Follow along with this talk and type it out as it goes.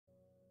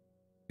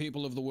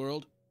people of the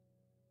world.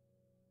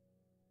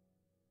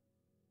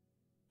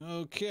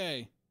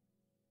 Okay.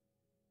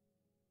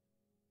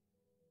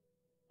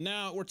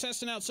 Now we're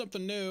testing out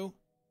something new.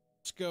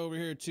 Let's go over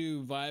here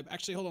to Vibe.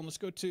 Actually, hold on. Let's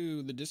go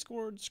to the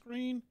Discord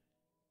screen.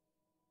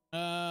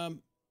 I'm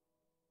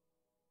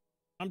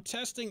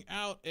testing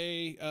out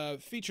a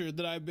feature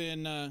that I've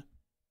been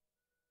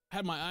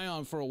had my eye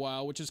on for a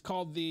while, which is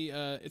called the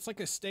it's like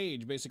a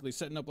stage, basically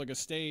setting up like a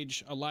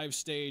stage, a live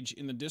stage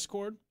in the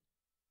Discord.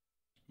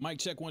 Mic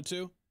check 1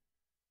 2.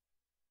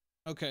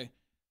 Okay.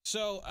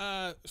 So,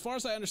 as far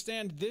as I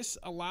understand, this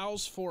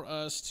allows for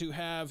us to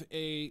have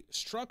a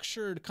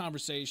structured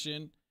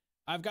conversation.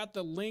 I've got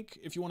the link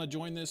if you want to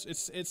join this.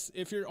 It's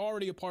if you're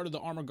already a part of the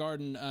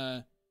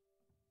ARMRgarden,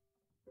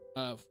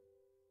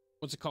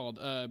 what's it called?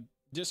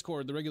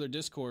 Discord, the regular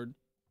Discord,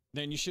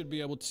 then you should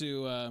be able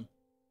to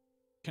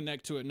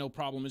connect to it, no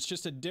problem. It's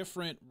just a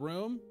different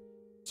room.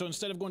 So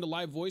instead of going to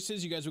live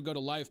voices, you guys would go to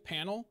live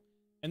panel.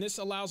 And this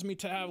allows me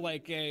to have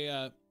like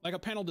a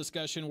panel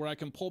discussion where I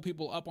can pull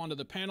people up onto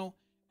the panel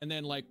and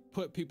then like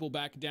put people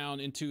back down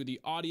into the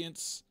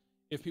audience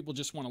if people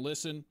just want to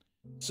listen.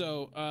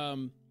 So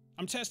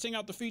I'm testing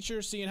out the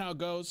feature, seeing how it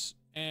goes,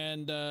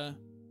 and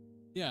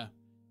yeah,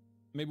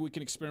 maybe we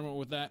can experiment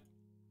with that.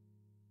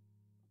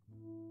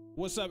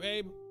 What's up,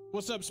 Abe?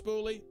 What's up,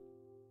 Spoolie?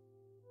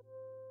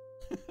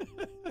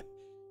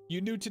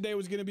 You knew today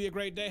was gonna be a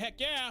great day. Heck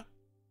yeah.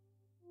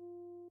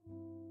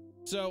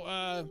 So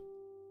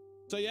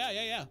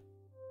yeah.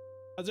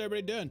 How's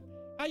everybody doing?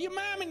 How you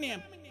momming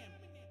them?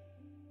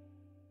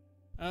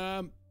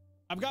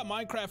 I've got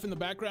Minecraft in the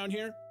background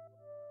here.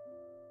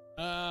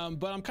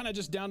 But I'm kind of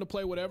just down to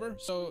play whatever.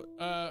 So,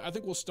 I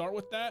think we'll start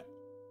with that.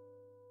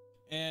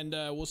 And,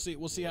 we'll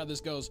see how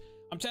this goes.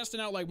 I'm testing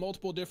out like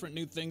multiple different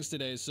new things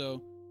today.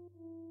 So,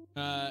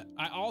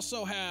 I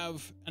also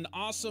have an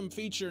awesome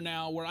feature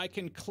now where I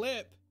can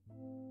clip,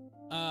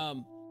 I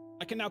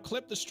can now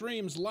clip the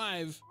streams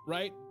live,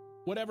 right?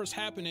 Whatever's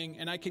happening,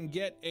 and I can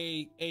get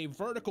a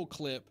vertical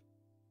clip.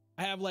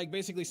 I have like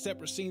basically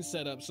separate scenes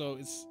set up, so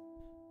it's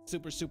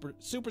super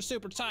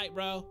tight,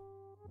 bro.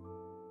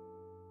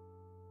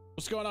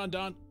 What's going on,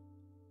 Don?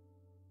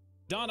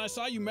 Don, I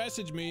saw you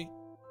message me.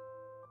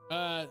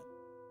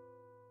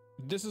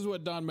 This is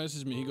what Don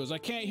messaged me. He goes, I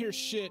can't hear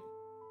shit.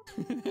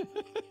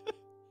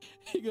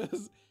 he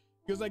goes,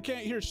 I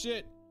can't hear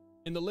shit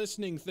in the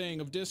listening thing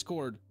of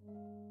Discord.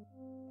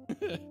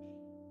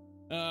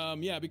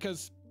 Yeah,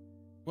 because,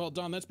 well,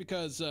 Don, that's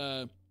because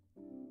I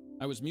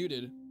was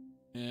muted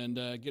and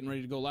getting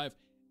ready to go live.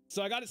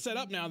 So I got it set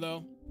up now,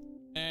 though,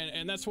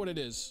 and that's what it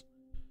is.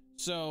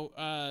 So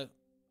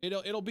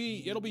it'll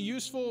be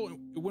useful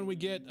when we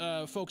get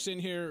folks in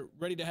here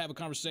ready to have a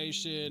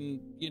conversation.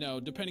 You know,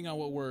 depending on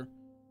what we're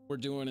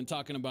doing and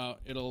talking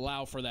about, it'll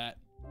allow for that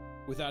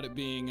without it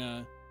being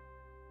a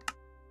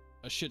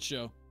shit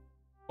show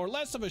or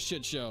less of a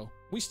shit show.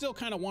 We still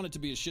kind of want it to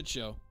be a shit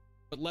show,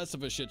 but less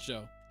of a shit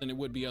show than it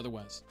would be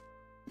otherwise.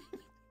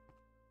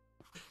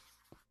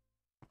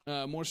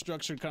 More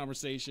structured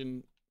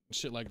conversation,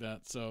 shit like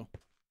that. So,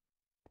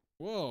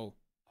 whoa,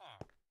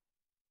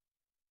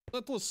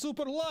 that was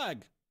super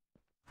lag.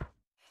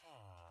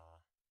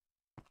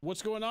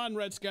 What's going on,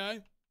 Red Sky?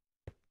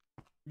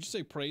 Did you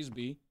say praise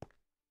be?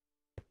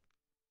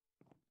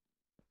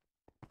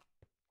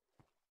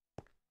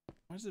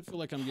 Why does it feel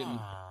like I'm getting?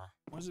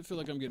 Why does it feel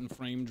like I'm getting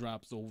frame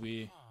drops over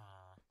here?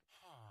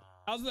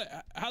 How's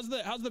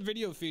the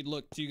video feed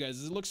look to you guys?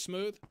 Does it look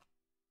smooth?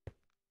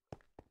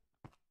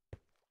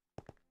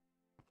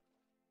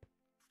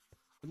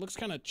 It looks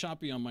kind of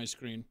choppy on my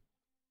screen.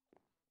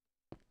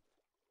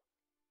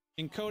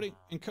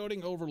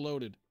 Encoding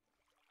overloaded.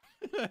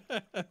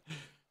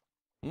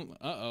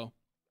 Uh-oh.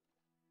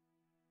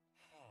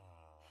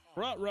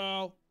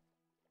 Ruh-roh.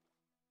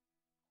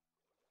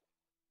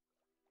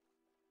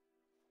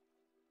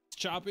 It's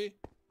choppy.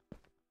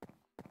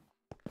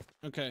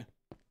 Okay.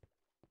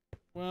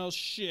 Well,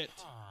 shit.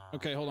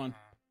 Okay, hold on.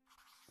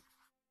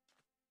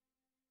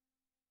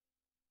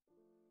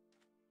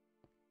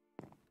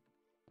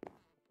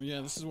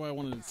 Yeah, this is why I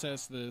wanted to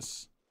test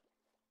this.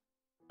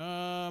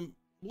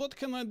 What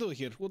can I do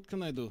here? What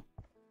can I do?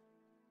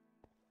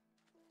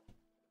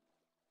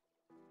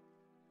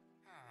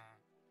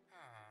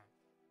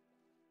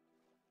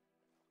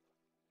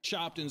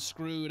 Chopped and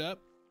screwed up.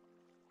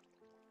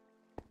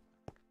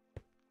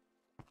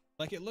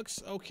 Like, it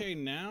looks okay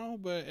now,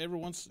 but every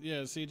once,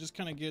 yeah, see, it just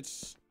kind of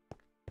gets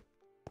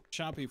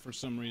choppy for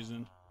some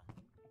reason.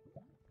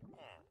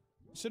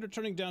 Consider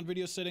turning down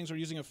video settings or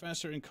using a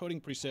faster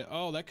encoding preset.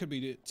 Oh, that could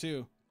be it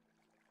too.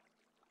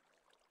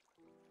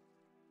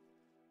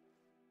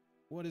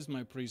 What is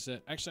my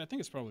preset? Actually, I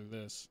think it's probably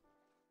this.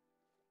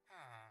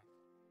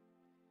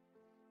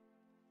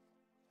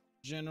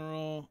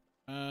 General,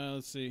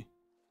 let's see.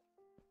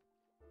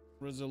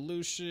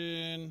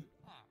 Resolution.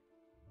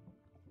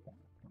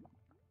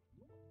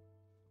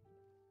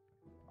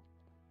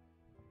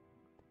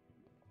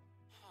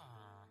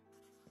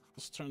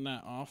 Let's turn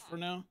that off for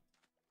now.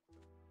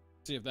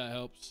 See if that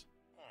helps.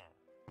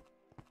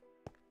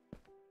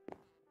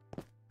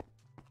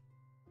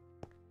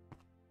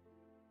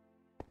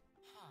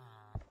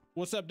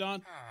 What's up,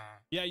 Don?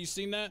 Yeah, you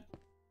seen that?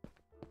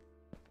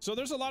 So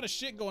there's a lot of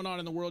shit going on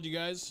in the world, you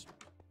guys.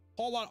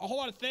 A whole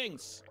lot of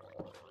things.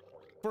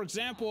 For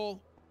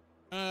example,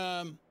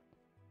 have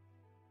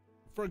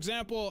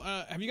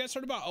you guys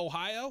heard about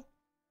Ohio?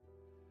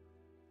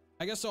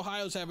 I guess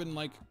Ohio's having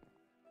like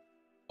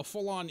a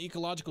full-on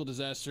ecological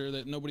disaster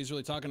that nobody's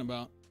really talking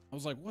about. I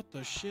was like, what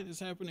the shit is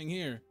happening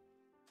here?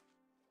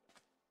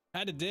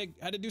 Had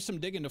to do some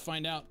digging to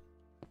find out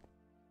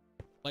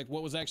like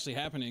what was actually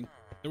happening.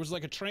 There was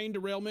like a train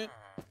derailment.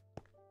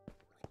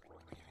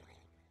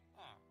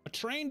 A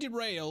train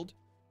derailed,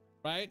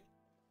 right?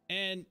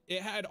 And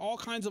it had all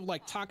kinds of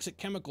like toxic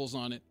chemicals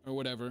on it or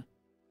whatever.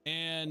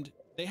 And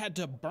they had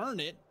to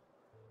burn it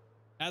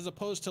as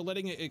opposed to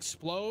letting it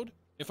explode,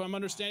 if I'm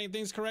understanding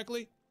things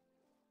correctly.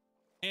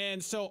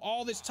 And so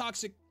all this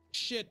toxic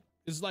shit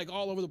is like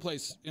all over the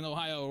place in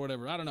Ohio or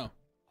whatever. I don't know.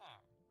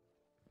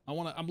 I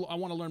want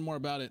to learn more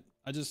about it.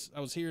 I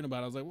was hearing about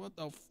it. I was like, what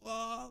the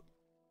fuck?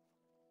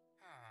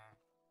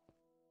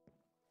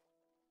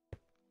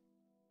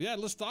 Yeah,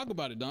 let's talk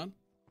about it, Don.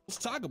 Let's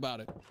talk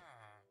about it.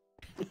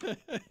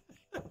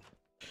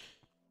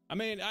 I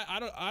mean,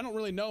 I don't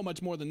really know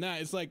much more than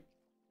that. It's like,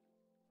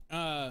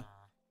 I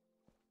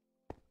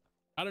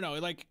don't know.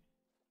 Like,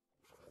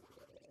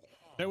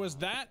 there was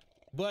that,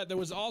 but there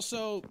was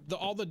also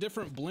all the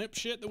different blimp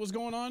shit that was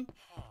going on.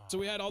 So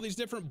we had all these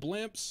different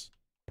blimps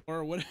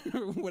or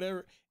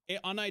whatever,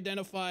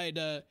 unidentified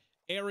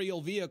aerial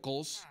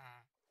vehicles,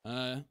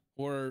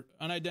 or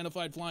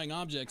unidentified flying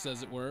objects,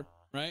 as it were,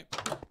 right?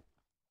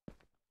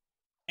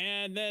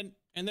 And then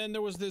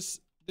there was this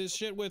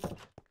shit with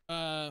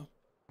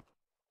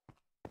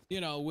you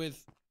know,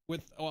 with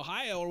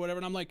Ohio or whatever,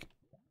 and I'm like,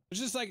 there's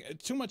just like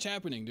too much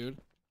happening, dude.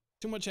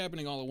 Too much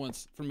happening all at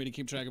once for me to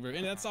keep track of it.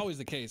 And that's always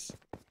the case.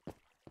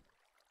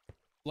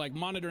 Like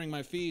monitoring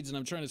my feeds and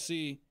I'm trying to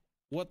see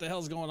what the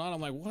hell's going on.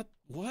 I'm like, what?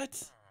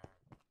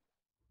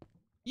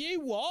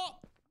 You what?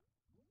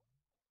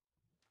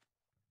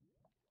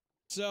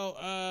 So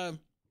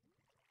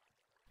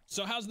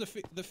how's the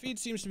feed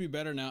seems to be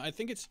better now. I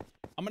think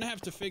I'm gonna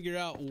have to figure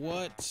out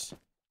what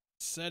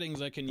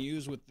settings I can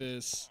use with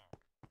this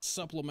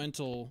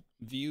supplemental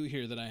view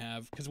here that I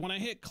have, because when I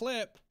hit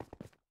clip,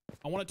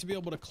 I want it to be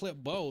able to clip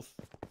both.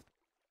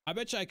 I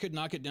bet you I could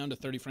knock it down to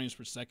 30 frames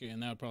per second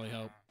and that would probably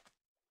help.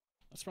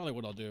 That's probably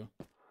what I'll do.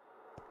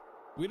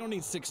 We don't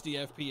need 60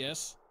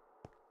 FPS.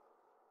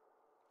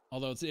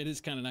 Although it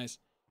is kind of nice.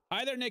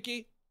 Hi there,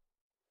 Nikki.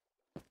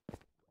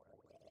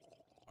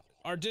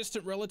 Our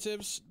distant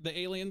relatives, the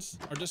aliens,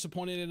 are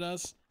disappointed in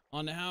us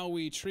on how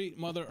we treat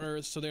Mother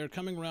Earth, so they're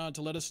coming around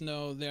to let us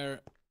know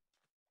they're...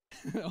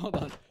 Hold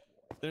on.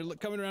 They're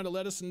coming around to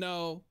let us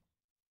know...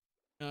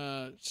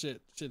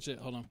 shit,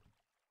 hold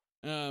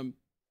on.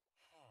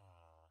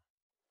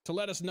 To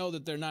let us know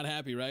that they're not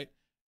happy, right?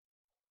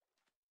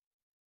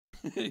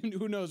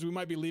 Who knows, we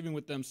might be leaving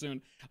with them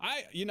soon.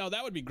 You know,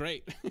 that would be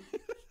great.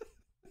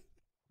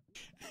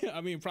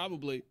 I mean,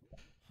 probably.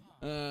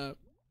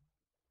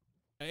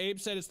 Abe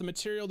said it's the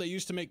material they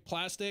used to make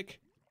plastic.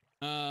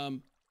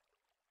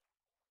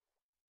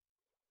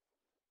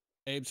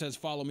 Abe says,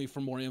 follow me for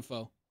more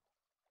info.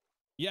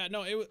 Yeah,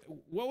 no,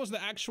 what was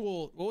the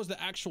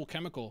actual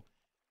chemical?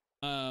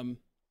 Let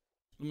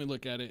me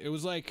look at it. It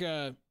was like,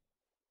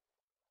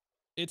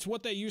 it's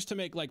what they used to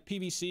make like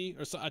PVC,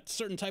 or a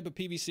certain type of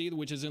PVC,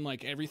 which is in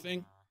like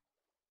everything.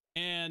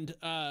 And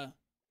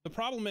the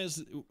problem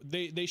is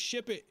they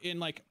ship it in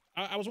like,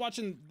 I was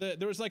watching,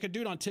 there was like a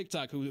dude on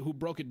TikTok who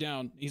broke it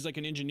down. He's like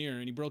an engineer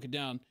and he broke it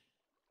down.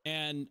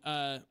 And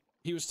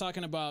he was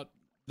talking about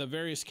the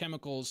various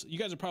chemicals. You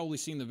guys have probably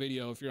seen the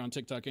video if you're on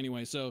TikTok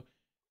anyway. So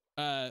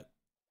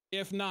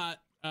if not,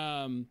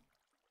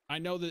 I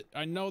know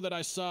that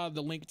I saw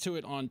the link to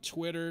it on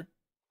Twitter.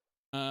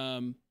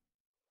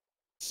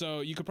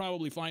 So you could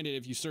probably find it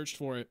if you searched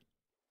for it.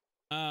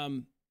 Let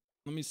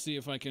me see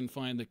if I can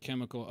find the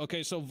chemical.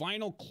 Okay, so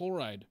vinyl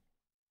chloride.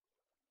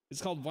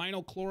 It's called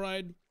vinyl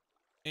chloride,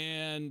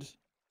 and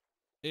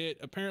it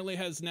apparently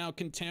has now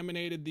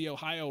contaminated the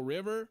Ohio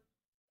River.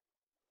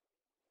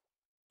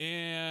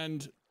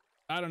 And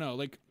I don't know,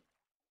 like,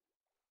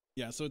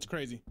 yeah, so it's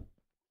crazy.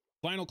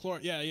 Vinyl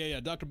chloride, yeah.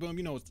 Dr. Boom,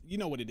 you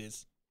know what it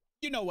is.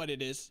 You know what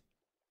it is.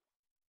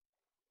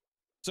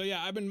 So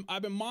yeah, I've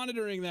been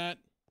monitoring that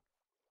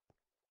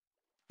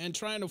and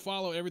trying to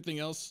follow everything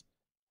else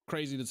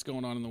crazy that's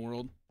going on in the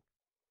world.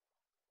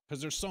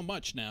 Because there's so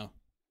much now.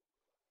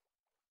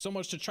 So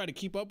much to try to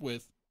keep up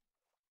with.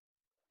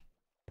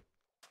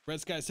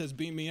 Red Sky says,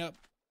 beam me up.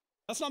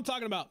 That's what I'm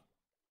talking about.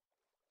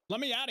 Let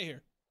me out of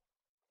here.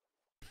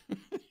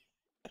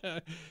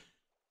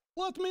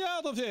 Let me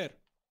out of here.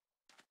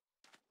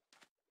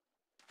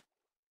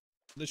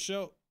 The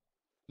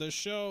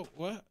show,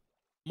 what?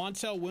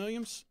 Montel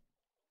Williams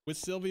with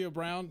Sylvia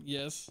Brown?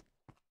 Yes,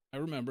 I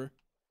remember.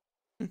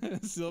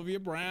 Sylvia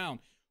Brown.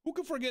 Who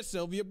could forget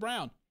Sylvia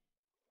Brown?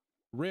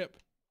 RIP,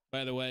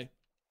 by the way.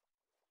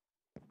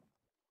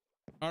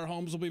 Our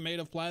homes will be made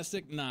of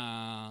plastic?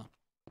 Nah.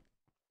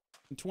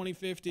 In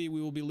 2050,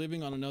 we will be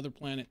living on another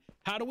planet.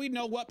 How do we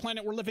know what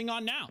planet we're living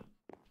on now?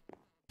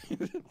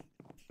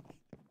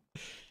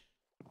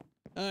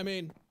 I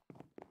mean,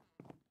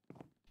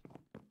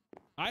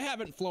 I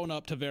haven't flown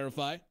up to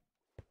verify.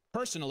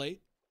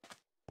 Personally.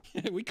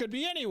 We could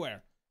be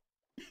anywhere.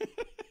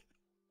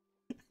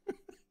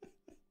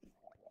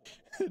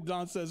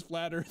 Don says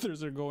flat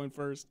earthers are going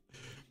first.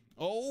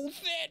 Oh,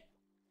 shit.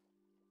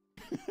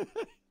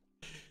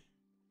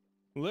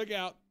 Look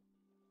out.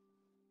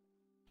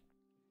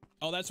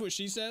 Oh, that's what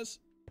she says?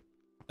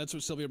 That's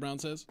what Sylvia Brown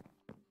says?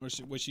 Or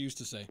what she used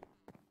to say.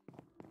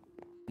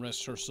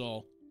 Rest her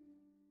soul.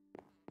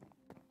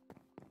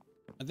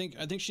 I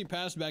think she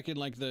passed back in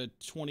like the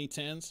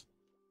 2010s.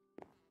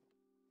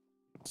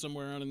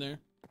 Somewhere around in there.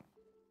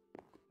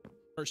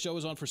 Her show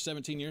was on for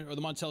 17 years. Or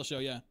the Montel show,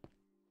 yeah.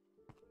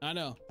 I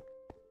know.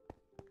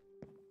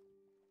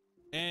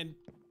 And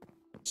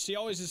she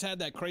always just had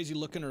that crazy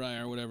look in her eye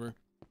or whatever.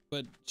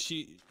 But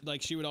she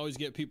would always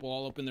get people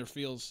all up in their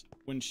feels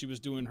when she was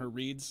doing her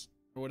reads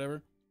or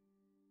whatever.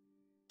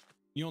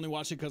 You only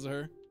watch it because of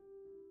her?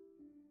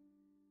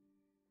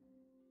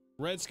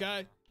 Red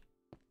Sky?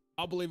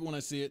 I'll believe it when I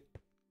see it.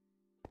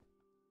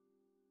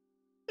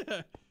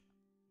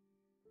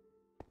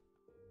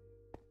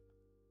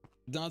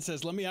 Don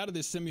says, let me out of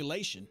this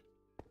simulation.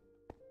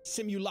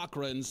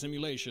 Simulacra and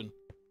simulation.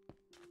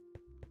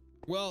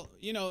 Well,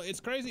 you know, it's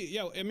crazy.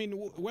 Yo, I mean,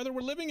 whether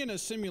we're living in a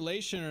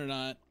simulation or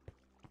not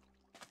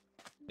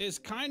is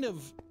kind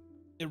of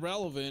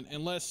irrelevant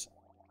unless,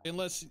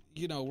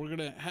 you know, we're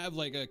gonna have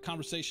like a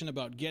conversation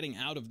about getting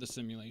out of the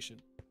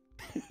simulation.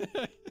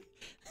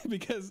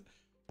 Because,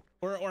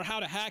 or how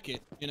to hack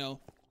it, you know,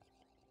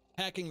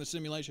 hacking the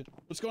simulation.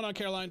 What's going on,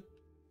 Caroline?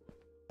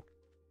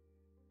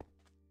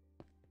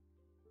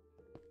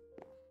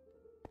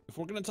 If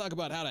we're gonna talk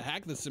about how to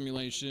hack the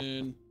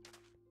simulation,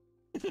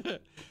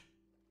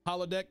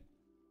 holodeck.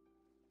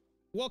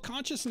 Well,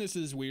 consciousness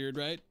is weird,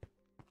 right?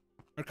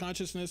 Or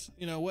consciousness,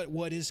 you know,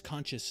 what is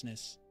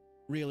consciousness,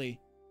 really?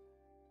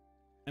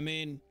 I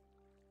mean,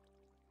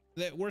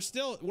 that we're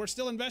still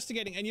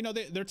investigating, and you know,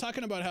 they're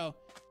talking about how,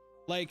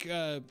 like,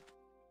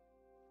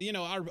 you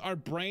know, our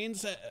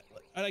brains,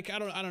 like, I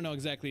don't know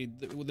exactly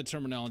the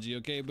terminology,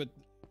 okay, but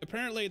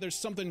apparently there's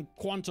something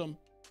quantum.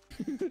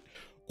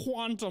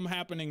 Quantum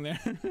happening there.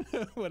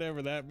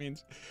 Whatever that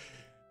means.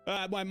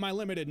 My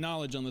limited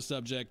knowledge on the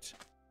subject.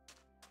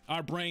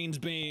 Our brains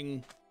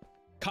being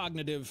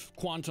cognitive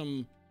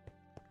quantum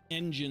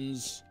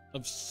engines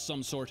of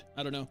some sort.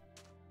 I don't know.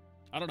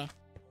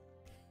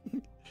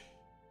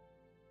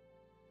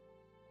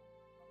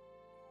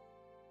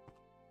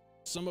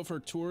 Some of her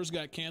tours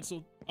got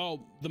canceled.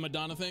 Oh, the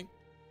Madonna thing?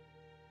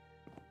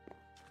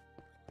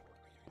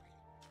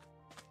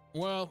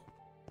 Well,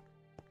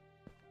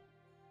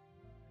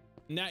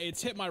 now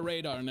it's hit my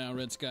radar now,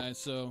 Red Sky,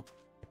 so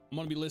I'm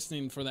gonna be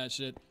listening for that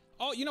shit.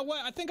 Oh, you know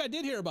what? I think I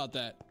did hear about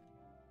that.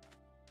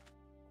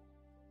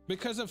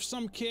 Because of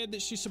some kid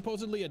that she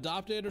supposedly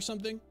adopted or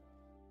something.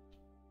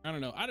 I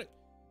don't know. I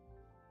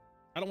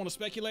don't want to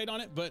speculate on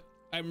it, but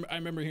I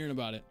remember hearing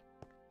about it.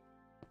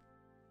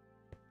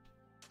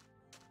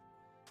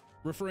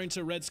 Referring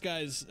to Red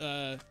Sky's,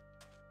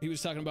 he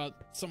was talking about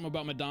something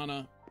about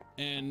Madonna,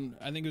 and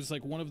I think it was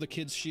like one of the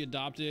kids she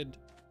adopted.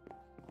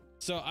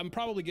 So I'm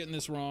probably getting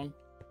this wrong,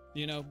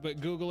 you know, but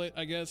Google it,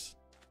 I guess.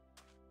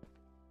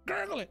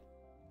 Google it.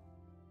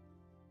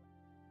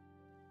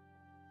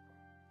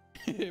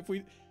 If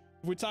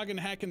we're talking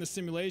hacking the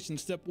simulation,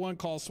 step 1,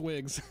 call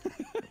Swigs.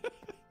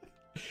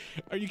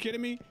 Are you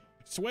kidding me?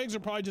 Swigs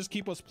will probably just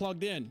keep us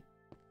plugged in.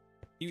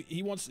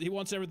 He wants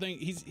everything.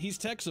 He's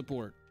tech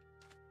support.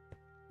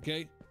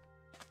 Okay.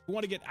 If we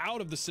want to get out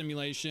of the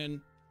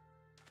simulation,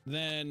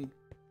 then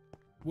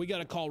we got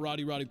to call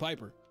Roddy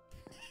Piper.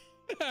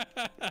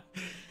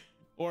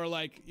 Or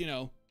like, you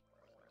know,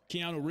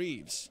 Keanu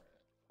Reeves,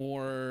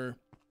 or,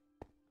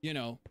 you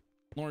know,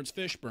 Lawrence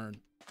Fishburne.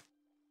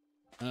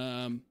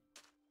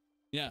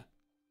 Yeah.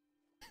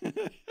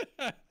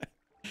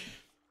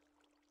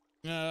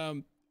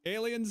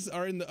 Aliens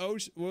are in the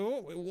ocean.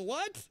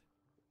 What?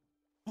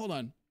 Hold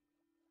on.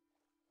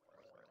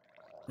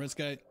 Red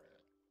Sky.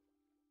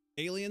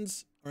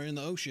 Aliens are in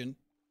the ocean.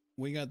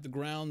 We got the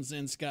grounds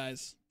and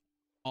skies.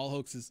 All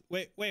hoaxes.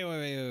 Wait.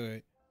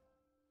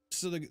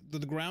 So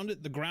the ground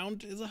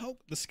is a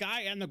hoax? The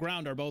sky and the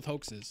ground are both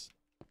hoaxes.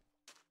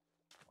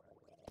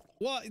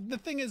 Well, the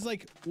thing is,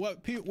 like,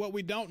 what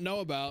we don't know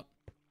about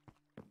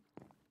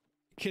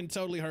can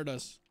totally hurt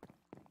us.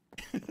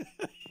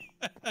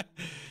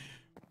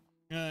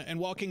 And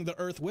walking the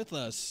earth with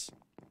us.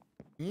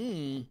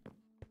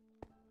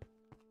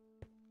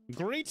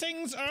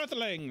 Greetings,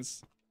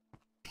 Earthlings.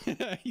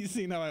 You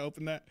seen how I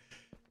opened that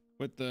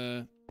with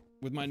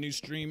my new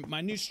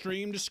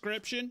stream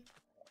description?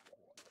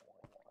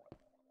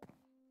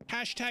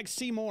 Hashtag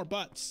see more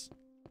butts.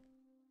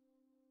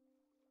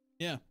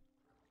 Yeah.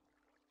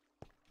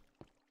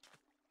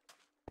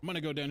 I'm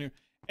gonna go down here.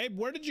 Abe,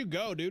 where did you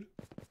go, dude?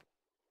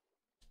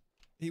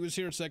 He was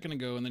here a second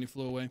ago and then he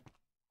flew away.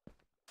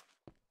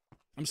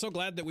 I'm so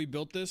glad that we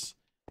built this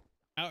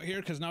out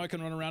here, because now I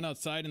can run around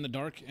outside in the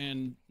dark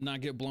and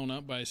not get blown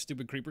up by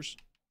stupid creepers.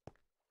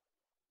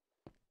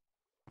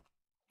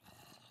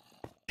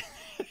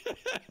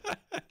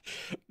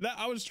 That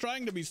I was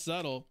trying to be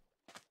subtle.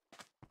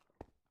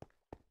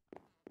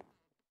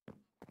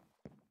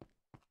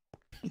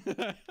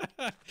 I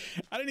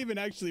didn't even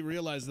actually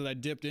realize that I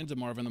dipped into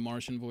Marvin the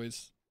Martian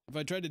voice. If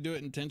I tried to do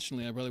it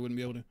intentionally, I probably wouldn't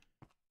be able to.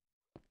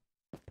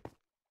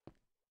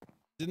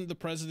 Didn't the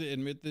president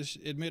admit this?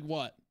 Admit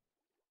what?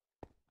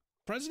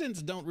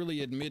 Presidents don't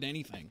really admit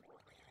anything.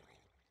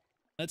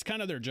 That's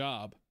kind of their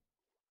job.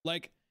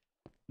 Like,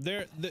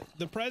 the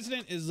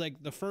president is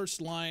like the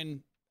first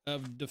line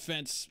of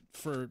defense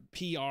for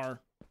PR.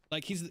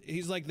 Like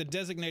he's like the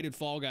designated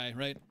fall guy,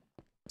 right?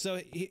 So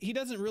he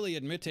doesn't really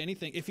admit to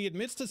anything. If he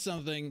admits to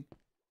something,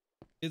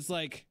 it's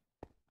like,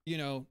 you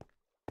know,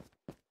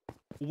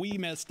 we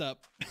messed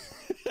up.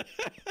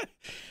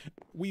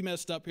 We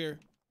messed up here.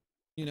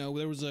 You know,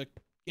 there was a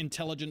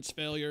intelligence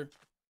failure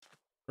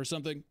or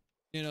something.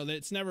 You know,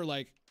 it's never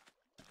like,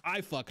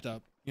 I fucked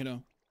up, you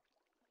know.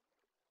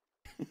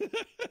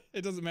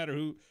 It doesn't matter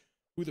who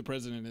the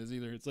president is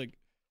either. It's like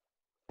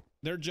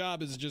their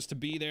job is just to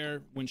be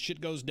there when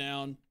shit goes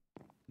down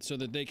so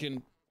that they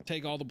can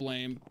take all the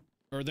blame,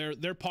 or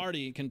their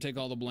party can take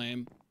all the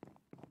blame,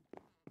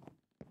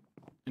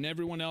 and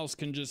everyone else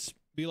can just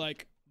be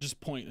like,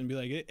 just point and be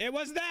like, it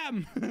was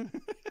them.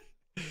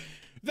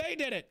 They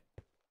did it.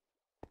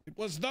 It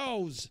was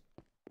those.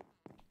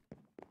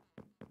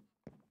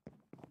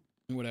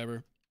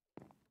 Whatever.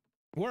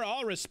 We're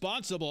all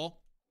responsible.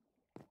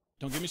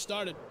 Don't get me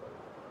started.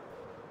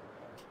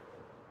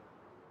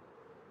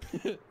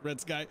 Red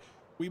Sky,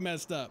 we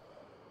messed up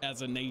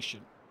as a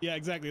nation. Yeah,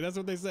 exactly. That's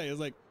what they say. It's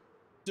like,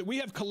 we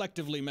have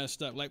collectively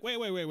messed up. Like, wait,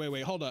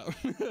 hold up.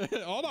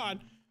 Hold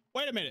on.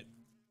 Wait a minute.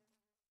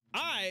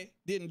 I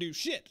didn't do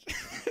shit.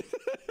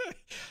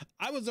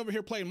 I was over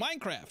here playing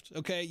Minecraft.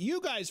 Okay,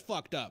 you guys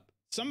fucked up.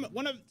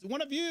 One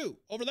of you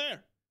over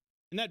there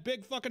in that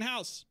big fucking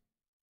house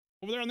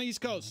over there on the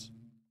East Coast.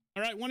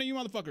 All right, one of you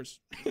motherfuckers.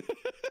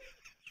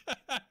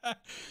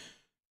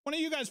 One of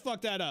you guys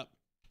fucked that up.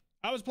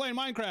 I was playing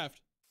Minecraft.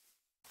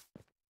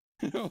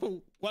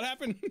 What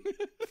happened?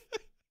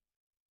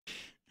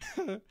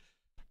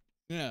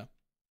 Yeah.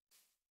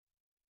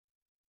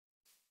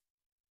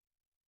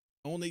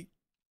 Only,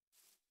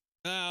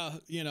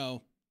 you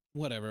know,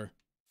 whatever.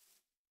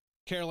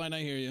 Caroline,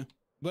 I hear you.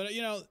 But,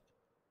 you know,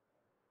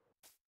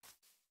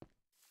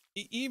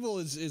 evil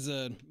is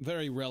a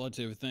very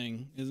relative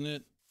thing, isn't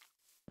it?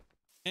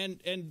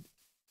 And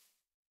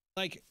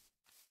like,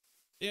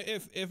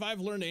 if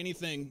I've learned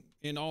anything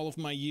in all of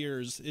my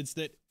years, it's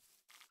that,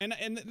 and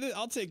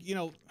I'll take, you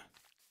know,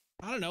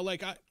 I don't know,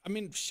 like, I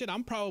mean, shit,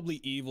 I'm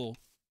probably evil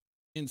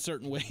in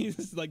certain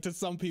ways, like to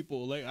some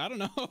people, like, I don't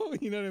know,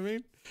 you know what I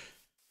mean?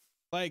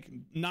 Like,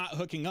 not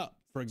hooking up,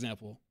 for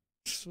example.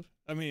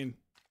 I mean,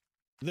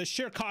 the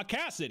sheer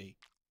caucasity.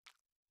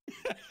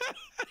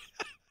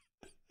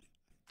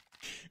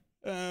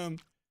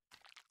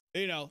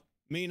 You know,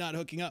 me not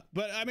hooking up,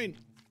 but I mean,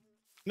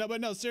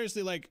 no,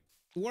 seriously, like,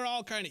 we're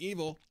all kind of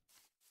evil.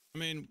 I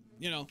mean,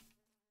 you know,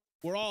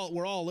 we're all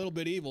a little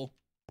bit evil,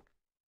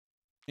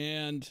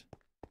 and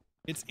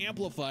it's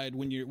amplified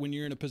when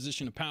you're in a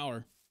position of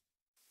power.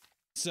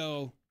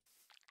 So,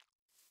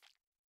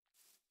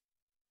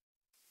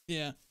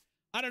 yeah,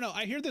 I don't know.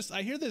 I hear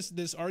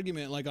this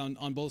argument, like,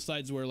 on both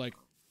sides, where, like,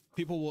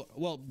 people will,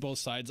 well, both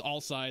sides,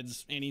 all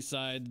sides, any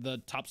side, the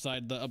top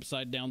side, the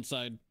upside, down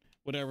side,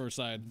 whatever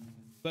side.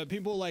 But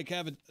people, like,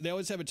 they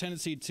always have a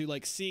tendency to,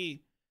 like,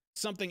 see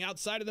something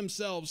outside of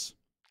themselves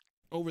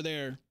over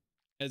there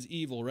as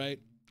evil, right?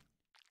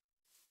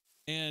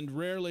 And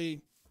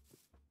rarely,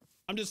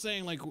 I'm just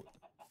saying, like,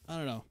 I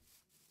don't know.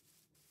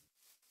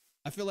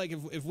 I feel like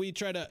if we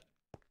try to,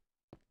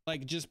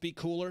 like, just be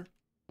cooler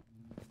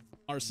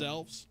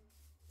ourselves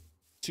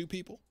to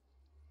people.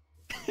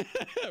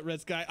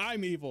 Red Sky,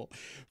 I'm evil.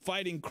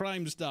 Fighting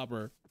Crime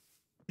Stopper.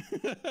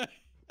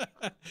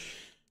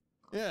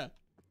 Yeah.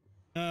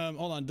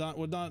 Hold on,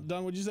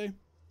 Don, what'd you say?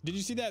 Did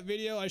you see that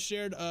video I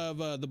shared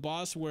of the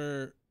boss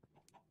where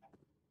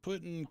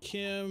Putin,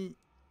 Kim,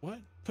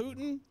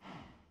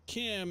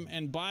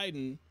 and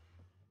Biden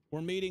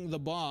were meeting the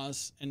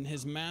boss, and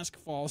his mask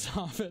falls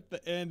off at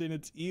the end, and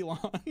it's Elon.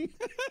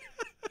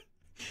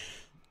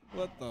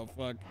 What the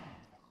fuck?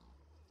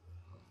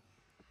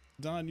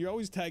 Don, you're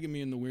always tagging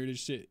me in the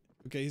weirdest shit.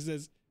 Okay, he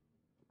says,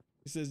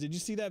 did you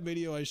see that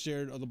video I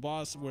shared of the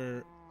boss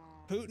where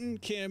Putin,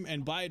 Kim,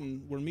 and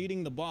Biden were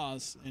meeting the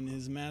boss, and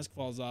his mask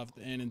falls off at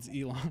the end, and it's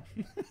Elon?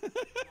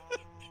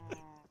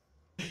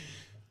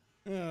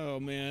 Oh,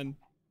 man.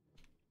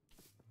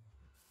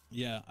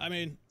 Yeah, I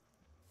mean,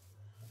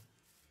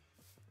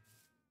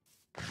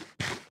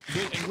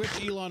 and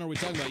which Elon are we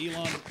talking about?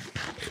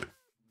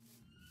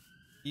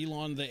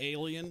 Elon the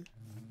alien?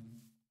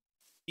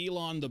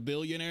 Elon the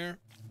billionaire?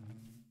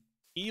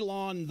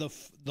 Elon the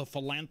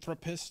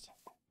philanthropist?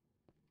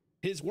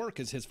 His work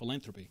is his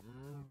philanthropy.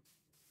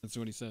 That's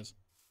what he says.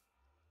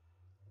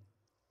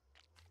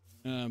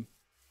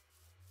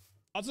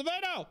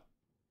 Acevedo!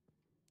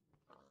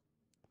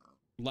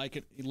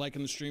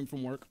 Liking the stream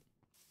from work.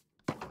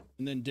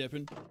 And then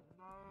dipping.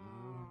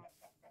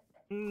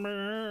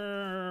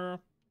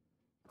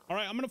 All right,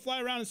 right, I'm gonna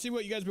fly around and see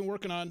what you guys been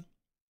working on,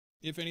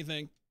 if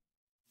anything.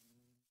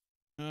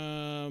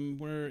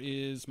 Where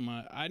is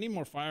my... I need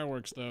more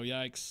fireworks, though.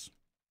 Yikes.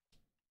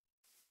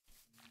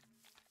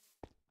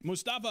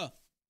 Mustafa,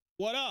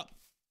 what up?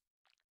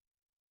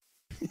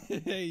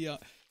 Hey,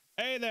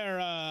 hey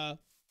there,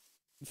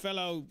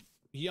 fellow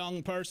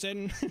young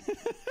person.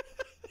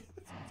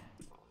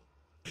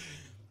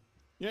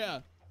 Yeah.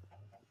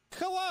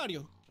 How are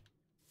you?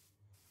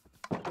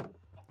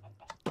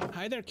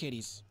 Hi there,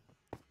 kitties.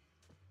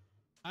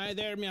 Hi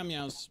there, meow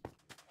meows.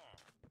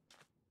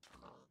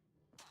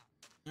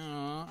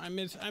 Oh, I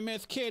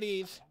miss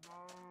kitties.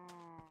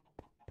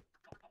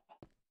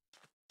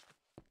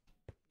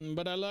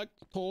 But I like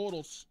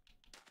turtles.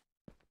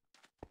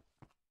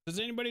 Does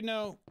anybody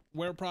know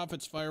where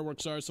Prophet's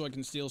fireworks are so I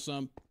can steal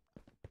some?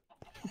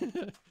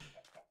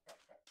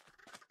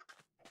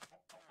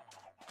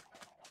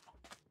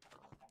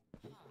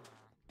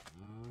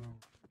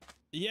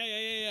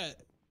 Yeah.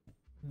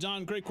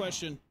 John, great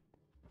question.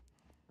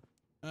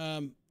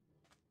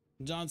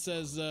 John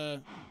says,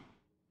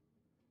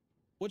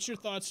 what's your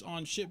thoughts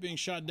on ship being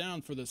shot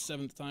down for the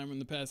 7th time in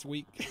the past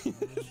week?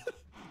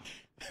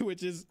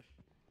 Which is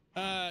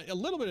a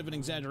little bit of an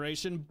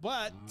exaggeration,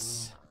 but,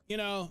 you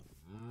know,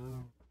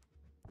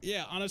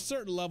 yeah, on a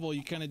certain level,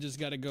 you kind of just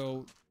got to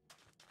go,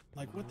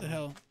 like, what the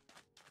hell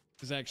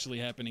is actually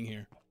happening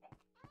here?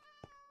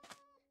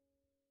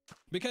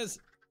 Because,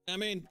 I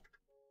mean,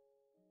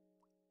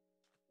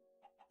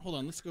 hold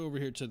on, let's go over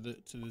here to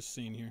this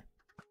scene here.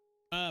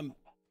 I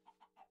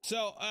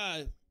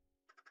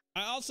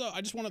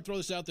just want to throw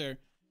this out there,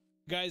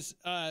 guys.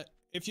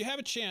 If you have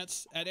a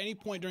chance at any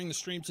point during the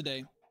stream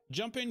today,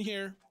 jump in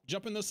here,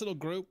 jump in this little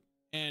group,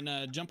 and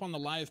jump on the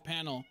live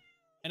panel.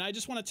 And I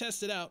just want to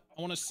test it out.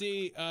 I want to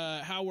see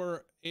how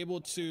we're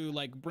able to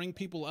like bring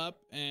people up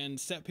and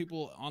set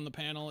people on the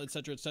panel,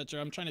 etc.,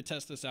 etc. I'm trying to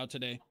test this out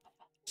today.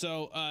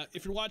 So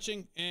if you're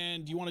watching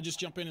and you want to just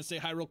jump in and say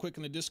hi real quick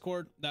in the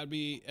Discord, that'd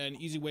be an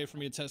easy way for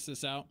me to test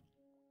this out,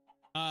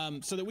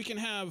 so that we can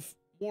have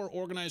more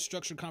organized,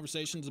 structured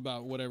conversations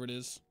about whatever it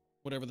is,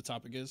 whatever the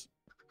topic is.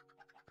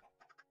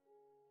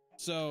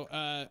 So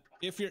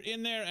if you're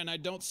in there and I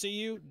don't see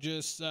you,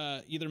 just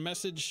either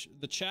message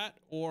the chat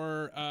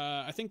or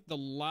I think the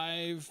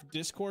live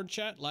Discord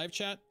chat, live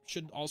chat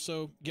should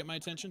also get my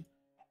attention.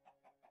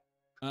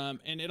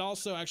 And it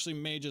also actually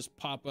may just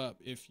pop up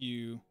if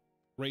you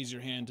raise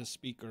your hand to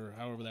speak or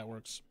however that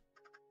works.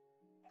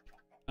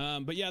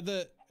 But yeah,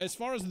 as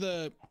far as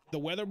the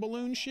weather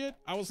balloon shit,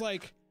 I was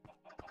like,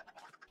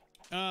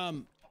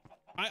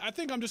 I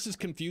think I'm just as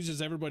confused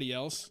as everybody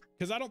else,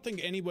 because I don't think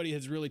anybody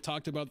has really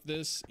talked about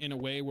this in a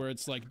way where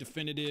it's like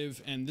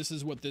definitive and this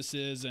is what this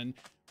is and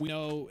we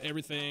know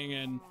everything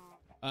and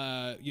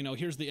you know,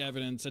 here's the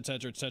evidence,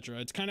 etc., etc.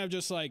 It's kind of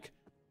just like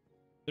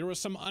there was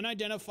some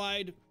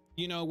unidentified,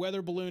 you know,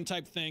 weather balloon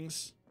type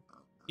things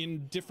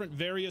in different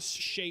various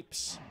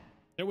shapes.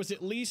 There was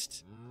at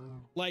least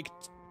like,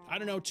 I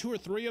don't know, 2 or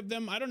 3 of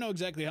them. I don't know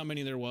exactly how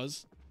many there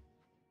was.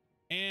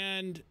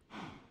 And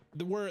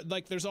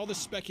there's all this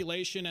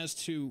speculation as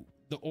to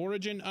the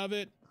origin of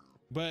it,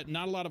 but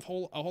not a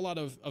whole lot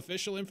of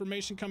official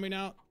information coming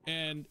out,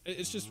 and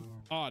it's just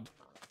odd.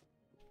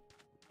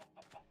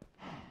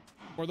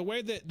 Or the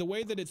way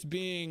that it's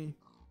being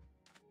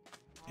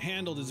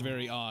handled is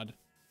very odd.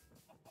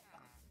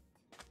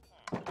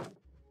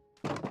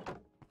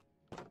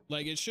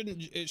 Like it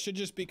should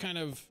just be kind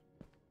of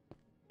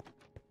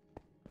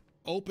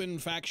open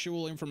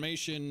factual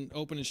information,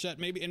 open and shut,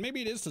 maybe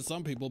it is to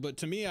some people, but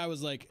to me, I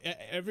was like,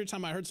 every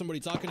time I heard somebody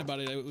talking about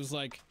it, it was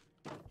like,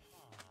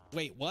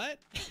 wait, what?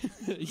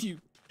 It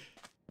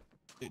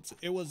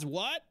was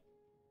what?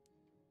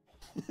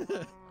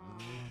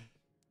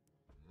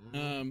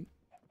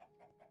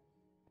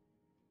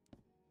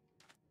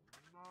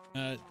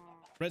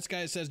 Red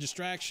Sky says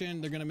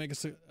distraction. They're gonna make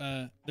us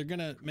they're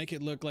gonna make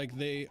it look like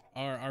they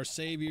are our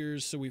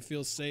saviors so we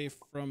feel safe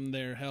from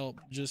their help.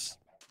 Just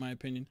my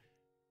opinion.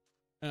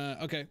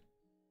 Okay.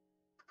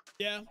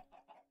 Yeah.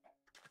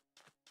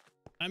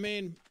 I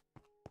mean,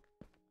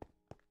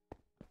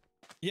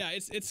 yeah,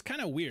 it's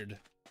kind of weird.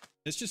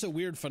 It's just a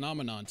weird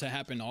phenomenon to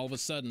happen all of a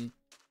sudden.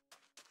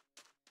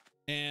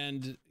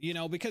 And, you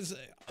know, because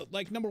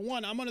like, number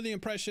one, I'm under the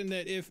impression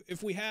that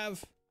if we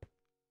have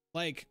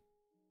like,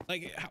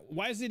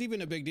 why is it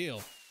even a big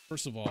deal?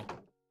 First of all,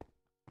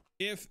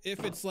 if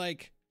it's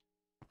like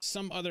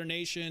some other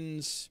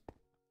nation's,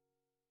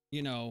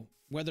 you know,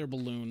 weather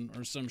balloon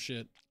or some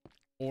shit,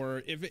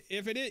 or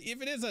if it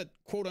is a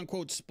quote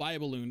unquote spy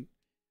balloon,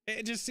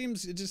 it just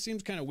seems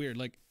kind of weird.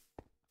 Like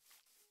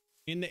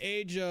in the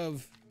age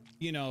of,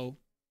 you know,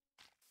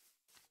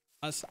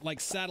 us like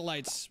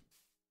satellites,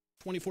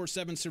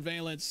 24/7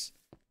 surveillance,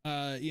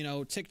 you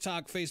know,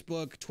 TikTok,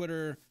 Facebook,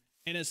 Twitter,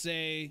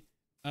 NSA,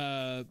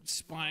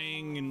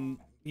 spying, and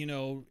you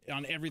know,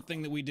 on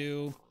everything that we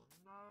do.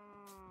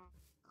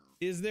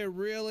 Is there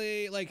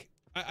really like,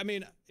 I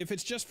mean, if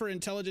it's just for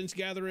intelligence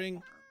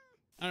gathering,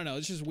 I don't know,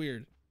 it's just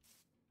weird.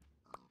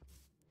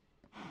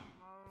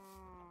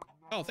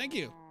 Oh, thank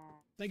you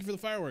for the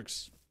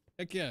fireworks.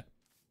 Heck yeah.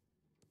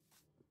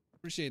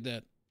 Appreciate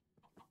that.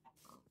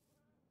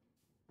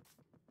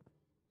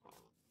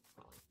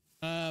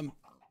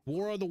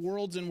 War of the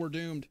Worlds and we're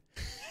doomed.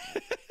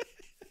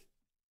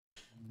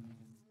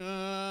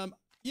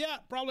 Yeah,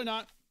 probably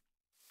not.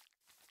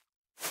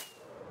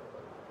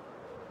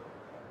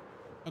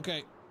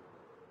 Okay.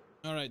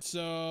 All right,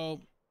 so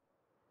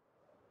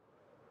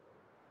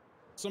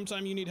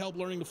sometime you need help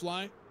learning to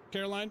fly,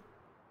 Caroline?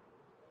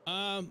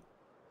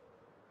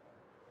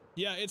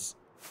 Yeah,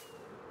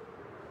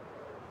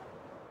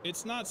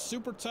 it's not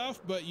super tough,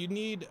 but you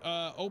need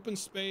open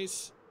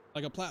space,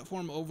 like a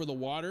platform over the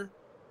water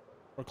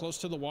or close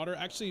to the water.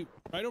 Actually,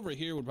 right over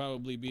here would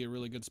probably be a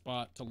really good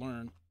spot to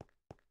learn.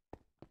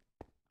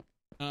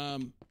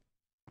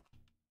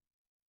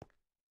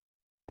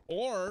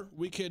 Or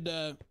we could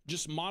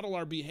just model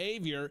our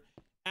behavior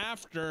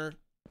after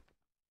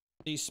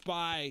the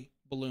spy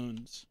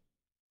balloons.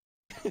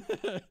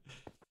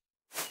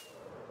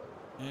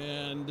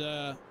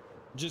 And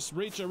just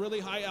reach a really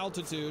high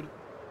altitude,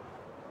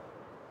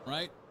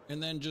 right?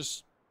 And then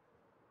just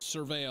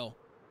surveil.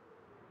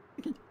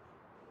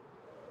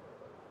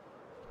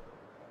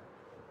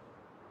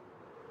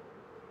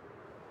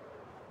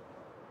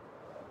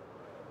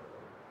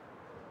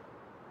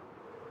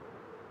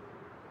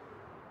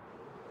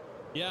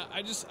 Yeah,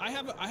 I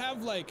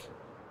have like,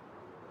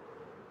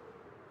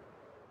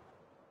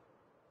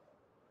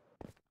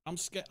 I'm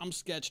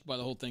sketched by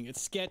the whole thing.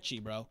 It's sketchy,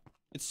 bro.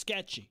 It's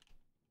sketchy.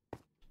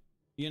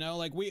 You know,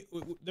 like we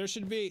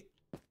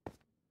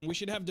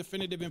should have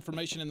definitive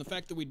information, and the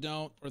fact that we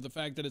don't, or the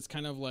fact that it's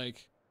kind of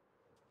like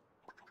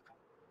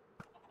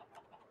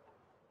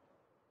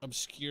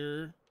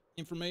obscure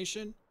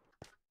information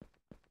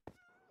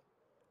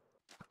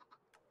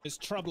is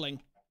troubling.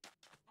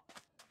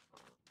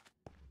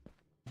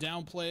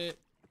 Downplay it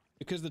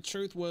because the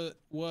truth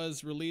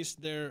was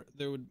released, there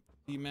would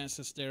be mass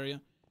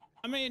hysteria.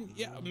 I mean,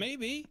 yeah,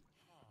 maybe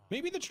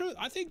the truth,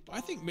 I think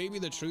maybe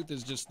the truth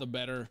is just the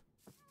better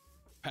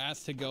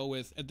path to go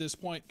with at this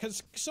point,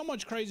 because so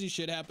much crazy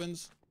shit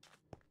happens.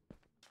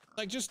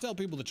 Like, just tell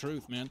people the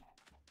truth, man.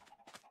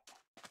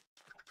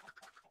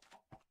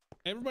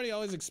 Everybody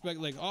always expect,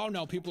 like, oh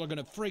no, people are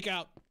gonna freak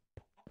out.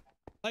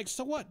 Like,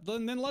 so what?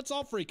 Then let's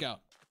all freak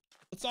out.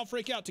 Let's all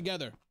freak out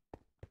together.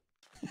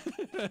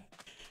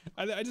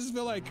 I just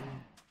feel like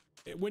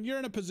when you're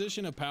in a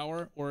position of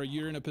power, or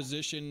you're in a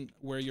position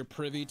where you're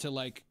privy to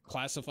like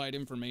classified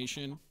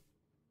information,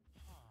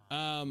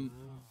 I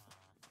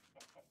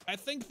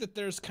think that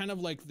there's kind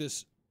of like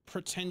this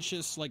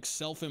pretentious like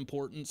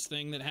self-importance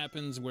thing that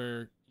happens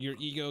where your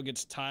ego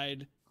gets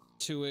tied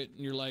to it and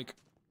you're like,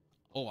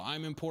 oh,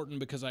 I'm important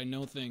because I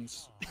know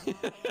things.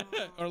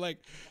 or like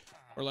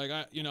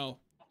you know,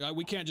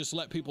 we can't just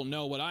let people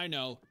know what I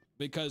know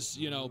because,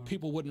 you know,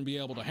 people wouldn't be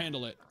able to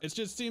handle it. It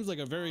just seems like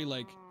a very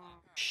like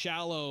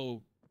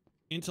shallow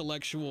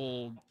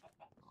intellectual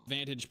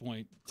vantage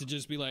point to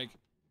just be like,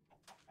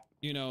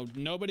 you know,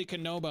 nobody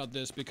can know about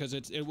this because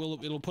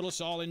it'll put us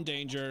all in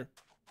danger.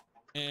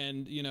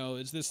 And, you know,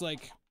 it's this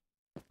like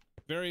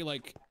very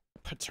like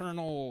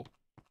paternal,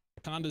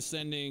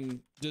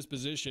 condescending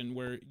disposition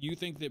where you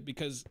think that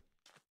because,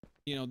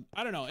 you know,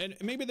 I don't know, and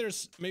maybe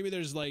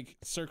there's like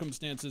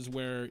circumstances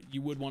where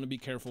you would want to be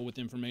careful with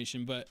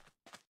information, but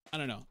I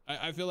don't know.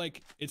 I feel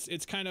like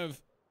it's kind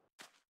of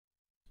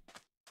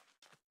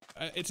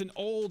it's an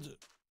old,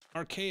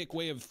 archaic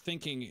way of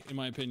thinking, in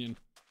my opinion.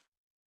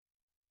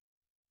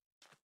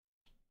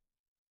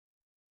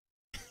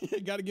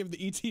 Got to give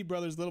the ET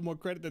brothers a little more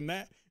credit than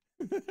that.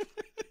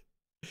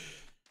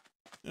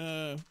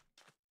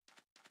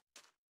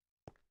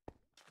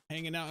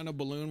 Hanging out in a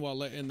balloon while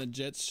letting the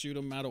jets shoot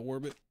them out of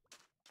orbit.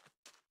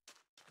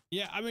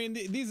 Yeah, I mean,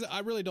 these, I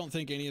really don't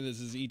think any of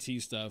this is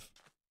ET stuff.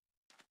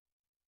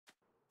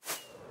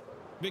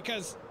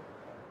 Because,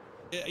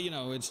 you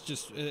know, it's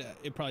just,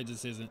 it probably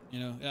just isn't, you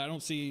know? I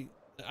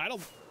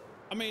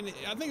mean,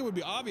 I think it would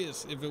be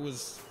obvious if it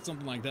was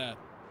something like that.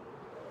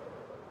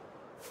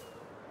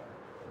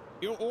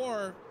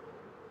 Or,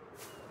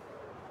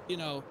 you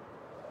know,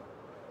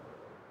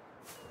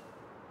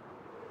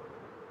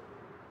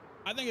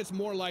 I think it's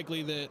more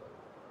likely that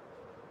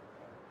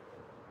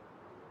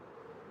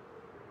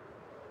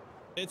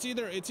it's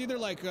either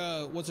like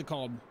what's it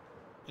called?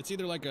 It's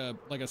either like a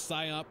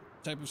psyop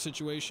type of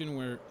situation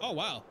where, oh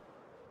wow,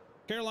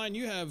 Caroline,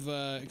 you have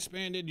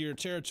expanded your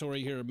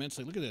territory here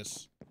immensely. Look at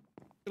this.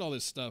 Look at all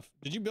this stuff.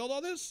 Did you build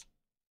all this?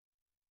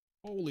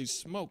 Holy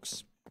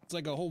smokes. It's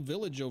like a whole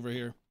village over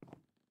here.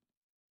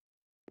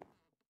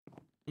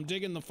 I'm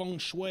digging the feng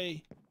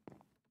shui,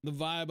 the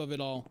vibe of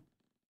it all.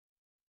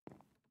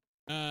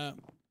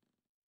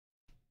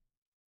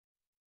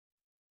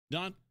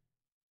 Don,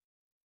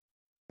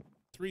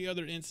 3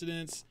 other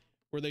incidents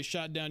where they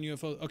shot down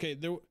UFOs. Okay,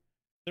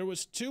 there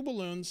was 2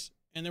 balloons,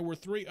 and there were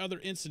 3 other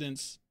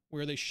incidents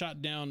where they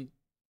shot down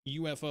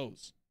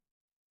UFOs.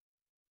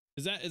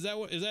 Is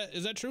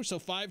that true? So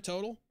 5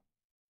 total?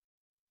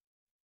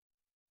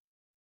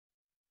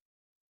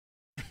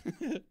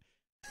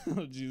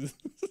 Oh Jesus.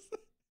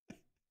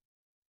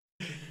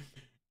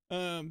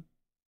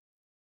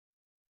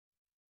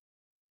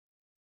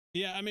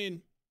 Yeah, I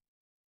mean,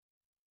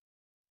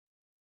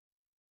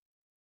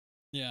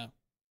 yeah.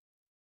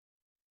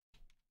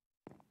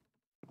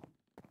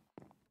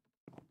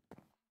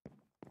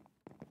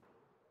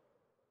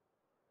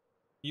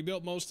 You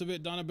built most of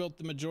it. Donna built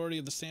the majority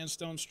of the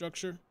sandstone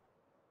structure.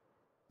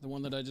 The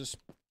one that I just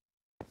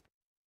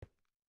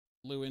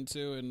flew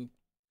into and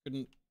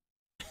couldn't.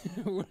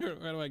 Where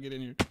do I get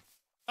in here?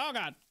 Oh,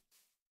 God.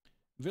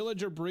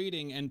 Villager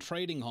breeding and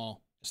trading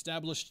hall.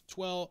 Established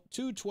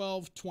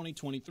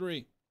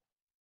 2/12/2023.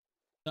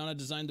 Donna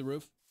designed the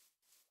roof.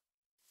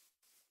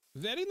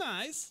 Very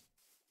nice.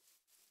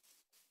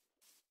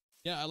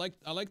 Yeah, I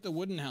like the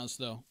wooden house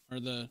though, or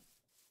the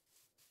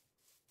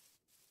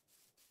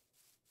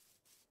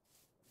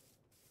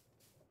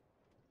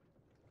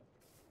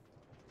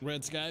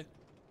red sky.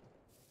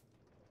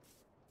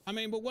 I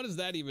mean, but what does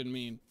that even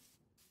mean?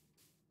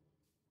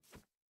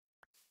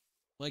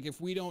 Like,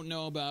 if we don't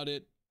know about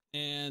it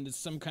and it's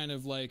some kind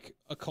of like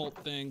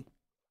occult thing,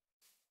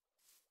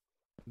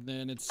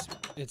 then it's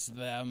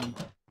them.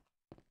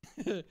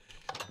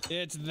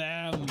 It's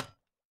them.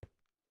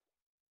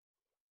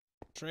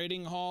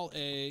 Trading hall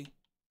A.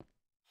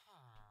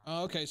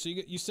 Oh, okay, so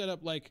you set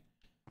up like,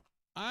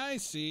 I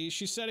see.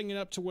 She's setting it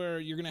up to where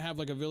you're gonna have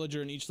like a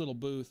villager in each little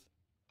booth.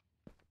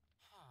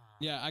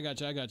 Yeah, I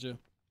gotcha, I gotcha.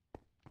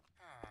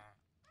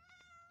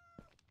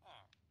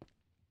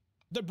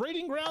 The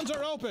breeding grounds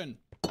are open!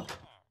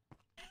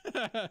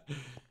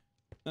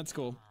 That's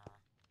cool.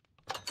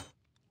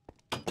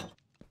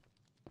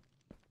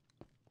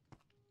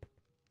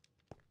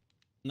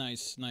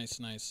 Nice, nice,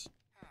 nice.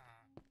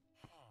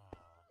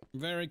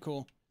 Very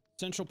cool.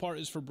 Central part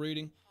is for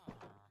breeding.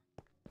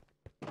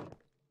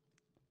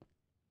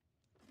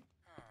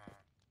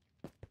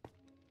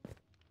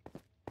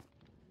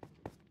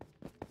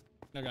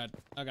 Oh god,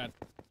 oh god.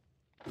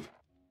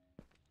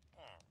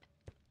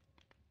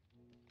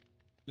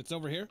 It's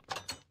over here?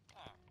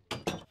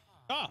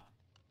 Ah!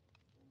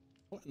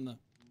 What in the...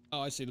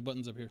 Oh, I see the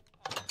buttons up here.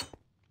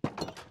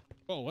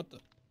 Oh, what the...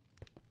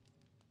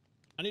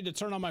 I need to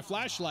turn on my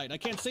flashlight. I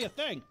can't see a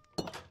thing.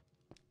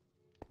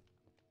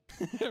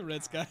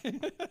 Red sky.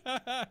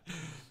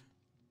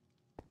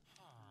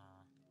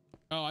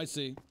 Oh, I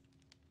see.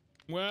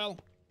 Well,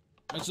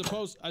 I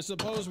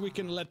suppose we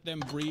can let them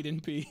breed in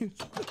peace.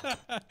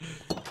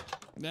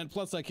 And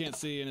plus I can't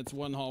see and it's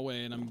one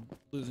hallway and I'm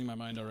losing my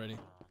mind already.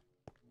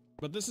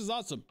 But this is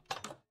awesome.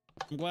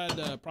 I'm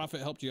glad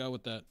Prophet helped you out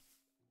with that.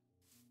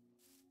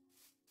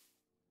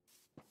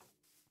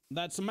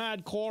 That's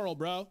mad coral,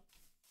 bro.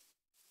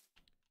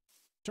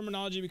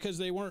 Terminology because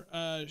they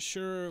weren't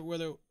sure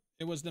whether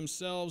it was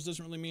themselves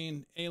doesn't really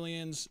mean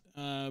aliens,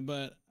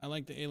 but I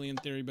like the alien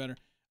theory better.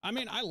 I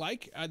mean, I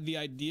like the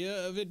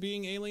idea of it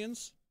being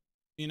aliens,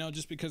 you know,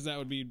 just because that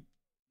would be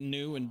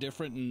new and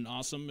different and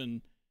awesome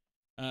and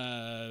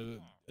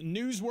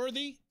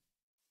newsworthy,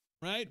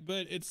 right?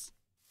 But it's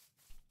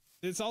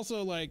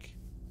also like,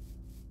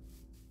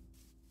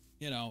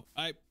 you know,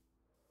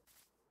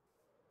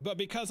 but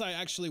because I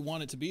actually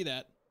want it to be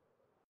that,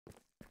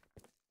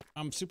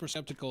 I'm super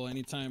skeptical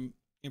anytime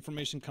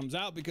information comes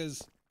out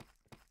because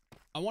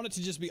I want it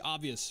to just be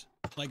obvious.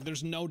 Like,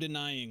 there's no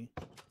denying,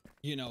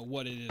 you know,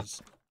 what it is.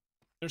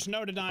 There's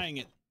no denying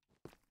it.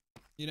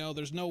 You know,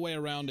 there's no way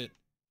around it.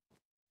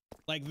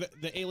 Like,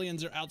 the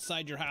aliens are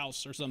outside your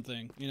house or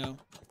something, you know?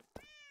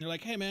 They're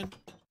like, hey, man.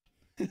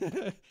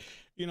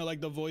 You know, like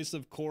the voice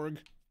of Korg.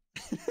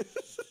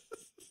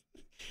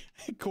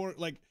 Korg,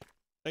 like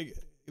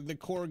the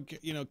Korg,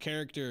 you know,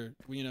 character,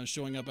 you know,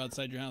 showing up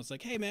outside your house.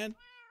 Like, hey, man.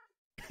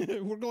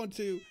 We're going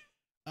to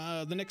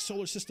the next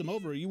solar system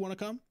over. You want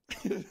to come?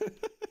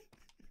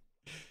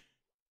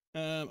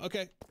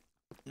 Okay.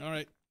 All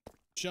right.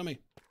 Show me.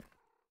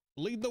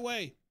 Lead the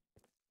way.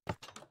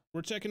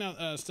 We're checking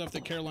out stuff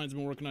that Caroline's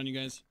been working on, you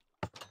guys.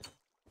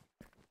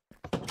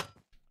 Oh,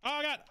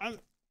 God.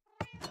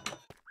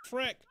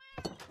 Frick.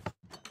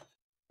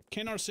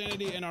 Can our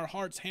sanity and our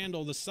hearts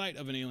handle the sight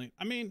of an alien?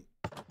 I mean,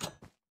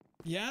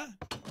 yeah.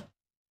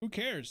 Who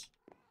cares?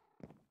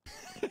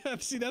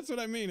 See, that's what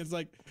I mean. It's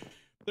like,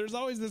 there's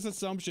always this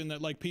assumption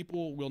that like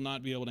people will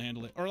not be able to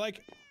handle it, or like,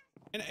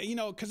 and you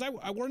know, because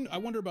I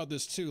wonder about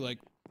this too. Like,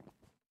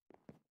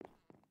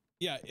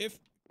 yeah,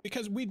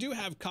 because we do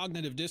have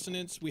cognitive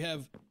dissonance, we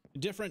have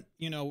different,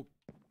 you know,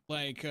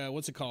 like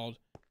what's it called?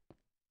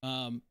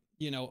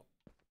 You know,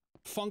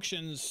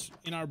 functions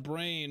in our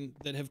brain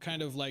that have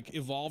kind of like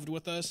evolved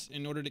with us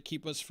in order to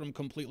keep us from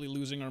completely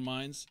losing our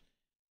minds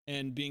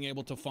and being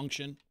able to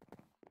function,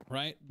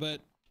 right?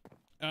 But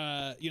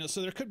you know,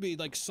 so there could be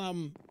like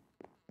some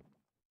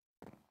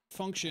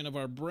function of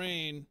our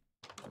brain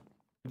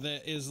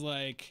that is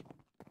like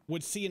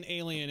would see an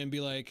alien and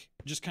be like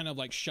just kind of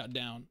like shut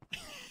down.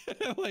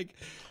 Like,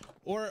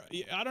 or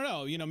I don't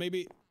know, you know,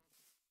 maybe,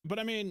 but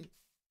I mean,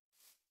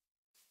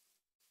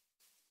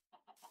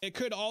 it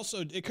could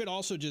also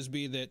just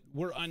be that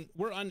we're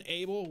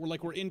unable,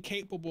 we're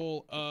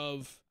incapable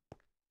of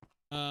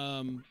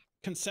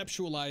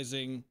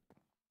conceptualizing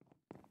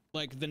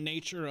like the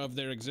nature of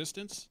their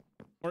existence,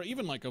 or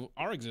even like of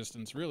our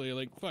existence, really.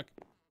 Like, fuck,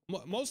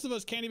 Most of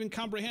us can't even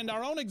comprehend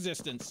our own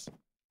existence,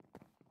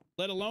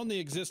 let alone the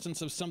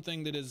existence of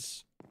something that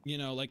is, you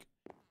know, like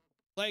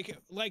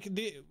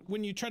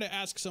when you try to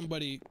ask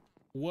somebody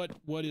what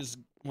is,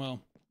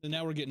 well,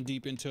 now we're getting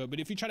deep into it, but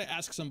if you try to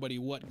ask somebody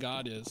what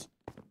God is,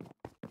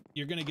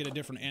 you're gonna get a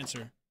different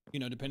answer, you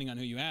know, depending on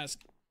who you ask.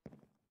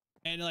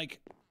 And like,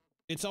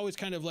 it's always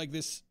kind of like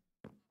this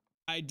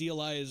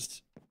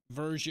idealized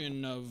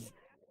version of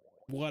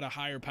what a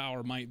higher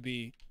power might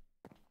be.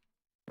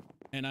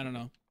 And I don't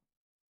know.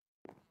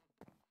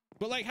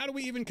 But like, how do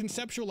we even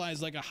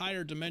conceptualize like a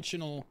higher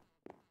dimensional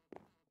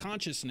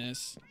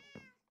consciousness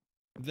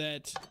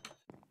that,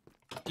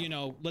 you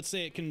know, let's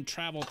say it can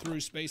travel through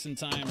space and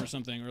time or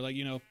something, or like,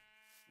 you know,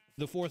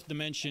 the fourth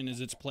dimension is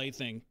its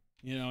plaything,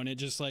 you know, and it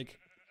just like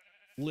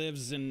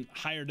lives in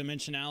higher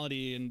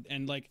dimensionality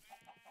and like,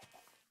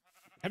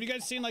 have you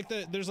guys seen like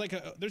there's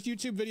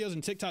YouTube videos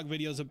and TikTok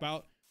videos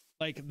about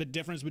like the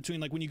difference between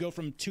like when you go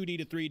from 2D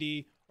to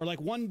 3D or like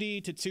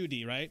 1D to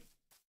 2D, right?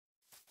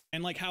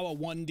 And like how a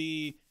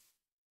 1D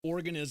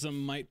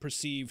organism might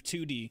perceive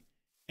 2D,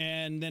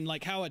 and then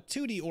like how a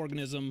 2D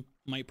organism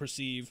might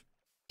perceive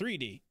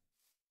 3D.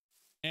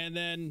 And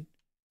then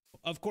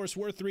of course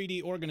we're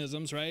 3D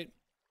organisms, right?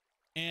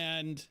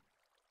 And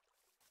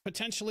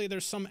potentially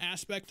there's some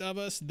aspect of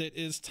us that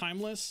is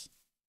timeless,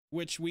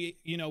 which we,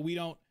 you know, we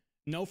don't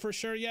know for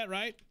sure yet,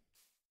 right?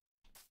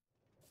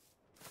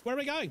 Where are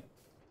we going?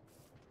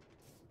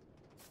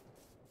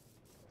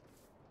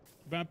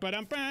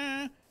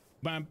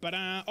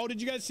 Oh,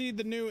 did you guys see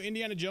the new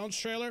Indiana Jones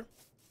trailer?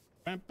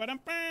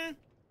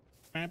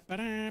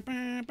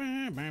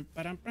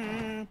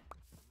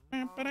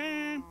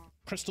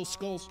 Crystal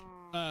skulls.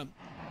 But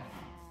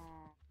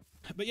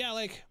yeah,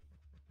 like,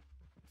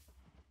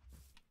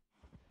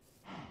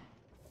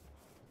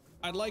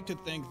 I'd like to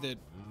think that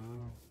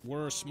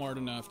we're smart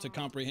enough to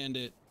comprehend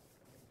it,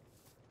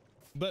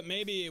 but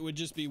maybe it would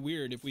just be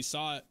weird if we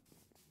saw it.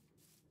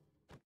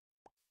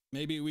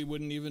 Maybe we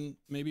wouldn't even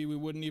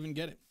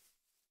get it.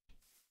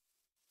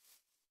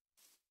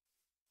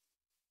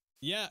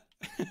 Yeah,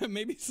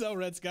 maybe so,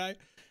 Red Sky.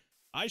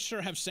 I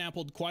sure have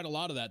sampled quite a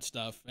lot of that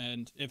stuff,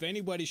 and if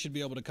anybody should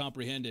be able to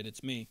comprehend it,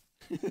 it's me.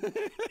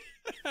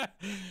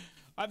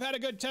 I've had a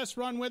good test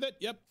run with it,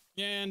 yep,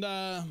 and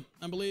I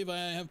believe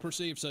I have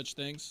perceived such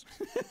things.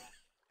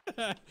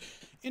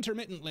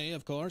 Intermittently,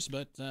 of course,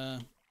 but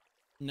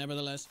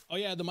nevertheless. Oh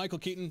yeah, the Michael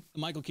Keaton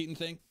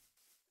thing.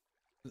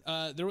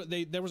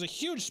 There was a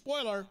huge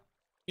spoiler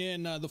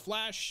in the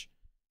Flash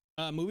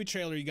movie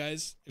trailer, you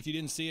guys, if you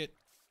didn't see it.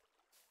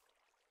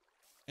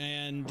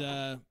 And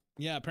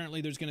yeah,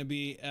 apparently there's going to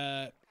be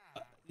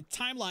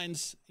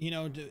timelines, you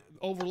know,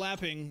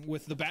 overlapping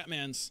with the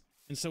Batmans,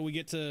 and so we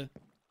get to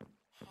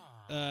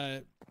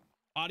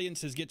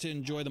audiences get to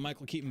enjoy the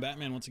Michael Keaton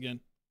Batman once again.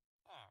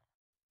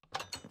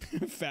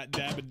 Fat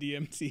dab of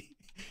DMT.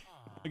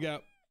 I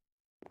got.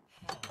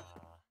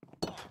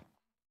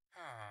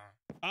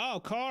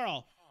 Oh,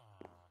 Carl.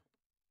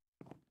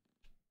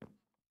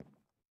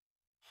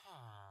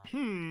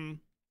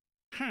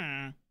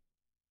 Huh.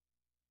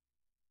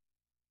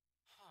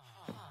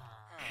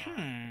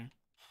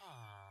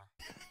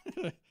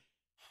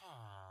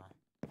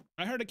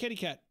 I heard a kitty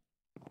cat.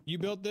 You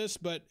built this,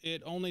 but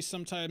it only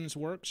sometimes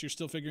works. You're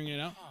still figuring it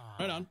out.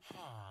 Right on.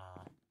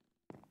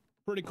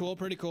 Pretty cool,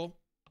 pretty cool.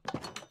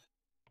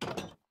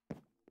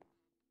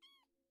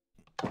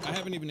 I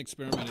haven't even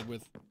experimented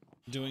with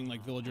doing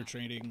like villager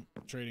trading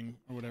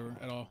or whatever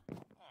at all.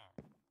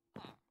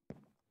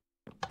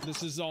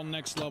 This is all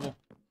next level.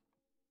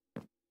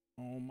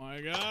 Oh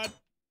my god.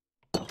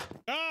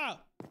 Ah!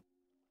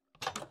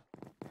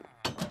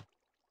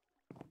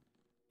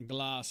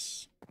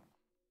 Glass.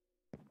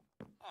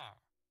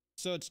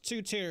 So it's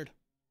two-tiered.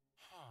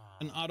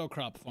 An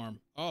autocrop farm.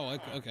 Oh,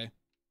 okay.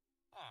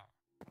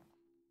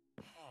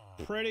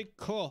 Pretty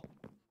cool.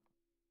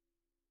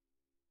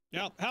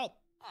 Help!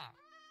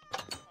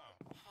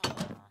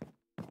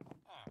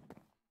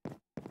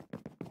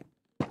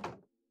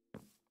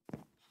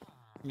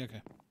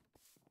 Okay.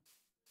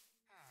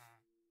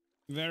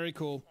 Very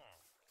cool.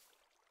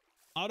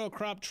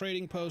 Autocrop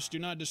trading posts do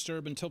not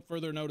disturb until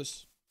further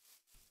notice.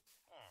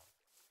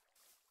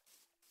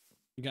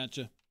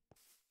 Gotcha.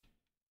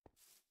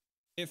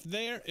 If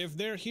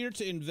they're here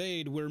to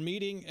invade, we're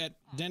meeting at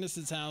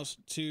Dennis's house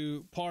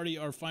to party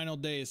our final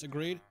days.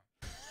 Agreed?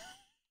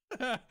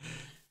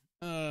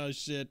 Oh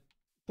shit.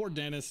 Poor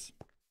Dennis.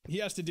 He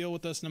has to deal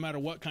with us no matter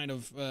what kind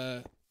of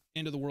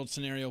end of the world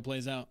scenario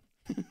plays out.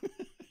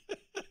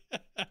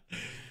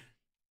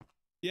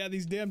 Yeah,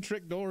 these damn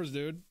trick doors,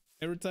 dude.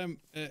 Every time,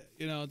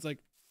 you know, it's like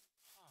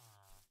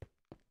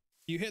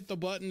you hit the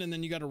button and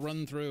then you got to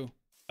run through.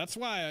 That's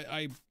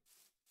why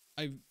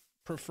I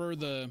prefer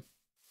the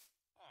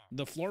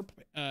floor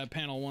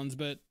panel ones,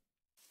 but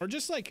or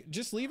just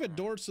leave a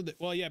door so that,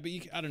 well, yeah, but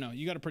I don't know,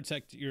 you got to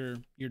protect your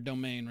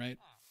domain, right?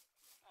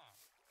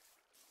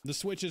 The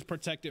switches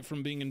protect it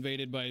from being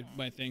invaded by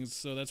things,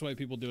 so that's why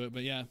people do it.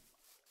 But yeah,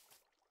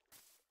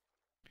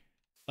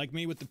 like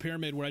me with the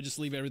pyramid, where I just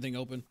leave everything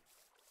open.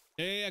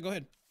 Yeah, go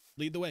ahead,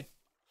 lead the way.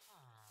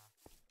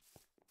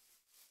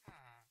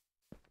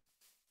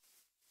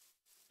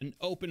 An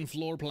open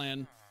floor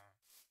plan.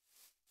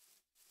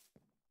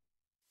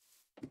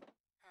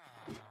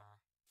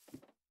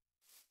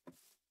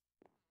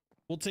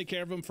 We'll take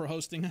care of him for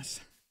hosting us.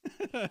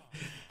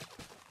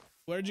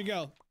 Where'd you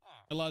go?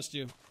 I lost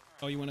you.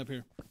 Oh, you went up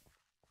here.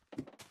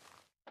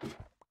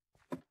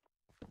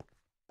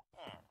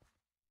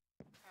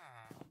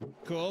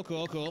 Cool,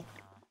 cool, cool.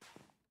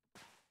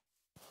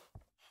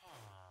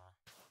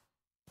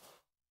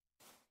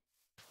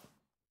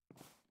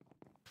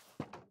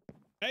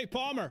 Hey,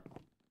 Palmer.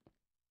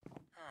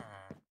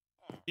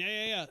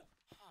 Yeah.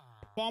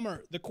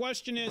 Palmer, the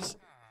question is,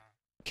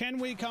 can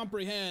we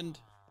comprehend,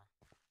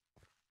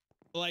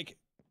 like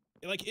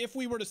if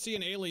we were to see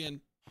an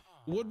alien,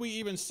 would we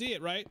even see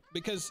it, right?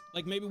 Because,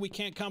 like, maybe we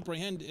can't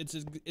comprehend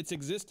its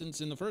existence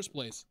in the first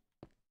place.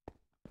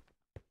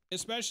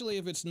 Especially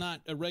if it's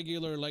not a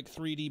regular, like,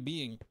 3D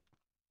being.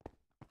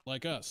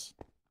 Like us.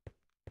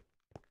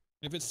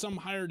 If it's some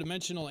higher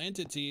dimensional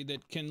entity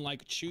that can,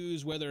 like,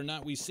 choose whether or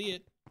not we see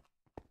it,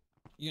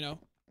 you know?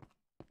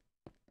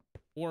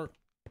 Or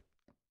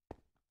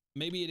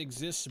maybe it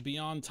exists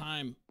beyond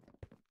time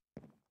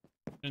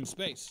and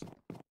space.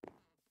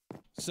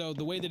 So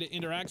the way that it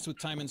interacts with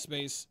time and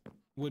space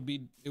would be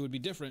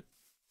different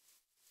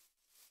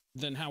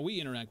than how we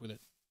interact with it.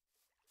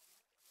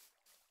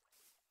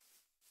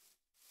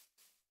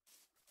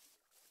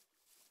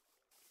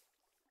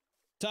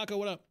 Taco,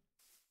 what up?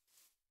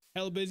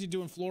 Hella busy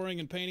doing flooring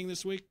and painting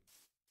this week?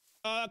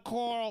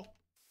 Coral.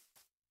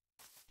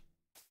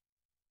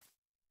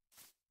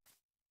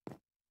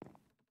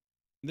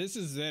 This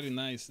is very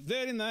nice.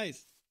 Very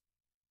nice.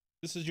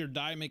 This is your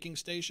dye making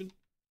station?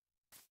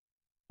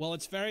 Well,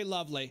 it's very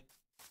lovely.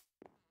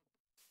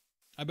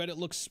 I bet it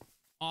looks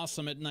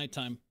awesome at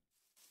nighttime.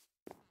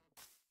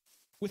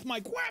 With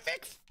my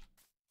graphics!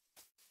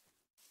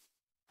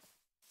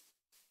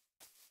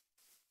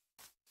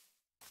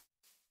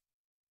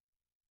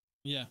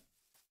 Yeah.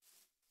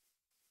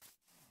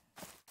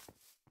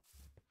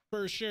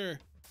 For sure.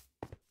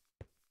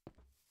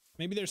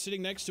 Maybe they're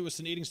sitting next to us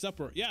and eating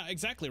supper. Yeah,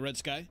 exactly, Red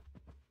Sky.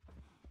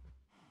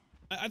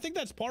 I think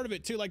that's part of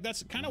it too. Like,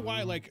 that's kind of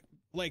why, like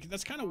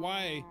that's kind of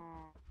why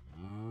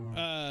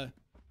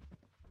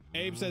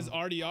Abe says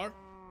RDR.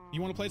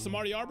 You want to play some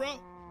RDR, bro?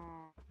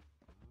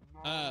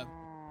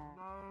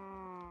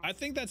 I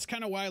think that's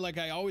kind of why, like,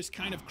 I always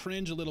kind of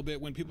cringe a little bit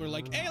when people are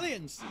like,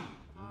 aliens!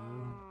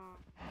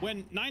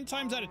 When 9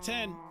 times out of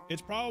 10,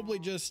 it's probably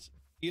just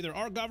either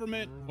our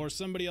government or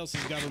somebody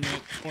else's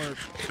government,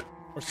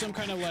 or some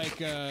kind of,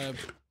 like,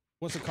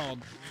 what's it called?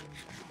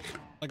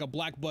 Like a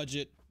black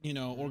budget, you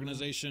know,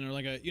 organization, or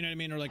like a, you know what I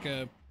mean? Or like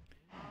a,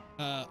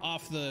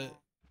 off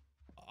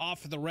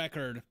the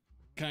record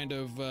kind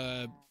of,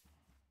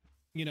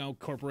 you know,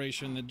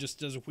 corporation that just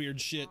does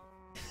weird shit.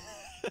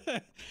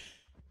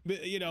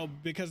 You know,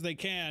 because they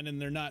can,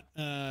 and they're not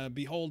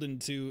beholden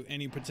to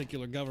any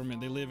particular government.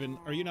 They live in,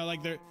 or, you know,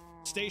 like, they're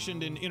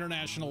stationed in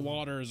international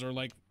waters, or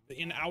like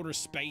in outer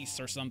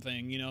space or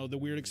something, you know, the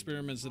weird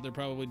experiments that they're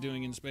probably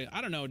doing in space. I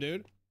don't know,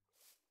 dude.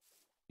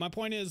 My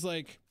point is,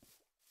 like,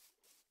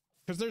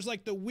 because there's,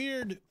 like, the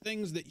weird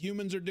things that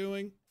humans are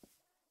doing,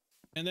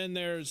 and then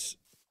there's,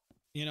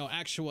 you know,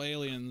 actual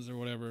aliens or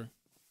whatever,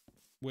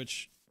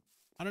 which,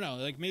 I don't know,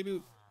 like,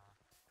 maybe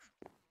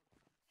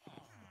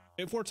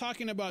if we're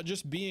talking about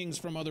just beings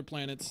from other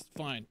planets,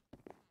 fine,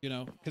 you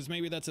know, because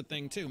maybe that's a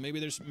thing too.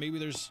 Maybe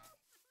there's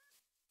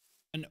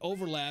an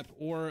overlap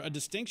or a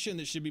distinction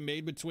that should be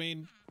made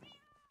between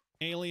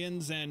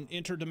aliens and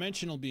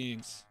interdimensional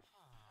beings,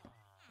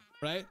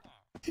 right?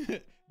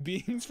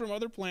 Beings from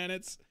other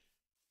planets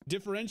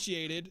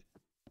differentiated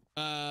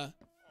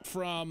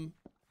from,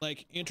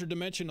 like,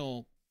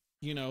 interdimensional,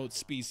 you know,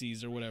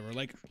 species or whatever.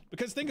 Like,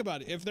 because think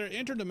about it, if they're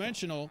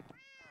interdimensional,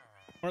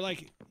 or,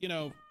 like, you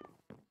know,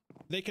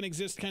 they can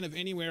exist kind of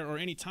anywhere or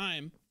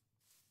anytime,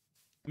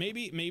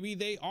 maybe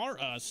they are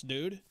us,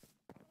 dude.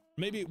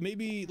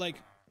 Maybe like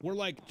we're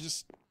like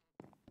just,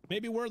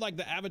 maybe we're like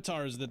the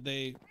avatars that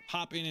they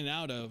hop in and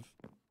out of,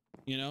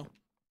 you know,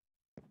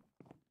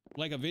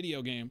 like a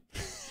video game.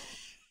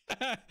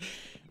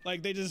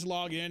 Like, they just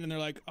log in and they're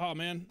like, oh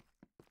man,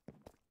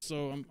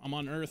 so I'm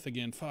on Earth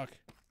again, fuck.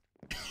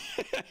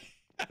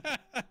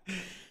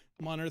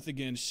 I'm on Earth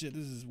again, shit,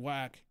 this is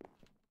whack.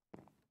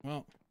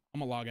 Well, I'm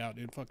gonna log out,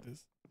 dude, fuck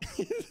this.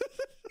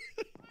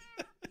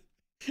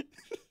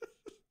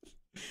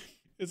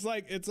 It's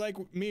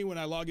like me when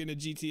I log into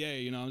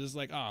GTA, you know, I'm just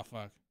like, oh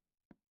fuck,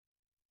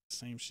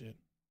 same shit.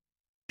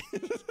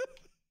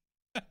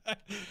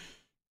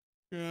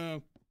 Yeah.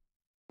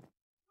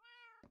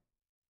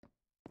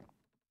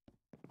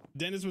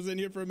 Dennis was in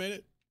here for a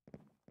minute.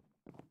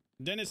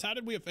 Dennis, how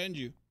did we offend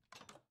you?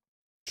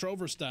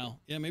 Trover style.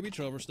 Yeah, maybe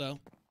Trover style.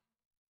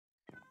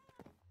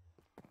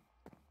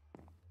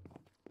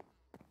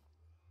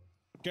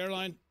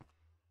 Caroline,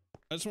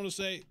 I just want to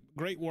say,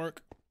 great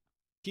work.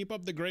 Keep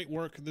up the great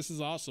work. This is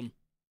awesome.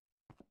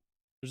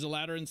 There's a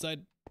ladder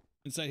inside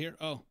here.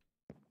 Oh.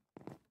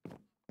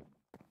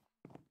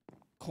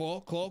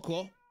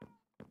 Cool.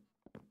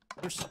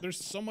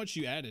 There's so much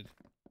you added.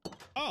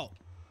 Oh.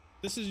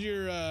 This is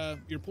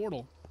your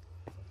portal.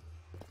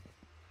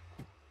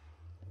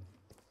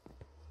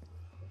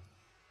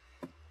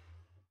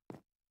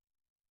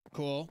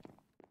 Cool.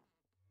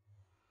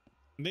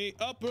 The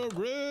upper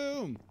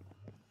room.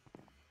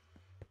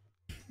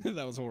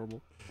 That was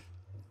horrible.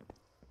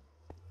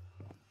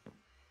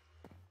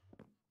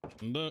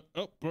 The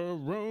upper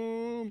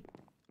room.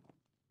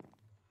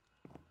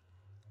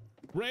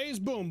 Ray's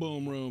Boom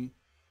Boom Room.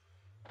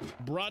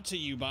 Brought to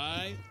you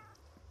by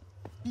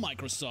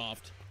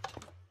Microsoft.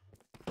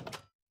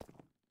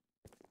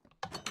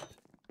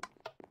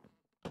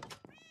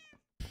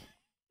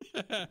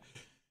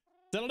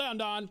 Settle down,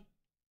 Don.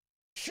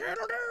 Settle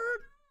down.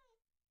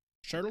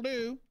 Settle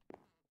do.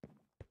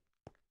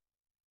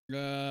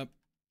 All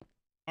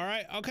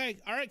right. Okay.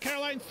 All right,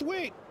 Caroline.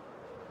 Sweet.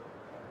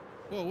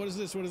 Whoa. What is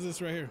this? What is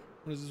this right here?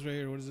 What is this right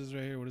here? What is this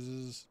right here? What is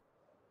this?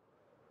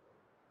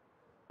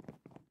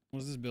 What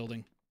is this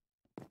building?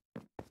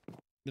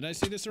 Did I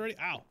see this already?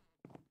 Ow.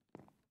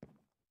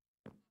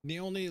 The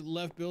only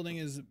left building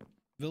is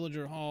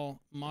Villager Hall,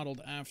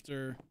 modeled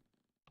after.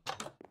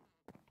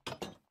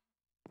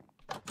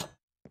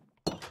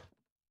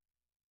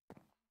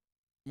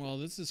 Well,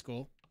 this is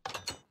cool.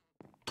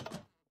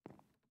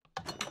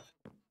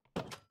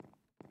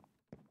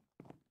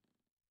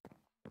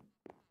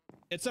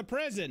 It's a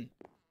prison.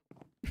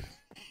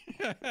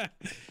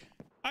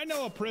 I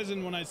know a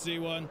prison when I see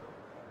one.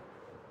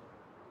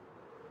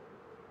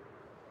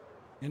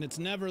 And it's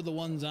never the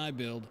ones I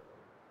build.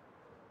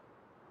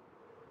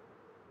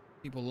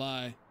 People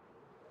lie.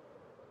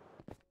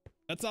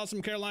 That's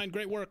awesome, Caroline.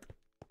 Great work.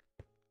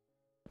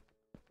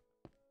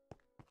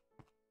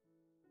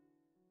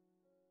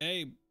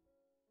 Hey,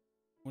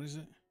 what is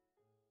it?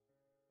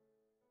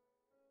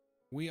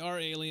 We are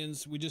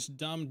aliens. We just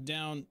dumbed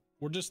down.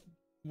 We're just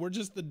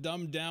the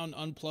dumbed down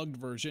unplugged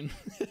version.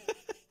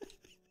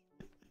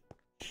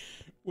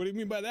 What do you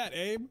mean by that,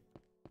 Abe?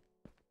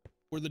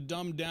 We're the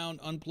dumbed down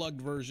unplugged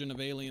version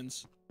of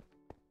aliens.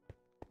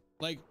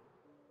 Like,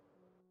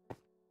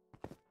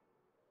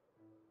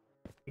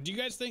 do you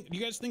guys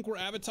think we're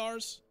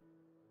avatars?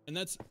 And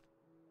that's,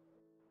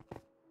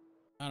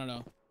 I don't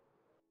know.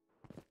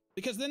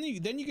 Because then you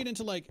get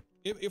into like,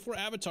 if we're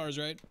avatars,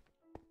 right?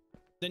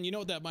 Then you know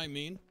what that might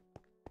mean.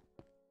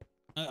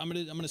 I'm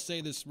gonna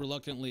say this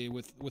reluctantly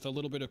with a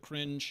little bit of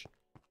cringe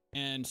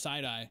and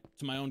side eye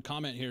to my own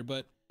comment here,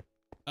 but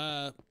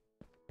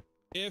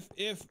if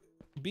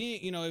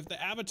being, you know, if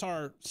the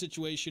avatar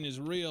situation is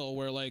real,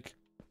 where like,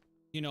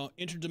 you know,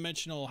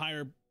 interdimensional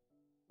higher,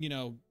 you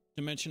know,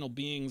 dimensional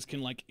beings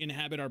can like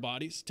inhabit our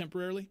bodies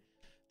temporarily,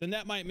 then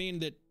that might mean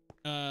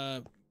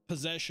that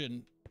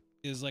possession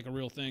is like a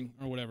real thing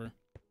or whatever.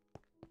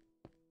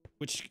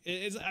 Which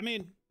is, I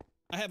mean,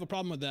 I have a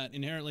problem with that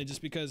inherently,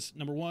 just because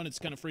number one, it's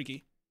kind of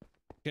freaky.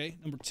 Okay,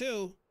 number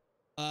two,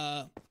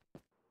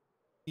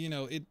 you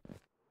know, it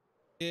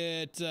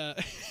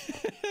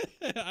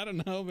I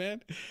don't know,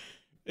 man.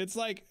 It's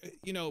like,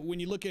 you know, when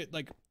you look at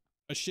like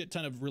a shit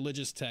ton of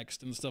religious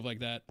text and stuff like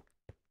that,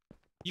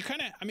 you kind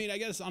of, I mean, I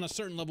guess on a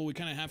certain level, we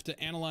kind of have to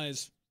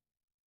analyze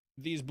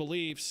these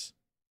beliefs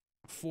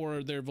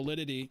for their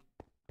validity,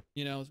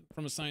 you know,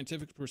 from a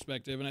scientific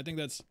perspective. And I think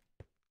that's,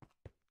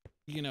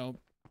 you know,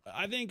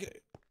 I think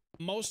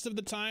most of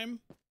the time,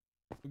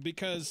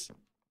 because,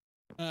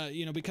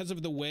 you know, because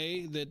of the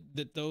way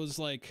that those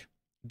like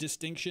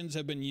distinctions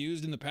have been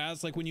used in the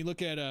past, like when you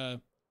look at,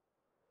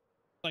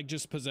 like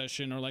just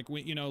possession, or like,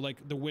 you know, like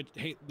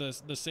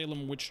the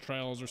Salem witch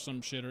trials or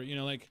some shit, or, you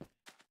know, like,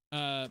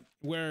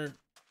 where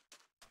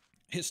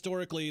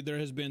historically there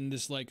has been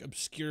this like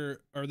obscure,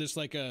 or this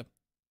like a,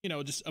 you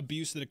know, just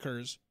abuse that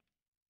occurs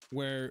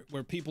where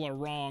people are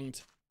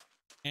wronged,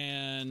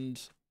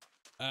 and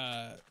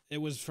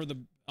it was for the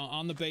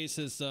on the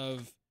basis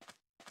of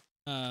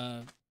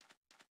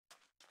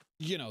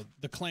you know,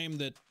 the claim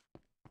that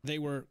they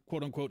were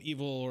quote unquote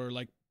evil, or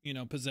like, you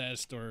know,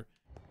 possessed, or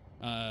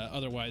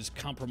otherwise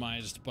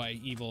compromised by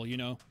evil, you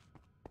know.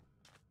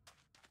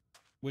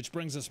 Which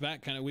brings us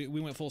back, kind of, we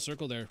went full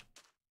circle there.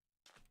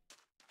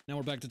 Now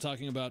we're back to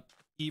talking about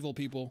evil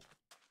people.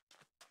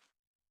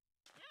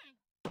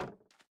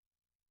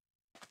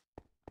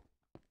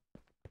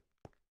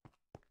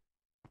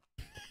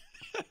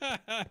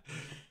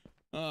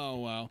 Oh,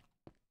 wow.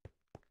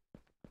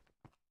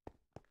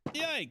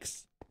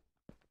 Yikes.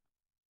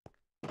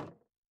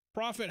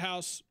 Prophet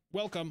House,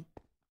 welcome.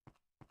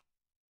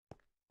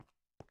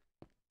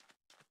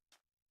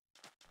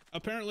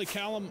 Apparently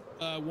Callum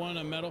won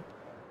a medal.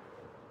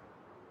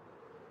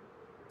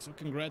 So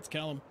congrats,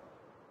 Callum.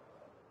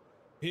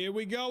 Here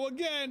we go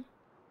again.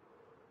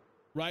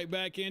 Right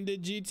back into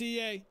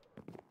GTA.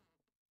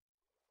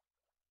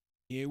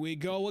 Here we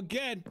go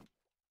again.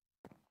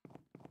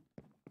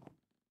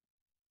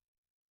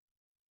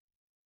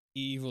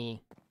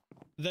 Evil.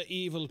 The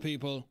evil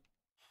people.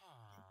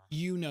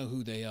 You know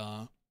who they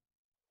are.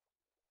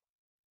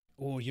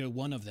 Or you're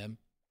one of them.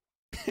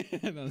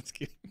 No, that's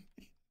kidding.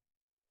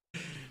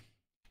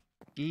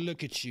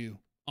 Look at you,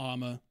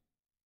 Armor.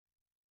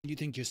 You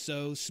think you're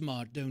so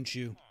smart, don't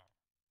you?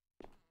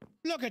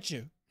 Look at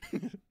you.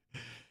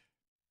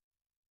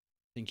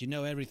 Think you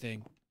know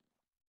everything.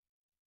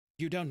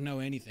 You don't know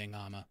anything,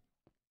 Armor.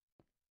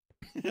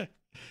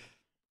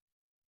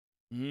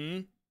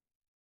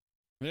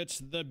 It's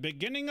the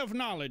beginning of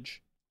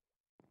knowledge.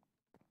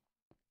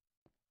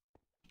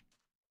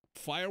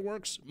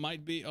 Fireworks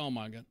might be... Oh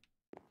my god.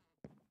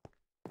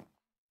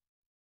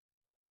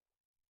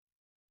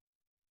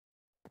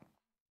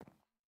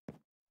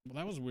 Well,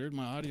 that was weird.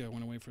 My audio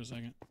went away for a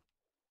second.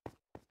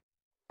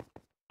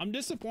 I'm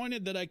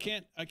disappointed that I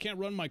can't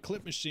run my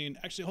clip machine.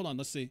 Actually, hold on.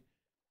 Let's see.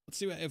 Let's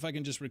see if I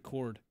can just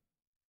record.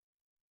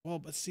 Well,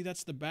 but see,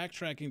 that's the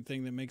backtracking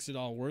thing that makes it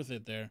all worth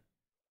it there.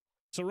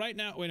 So right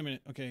now, wait a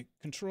minute. Okay,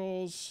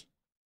 controls.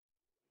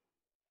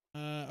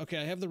 Okay,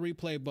 I have the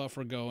replay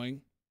buffer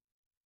going.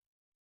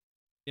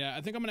 Yeah,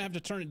 I think I'm gonna have to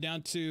turn it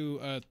down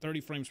to 30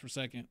 frames per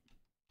second.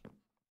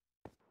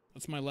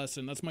 That's my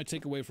lesson. That's my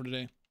takeaway for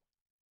today.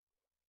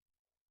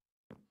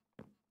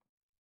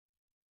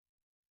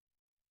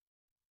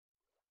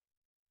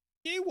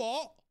 You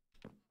what?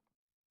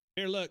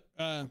 Here, look.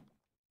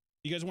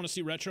 You guys want to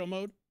see retro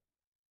mode?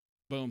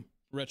 Boom,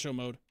 retro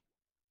mode.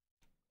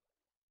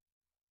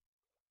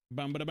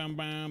 Bum ba bum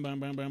bum bum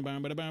bum bum bum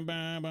bum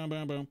bum bum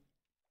bum bum.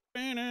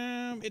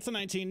 It's the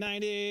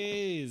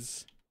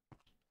 1990s.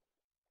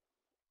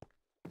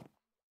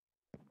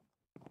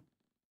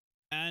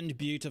 And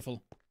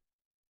beautiful.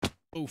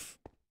 Oof.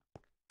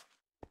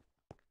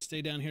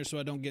 Stay down here so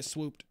I don't get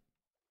swooped.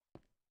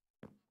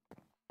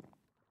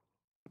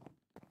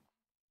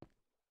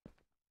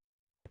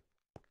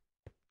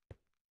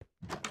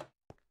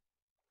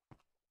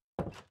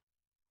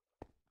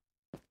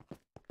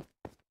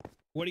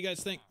 What do you guys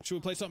think? Should we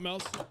play something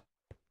else?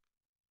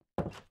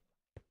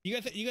 You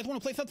guys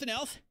want to play something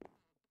else?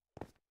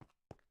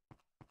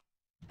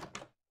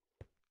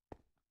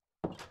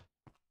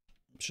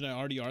 Should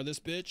I RDR this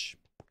bitch?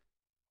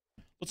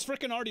 Let's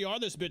frickin'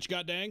 RDR this bitch,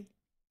 goddang.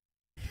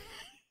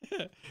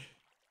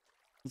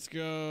 Let's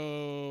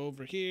go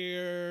over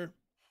here.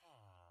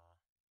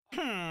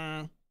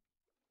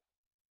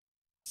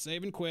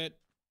 Save and quit.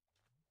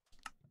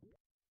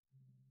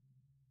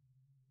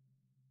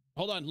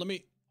 Hold on,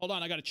 hold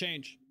on, I gotta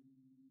change.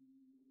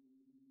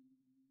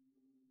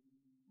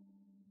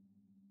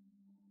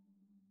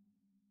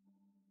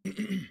 What's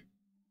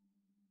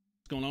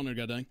going on there,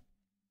 goddang?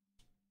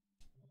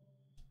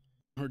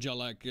 Heard y'all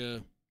like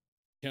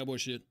cowboy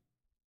shit.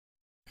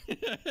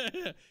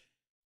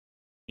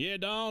 Yeah,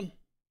 Don.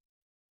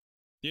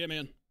 Yeah,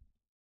 man.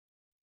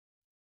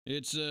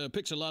 It's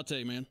Pixel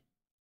Latte, man.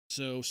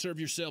 So serve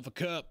yourself a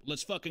cup.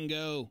 Let's fucking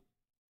go.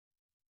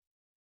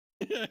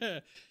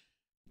 Okay,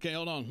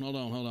 hold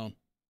on.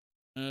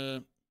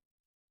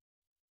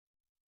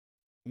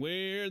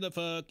 Where the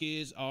fuck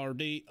is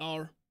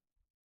RDR?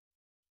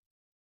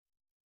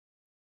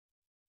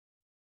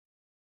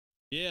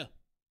 Yeah.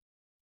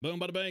 Boom,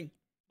 bada bang.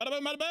 Bada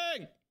boom, bada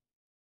bang.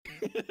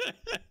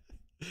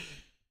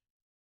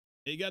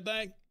 You got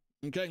that?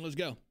 Okay, let's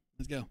go.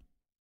 Let's go.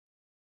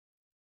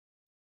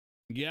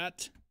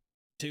 Got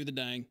to the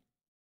dang.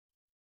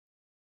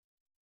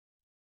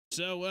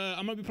 So,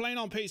 I'm going to be playing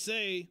on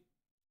PC.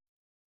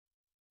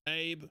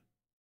 Abe,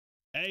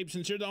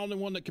 since you're the only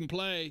one that can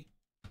play,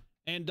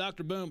 and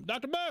Dr. Boom.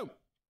 Dr. Boom!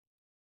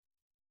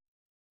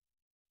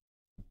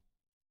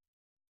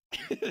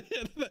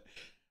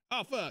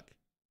 Oh, fuck.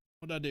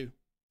 What'd I do?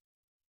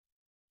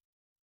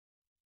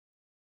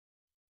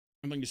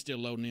 I think it's still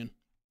loading in.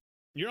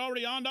 You're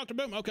already on, Dr.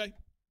 Boom? Okay.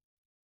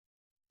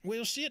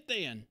 Well, shit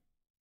then.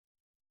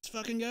 Let's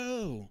fucking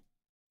go.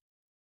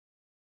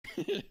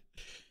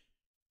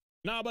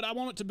 No, but I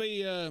want it to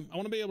be, I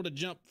want to be able to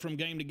jump from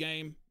game to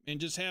game and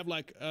just have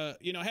like,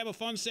 you know, have a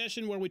fun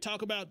session where we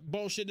talk about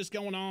bullshit that's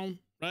going on,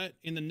 right?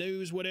 In the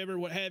news, whatever,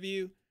 what have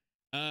you.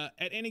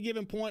 At any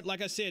given point,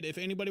 like I said, if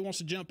anybody wants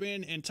to jump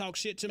in and talk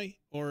shit to me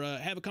or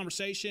have a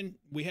conversation,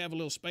 we have a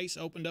little space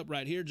opened up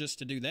right here just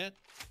to do that.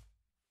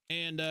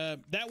 And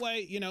that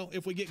way, you know,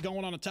 if we get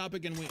going on a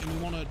topic and we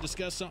want to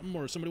discuss something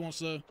or somebody wants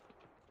to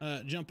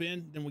jump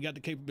in, then we got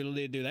the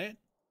capability to do that.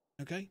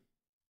 Okay?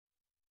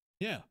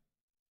 Yeah.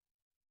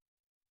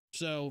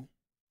 So,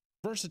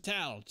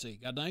 versatility,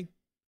 goddamn.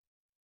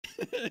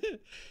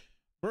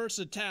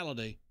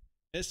 Versatility.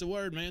 That's the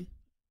word, man.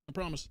 I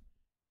promise.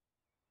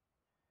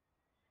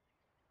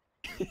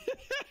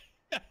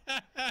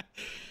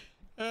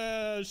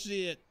 Oh,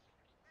 shit.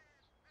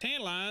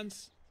 Tan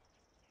lines.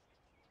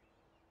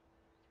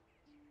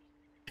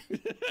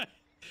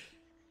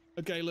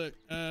 Okay, look.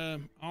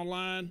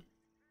 Online.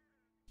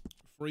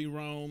 Free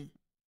roam.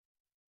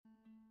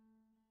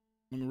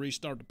 Let me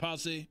restart the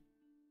posse.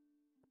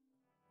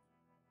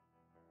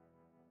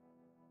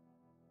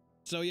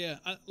 So yeah,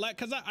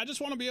 cause I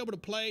just want to be able to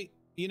play,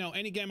 you know,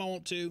 any game I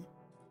want to,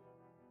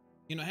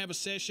 you know, have a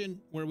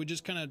session where we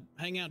just kind of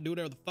hang out and do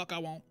whatever the fuck I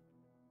want.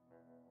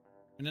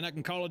 And then I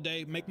can call it a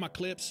day, make my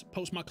clips,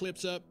 post my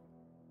clips up,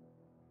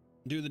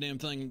 do the damn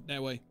thing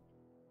that way.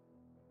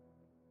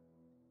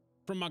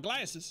 From my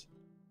glasses.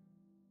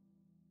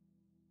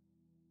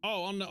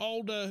 Oh, on the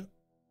old,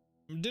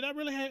 did I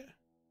really have,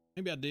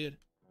 maybe I did.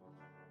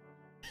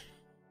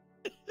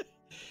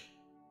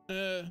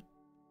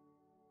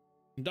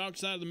 Dark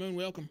side of the moon,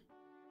 welcome.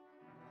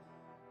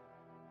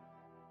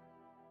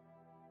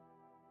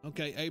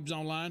 Okay, Abe's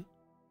online.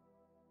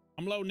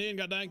 I'm loading in,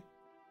 goddamn.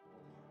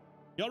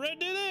 Y'all ready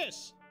to do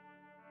this?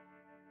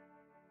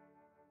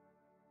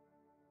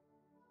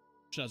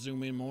 Should I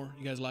zoom in more?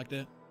 You guys like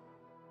that?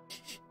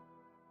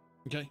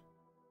 Okay.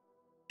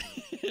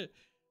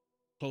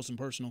 Close and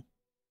personal.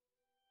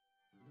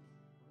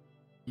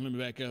 Let me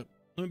back up.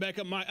 Let me back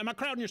up. Am I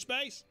crowding your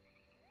space?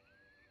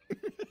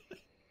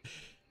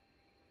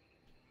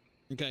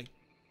 Okay.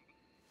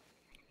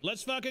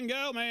 Let's fucking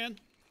go, man.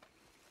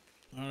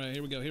 All right,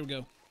 here we go. Here we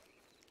go.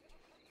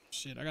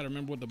 Shit, I gotta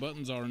remember what the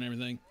buttons are and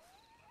everything.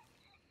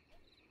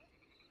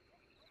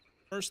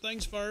 First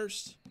things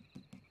first.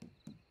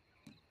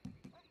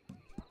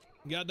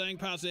 God dang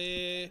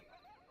posse.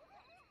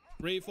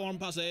 Reform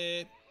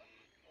posse.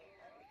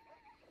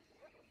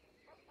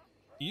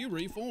 You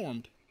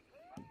reformed.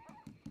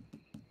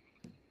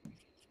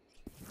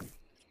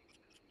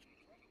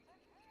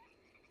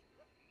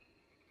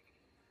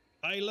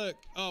 Hey, look.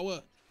 Oh,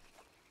 what?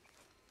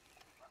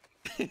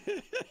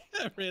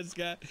 Red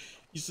Sky.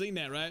 You seen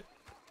that, right?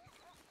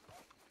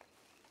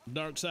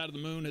 Dark side of the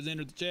moon has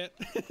entered the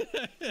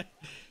chat.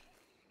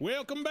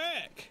 Welcome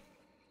back.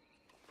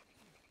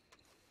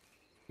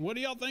 What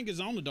do y'all think is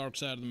on the dark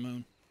side of the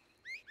moon?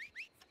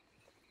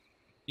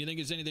 You think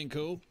it's anything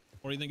cool?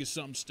 Or you think it's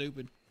something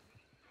stupid?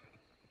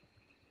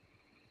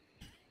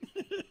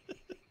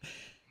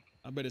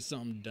 I bet it's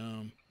something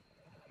dumb.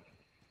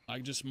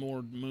 Like just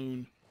more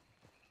moon.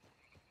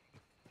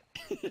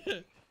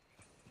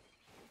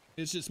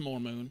 It's just more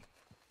moon.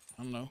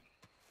 I don't know.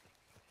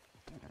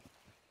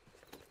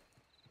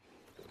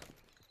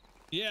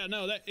 Yeah,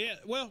 no, that, yeah,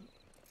 well,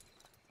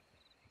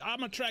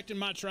 I'm attracting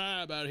my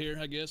tribe out here,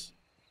 I guess.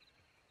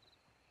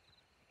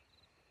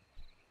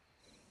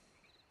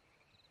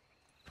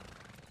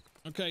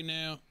 Okay,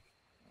 now.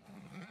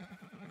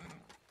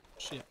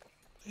 Shit.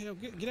 Hell,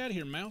 get out of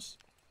here, mouse.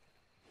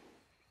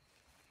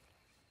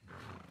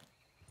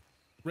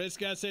 Red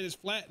Sky said it's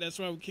flat, that's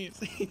why we can't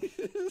see.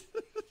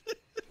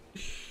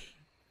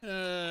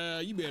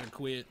 You better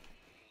quit.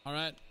 All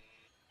right?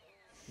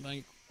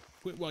 Like,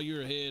 quit while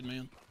you're ahead,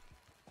 man.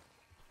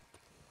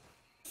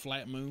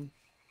 Flat moon.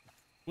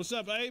 What's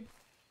up, Abe?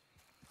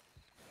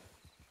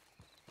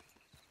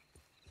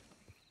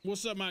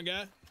 What's up, my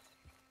guy?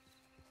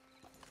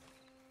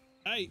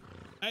 Hey,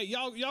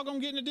 y'all gonna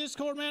get in the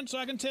Discord, man, so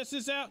I can test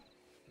this out?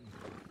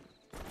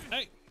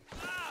 Hey.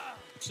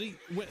 See,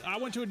 I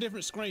went to a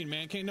different screen,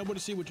 man. Can't nobody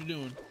see what you're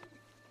doing.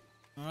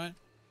 All right.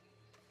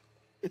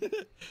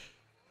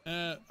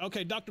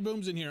 Okay, Dr.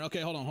 Boom's in here. Okay,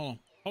 hold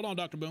on,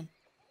 Dr. Boom.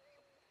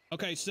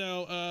 Okay,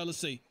 so let's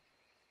see.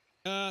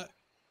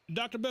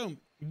 Dr. Boom,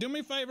 do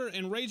me a favor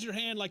and raise your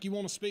hand like you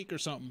want to speak or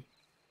something.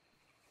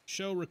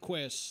 Show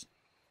requests.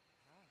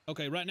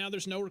 Okay, right now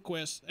there's no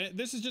requests.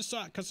 This is just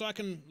so I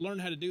can learn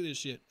how to do this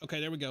shit. Okay,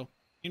 there we go.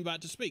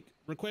 Invite to speak.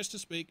 Request to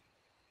speak.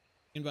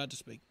 Invite to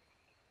speak.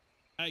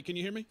 Hey, can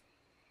you hear me?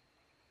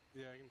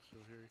 Yeah, I can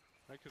still hear you.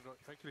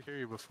 I could hear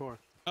you before.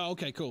 Oh,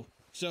 okay, cool.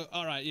 So,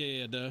 all right,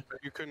 yeah, duh.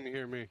 But you couldn't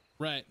hear me.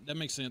 Right, that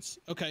makes sense.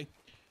 Okay,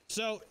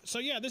 so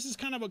yeah, this is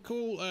kind of a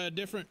cool,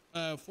 different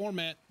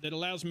format that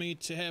allows me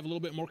to have a little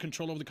bit more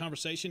control over the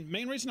conversation.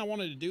 Main reason I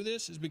wanted to do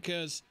this is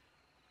because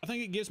I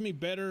think it gives me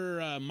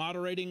better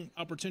moderating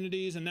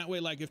opportunities, and that way,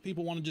 like, if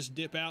people want to just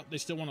dip out, they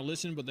still want to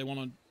listen, but they want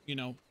to, you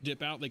know,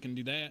 dip out, they can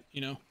do that, you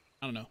know?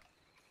 I don't know.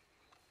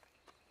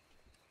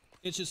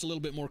 It's just a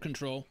little bit more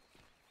control.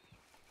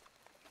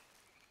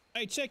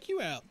 Hey, check you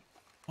out.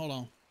 Hold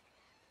on.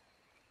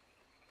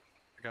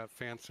 I got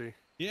fancy.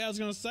 Yeah, I was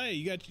gonna say,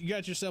 you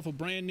got yourself a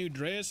brand new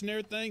dress and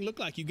everything. Look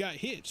like you got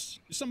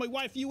hitched. Did somebody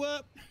wife you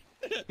up?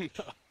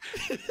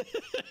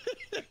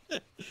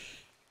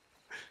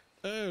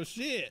 Oh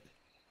shit.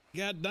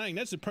 God dang,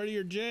 that's a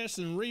prettier dress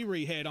than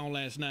Riri had on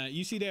last night.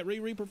 You see that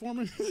Riri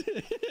performance?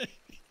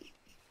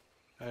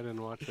 I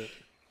didn't watch it.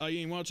 Oh, you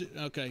didn't watch it?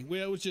 Okay.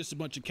 Well, it was just a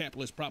bunch of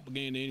capitalist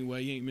propaganda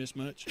anyway. You ain't missed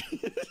much.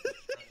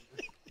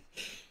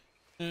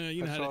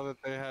 You know I saw that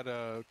they had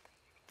a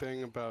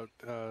thing about,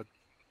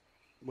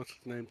 what's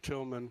his name,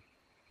 Tillman.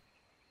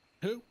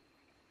 Who?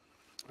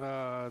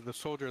 The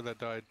soldier that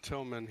died,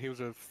 Tillman. He was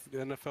a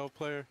NFL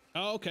player.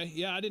 Oh, okay.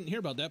 Yeah, I didn't hear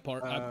about that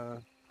part.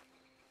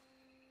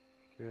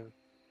 Yeah.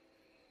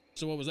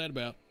 So what was that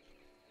about?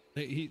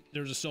 There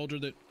was a soldier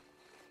that...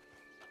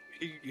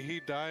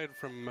 He died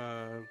from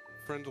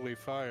friendly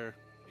fire.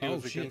 He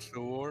was against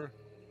the war.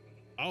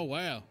 Oh,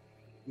 wow.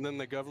 And then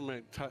the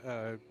government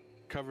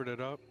covered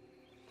it up.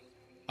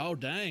 Oh,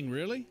 dang,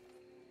 really?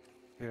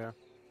 Yeah.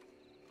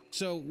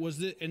 So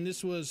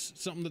this was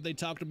something that they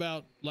talked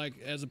about, like,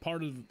 as a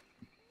part of,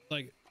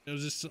 like, it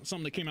was just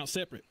something that came out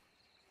separate?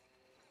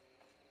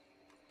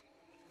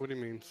 What do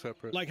you mean,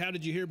 separate? Like, how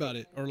did you hear about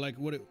it? Or, like,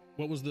 what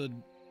was the...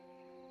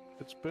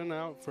 It's been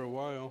out for a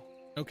while.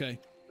 Okay.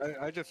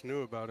 I just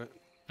knew about it.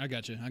 I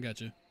got you.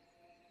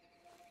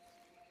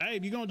 Hey,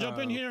 you gonna jump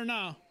in here or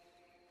now?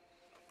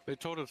 They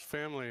told his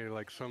family,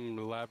 like, some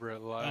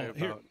elaborate lie about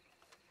here.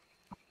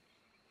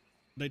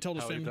 They told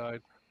his family? He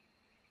died.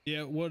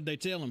 Yeah, what did they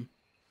tell him?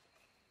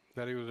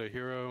 that he was a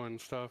hero and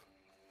stuff.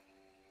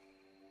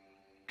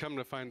 Come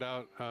to find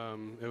out,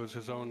 it was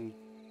his own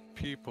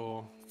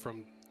people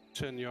from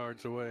 10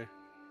 yards away.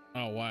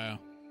 Oh, wow.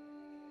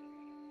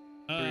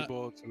 3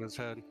 bullets in his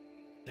head.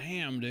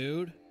 Damn,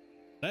 dude.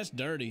 That's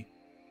dirty.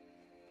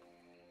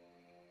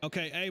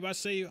 Okay, Abe, I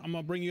see you. I'm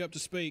gonna bring you up to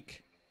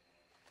speak.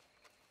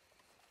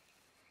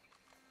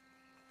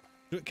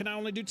 Can I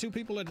only do 2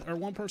 people or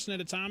 1 person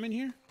at a time in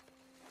here?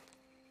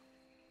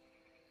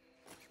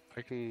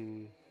 I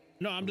can...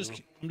 No, I'm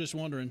just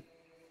wondering.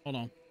 Hold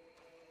on.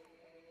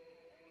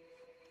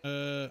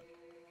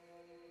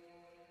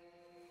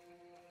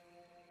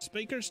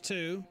 Speakers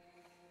 2.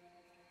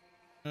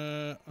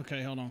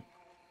 Okay, hold on.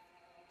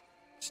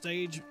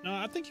 Stage. No,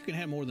 I think you can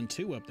have more than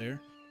 2 up there.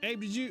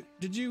 Abe,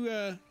 did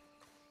you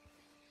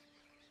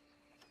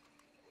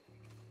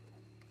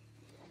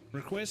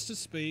request to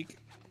speak,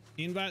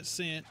 invite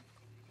sent.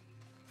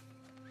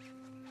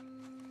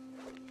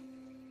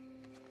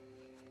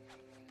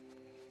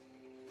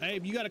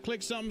 Abe, you got to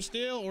click something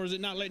still, or is it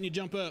not letting you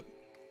jump up?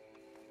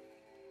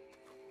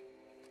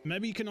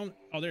 Maybe you can on.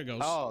 Oh, there it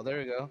goes. Oh,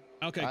 there you go.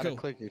 Okay, I cool.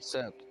 click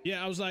accept.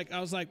 Yeah, I was like,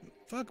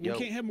 fuck, we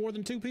can't have more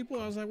than 2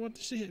 people. I was like, what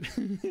the shit?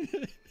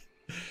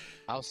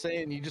 I was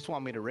saying, you just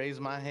want me to raise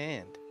my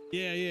hand.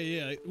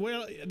 Yeah.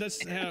 Well,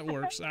 that's how it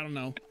works. I don't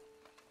know.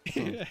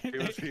 He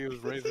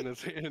was raising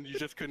his hand. You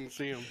just couldn't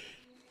see him.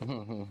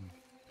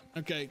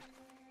 Okay.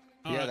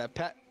 All right.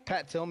 That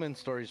Pat Tillman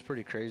story is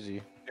pretty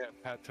crazy. Yeah,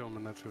 Pat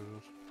Tillman. That's who it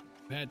was.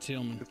 Pat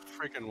Tillman. It's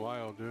freaking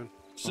wild, dude.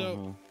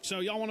 So, so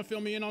y'all want to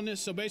fill me in on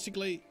this? So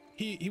basically,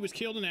 he was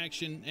killed in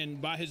action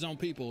and by his own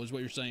people, is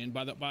what you're saying,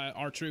 by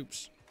our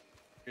troops.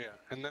 Yeah,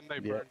 and then they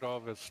burned all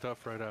of his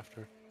stuff right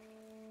after.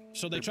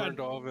 So they tried.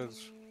 Burned all of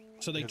his.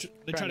 So they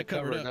try to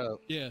cover it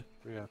up. Yeah.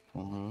 Yeah.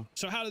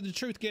 So how did the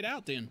truth get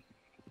out then?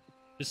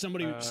 Did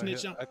somebody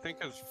snitch out? I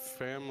think his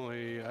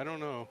family. I don't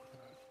know.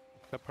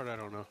 That part I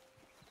don't know.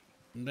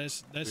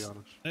 That's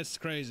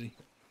crazy.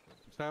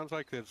 Sounds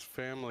like his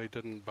family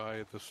didn't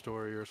buy the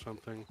story or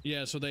something.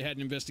 Yeah, so they had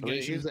an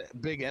investigation. He's a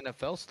big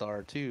NFL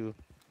star too.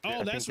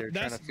 Oh, I think they're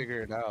trying to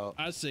figure it out.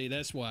 I see.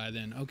 That's why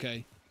then.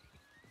 Okay.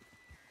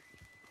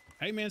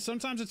 Hey man,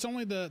 sometimes it's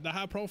only the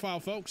high profile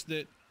folks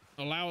that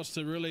allow us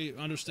to really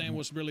understand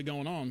what's really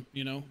going on.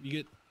 You know, you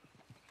get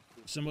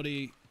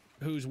somebody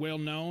who's well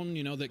known,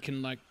 you know, that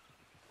can like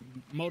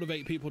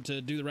motivate people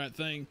to do the right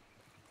thing.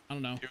 I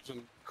don't know. He was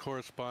in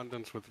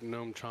correspondence with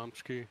Noam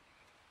Chomsky.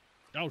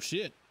 Oh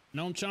shit.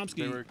 Noam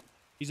Chomsky,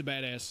 he's a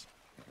badass.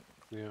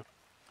 Yeah.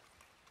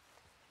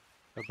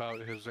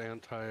 About his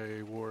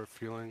anti-war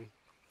feeling.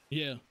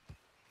 Yeah.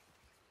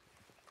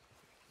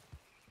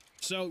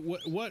 So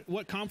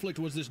what conflict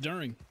was this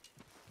during?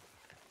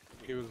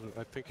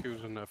 I think he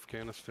was in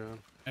Afghanistan.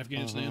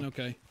 Afghanistan,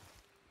 okay.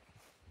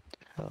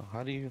 Oh,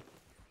 how do you?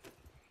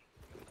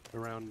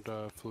 Around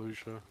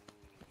Fallujah.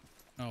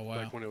 Oh wow.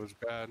 Like when it was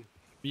bad.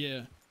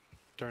 Yeah.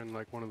 During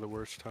like one of the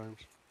worst times.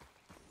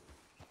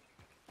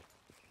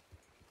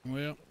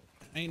 Well,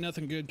 ain't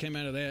nothing good came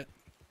out of that.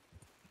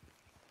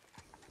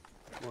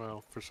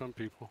 Well, for some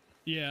people.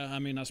 Yeah, I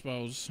mean, I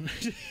suppose.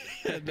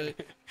 the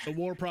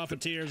war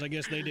profiteers, I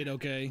guess they did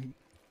okay.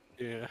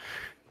 Yeah.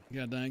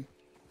 God dang.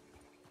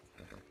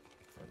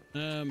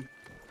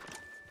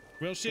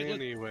 Well, shit.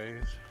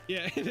 Anyways.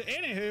 Yeah,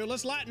 anywho,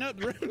 let's lighten up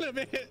the room a little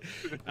bit.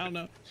 I don't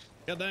know.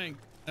 God dang.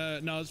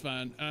 No, it's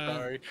fine.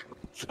 Sorry.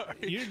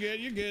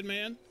 You're good,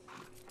 man.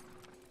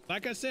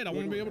 Like I said, I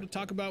want to be able to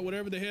talk about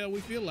whatever the hell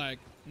we feel like.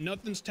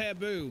 Nothing's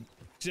taboo,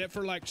 except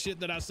for like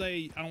shit that I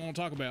say I don't want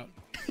to talk about.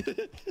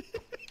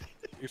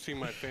 You see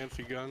my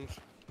fancy guns?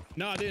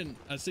 No, I didn't.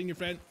 I seen your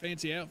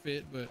fancy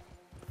outfit, but.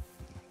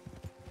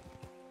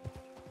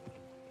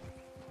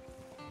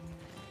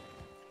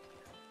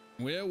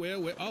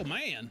 Well. Oh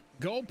man,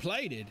 gold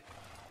plated.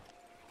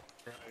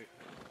 Right.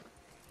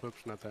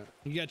 Whoops, not that.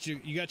 You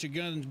got your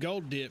guns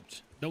gold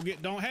dipped.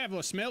 Don't have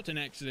a smelting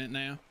accident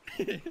now.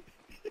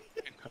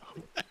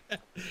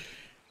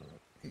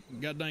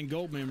 Got dang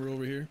gold member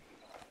over here.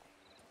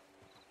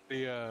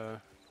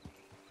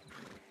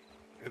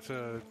 It's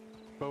a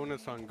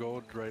bonus on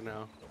gold right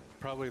now.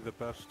 Probably the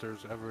best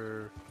there's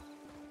ever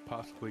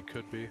possibly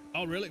could be.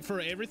 Oh really?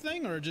 For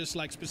everything or just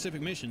like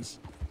specific missions?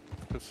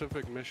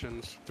 Specific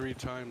missions, 3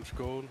 times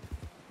gold.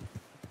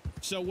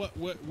 So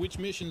which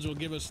missions will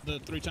give us the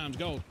 3 times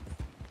gold?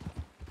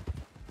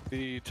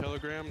 The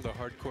Telegram, the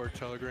hardcore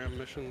Telegram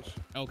missions.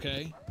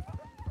 Okay.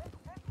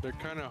 They're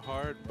kind of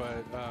hard,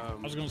 but I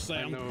was gonna say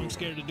I'm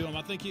scared to do them.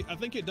 I think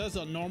it does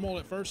a normal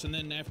at first, and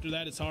then after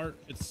that it's hard.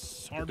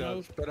 It's hard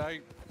mode.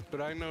 But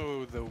I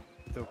know the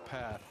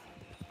path.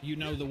 You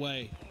know the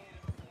way.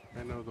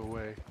 I know the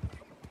way.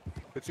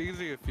 It's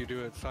easy if you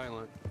do it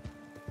silent.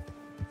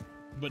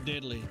 But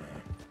deadly.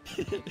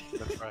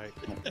 That's right.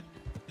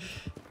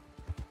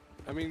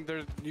 I mean,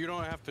 you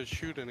don't have to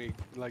shoot any.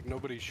 Like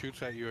nobody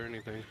shoots at you or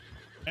anything.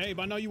 Abe,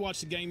 I know you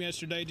watched the game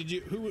yesterday. Did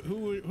you?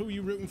 Who are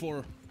you rooting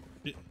for?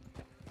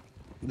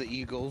 The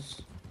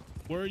Eagles.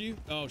 Were you?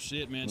 Oh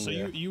shit, man! So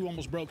yeah. you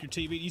almost broke your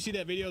TV. You see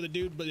that video of the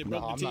dude, but it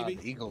broke the TV. I'm not an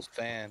Eagles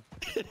fan.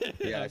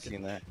 Yeah, I've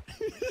seen that.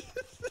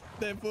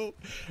 that fool.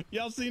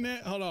 Y'all seen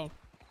that? Hold on.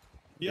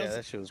 Yeah,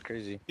 that shit was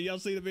crazy. Y'all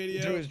see the video?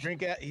 He threw his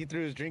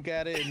drink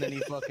at it, and then he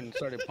fucking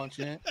started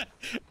punching it.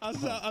 I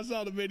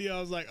saw the video.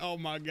 I was like, oh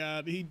my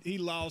god, he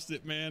lost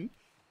it, man.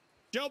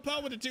 Joe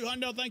Poe with the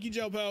 200. Thank you,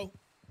 Joe Poe.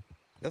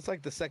 That's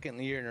like the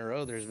second year in a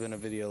row there's been a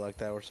video like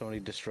that where somebody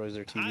destroys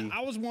their TV.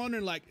 I was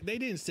wondering, like, they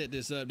didn't set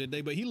this up, did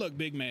they? But he looked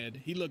big mad.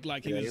 He looked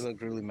like he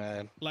looked really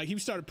mad. Like he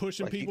started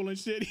pushing like people and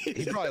shit.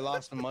 He probably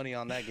lost some money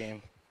on that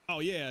game. Oh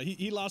yeah,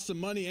 he lost some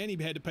money and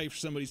he had to pay for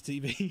somebody's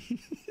TV.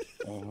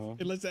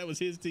 Unless that was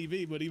his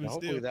TV, but even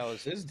hopefully still. that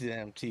was his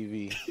damn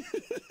TV.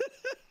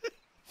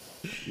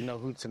 You know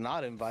who to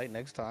not invite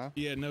next time.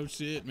 Yeah, no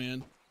shit,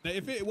 man. Now,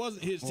 if it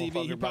wasn't his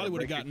TV, he probably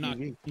would have got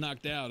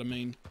knocked out. I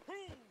mean,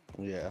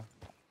 yeah.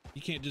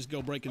 You can't just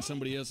go breaking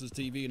somebody else's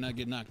TV and not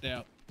get knocked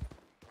out.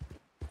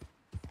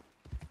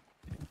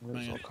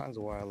 There's all kinds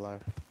of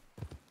wildlife.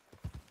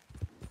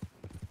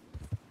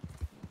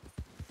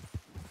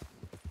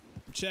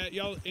 Chat,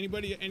 y'all, any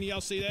of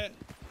y'all see that?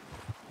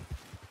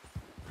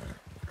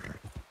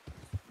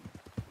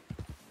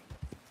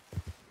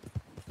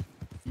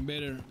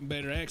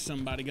 Better ask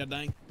somebody,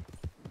 goddamn.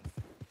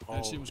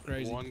 That shit was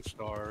crazy. 1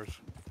 stars.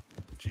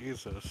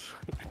 Jesus.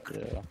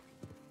 Yeah.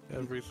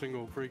 Every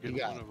single freaking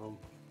one of them.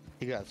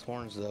 He got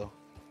horns though.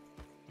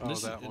 Oh,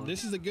 that one.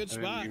 This is a good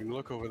spot. You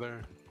look over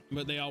there.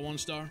 But they all 1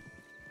 star?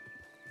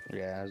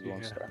 Yeah, that's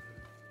 1 star.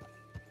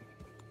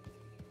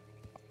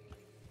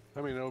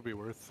 I mean, it'll be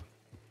worth.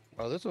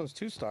 Oh, this one's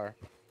 2 star.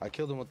 I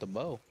killed him with the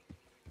bow.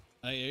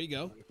 Hey, there you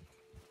go.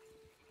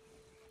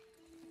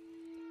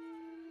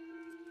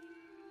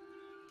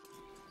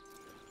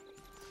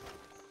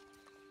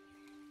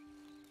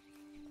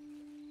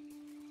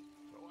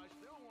 So I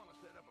still want to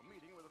set up a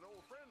meeting with an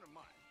old friend of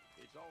mine.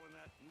 It's all in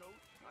that note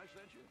I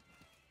sent you.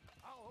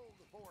 I'll hold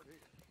the fort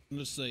here.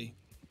 Let's see.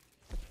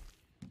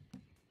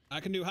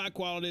 I can do high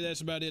quality.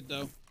 That's about it,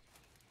 though.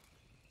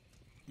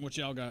 What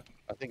y'all got?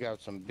 I think I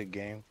have some big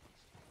game.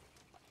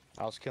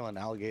 I was killing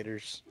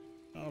alligators.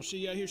 Oh, see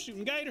you out here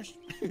shooting gators.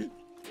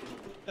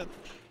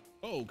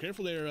 Oh,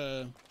 careful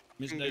there,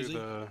 Miss Daisy.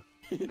 I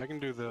can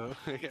do the.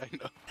 Yeah, I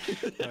know.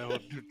 My whole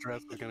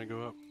dress is gonna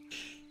go up.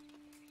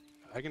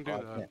 I can do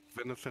the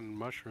venison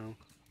mushroom.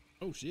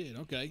 Oh shit!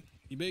 Okay,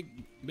 you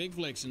big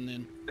flexing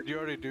then. Did you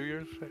already do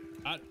yours?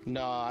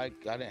 No, I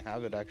didn't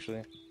have it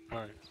actually. All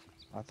right.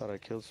 I thought I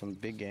killed some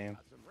big game.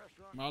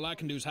 All I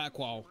can do is high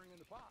qual.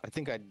 I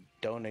think I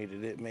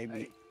donated it,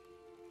 maybe.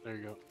 There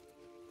you go.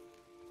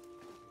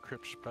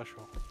 Crypt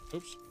special.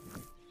 Oops.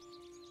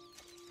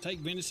 Take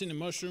venison and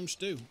mushroom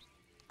stew.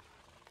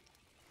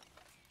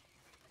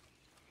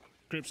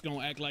 Crypt's gonna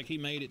act like he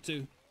made it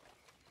too.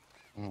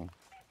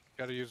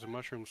 Gotta use the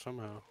mushroom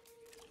somehow.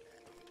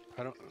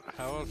 How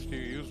else do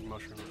you use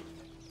mushrooms?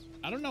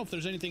 I don't know if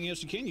there's anything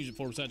else you can use it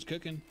for besides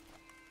cooking.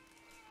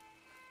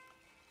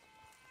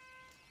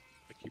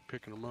 I keep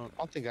picking them up. I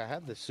don't think I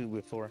had this soup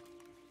before.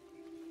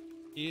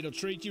 It'll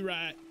treat you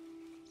right.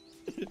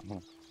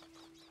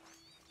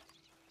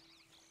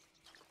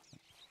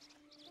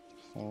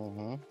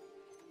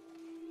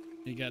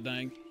 You got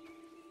dang.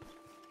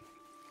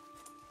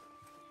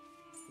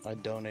 I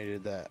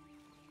donated that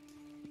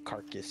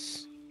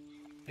carcass.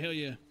 Hell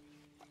yeah.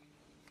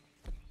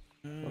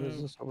 What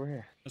is this over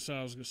here? That's what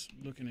I was just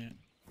looking at.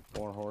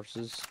 More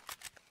horses.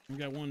 We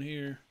got one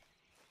here.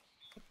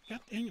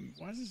 God dang it.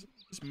 Why does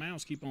this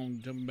mouse keep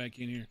on jumping back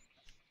in here?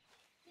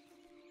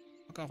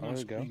 Fuck off my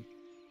screen.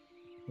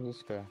 Who's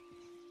this guy?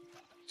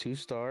 2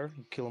 star.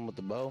 Kill him with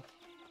the bow.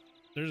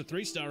 There's a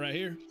 3 star right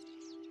here.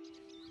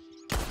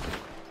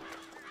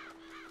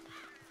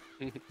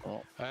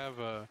 Oh. I have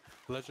a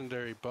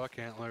legendary buck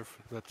antler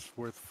that's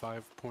worth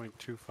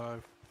 5.25.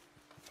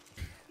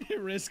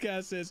 Red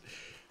Sky says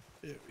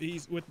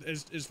he's with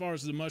as far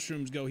as the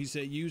mushrooms go, he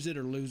said use it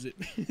or lose it.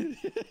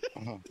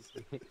 I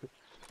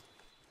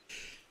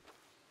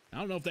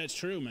don't know if that's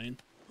true, man.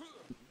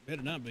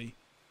 Better not be.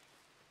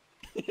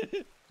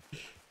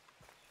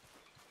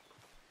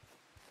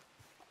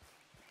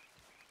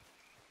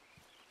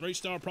 3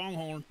 star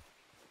pronghorn.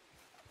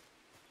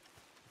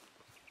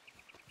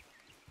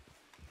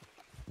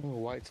 Oh,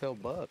 whitetail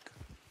buck.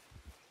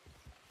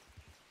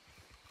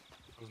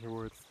 Those are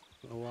worth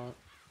a lot.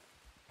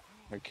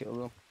 I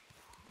killed him.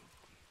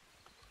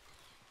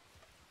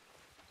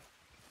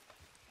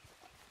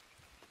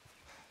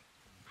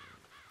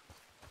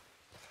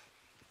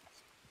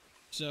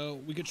 So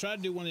we could try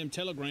to do one of them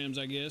telegrams,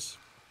 I guess.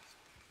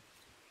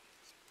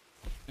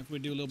 If we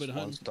do a little bit of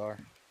hunting. 1 star.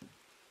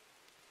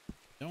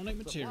 Donate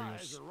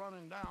materials. Supplies are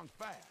running down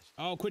fast.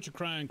 Oh, quit your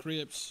crying,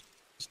 Crips.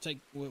 Let's take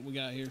what we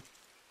got here.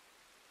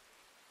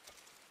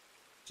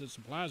 So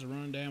supplies are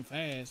running down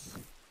fast.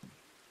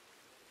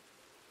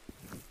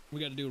 We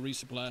got to do a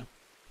resupply.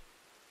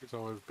 He's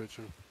always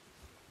bitching.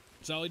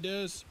 That's all he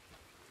does.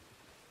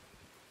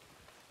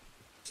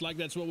 It's like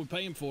that's what we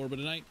pay him for, but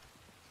it ain't.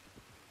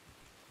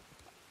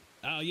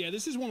 Oh yeah,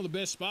 this is one of the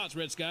best spots,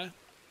 Red Sky.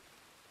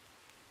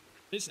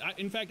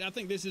 In fact, I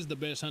think this is the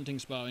best hunting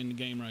spot in the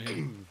game right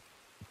here.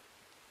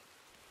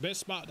 Best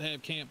spot to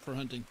have camp for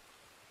hunting.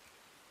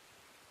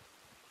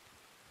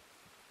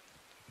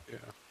 Yeah.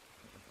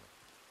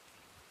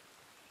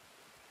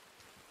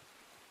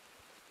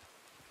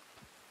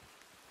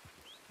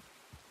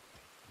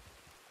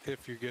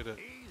 If you get it.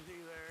 Easy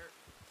there.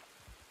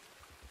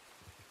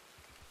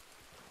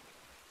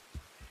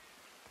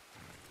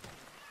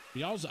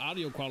 Y'all's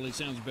audio quality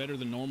sounds better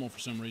than normal for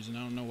some reason. I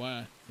don't know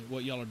why.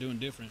 What y'all are doing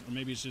different, or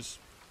maybe it's just,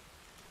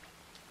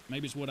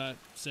 maybe it's what I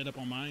set up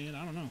on my end.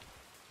 I don't know.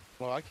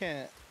 Well, I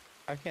can't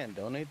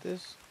donate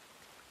this.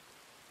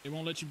 It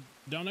won't let you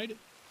donate it?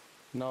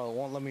 No, it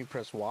won't let me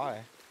press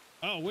Y.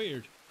 Oh,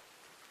 weird.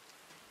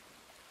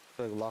 It's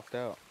like locked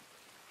out.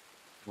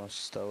 Must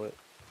stow it.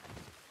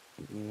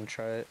 Let me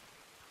try it.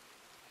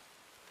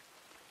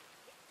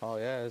 Oh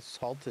yeah, it's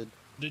halted.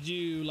 Did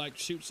you like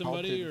shoot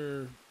somebody Halted.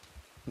 or?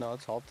 No,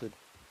 it's halted.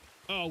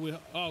 Oh,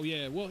 oh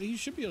yeah. Well, you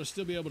should be able to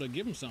still be able to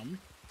give him something.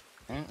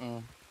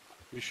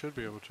 You should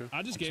be able to.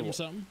 I just gave him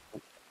something.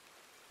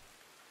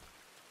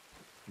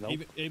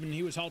 Nope. Even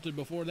he was halted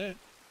before that.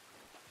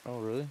 Oh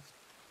really?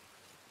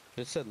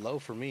 It said low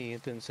for me.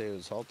 It didn't say it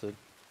was halted.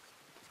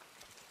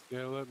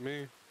 Yeah, let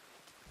me.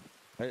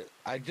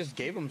 I just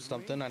gave him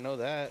something. I know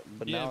that,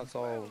 but Yeah. now it's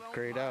all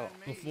grayed out.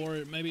 Before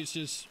it, maybe it's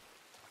just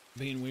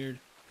being weird.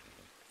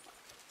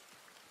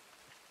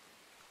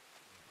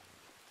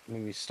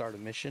 Maybe start a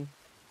mission.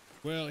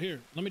 Well,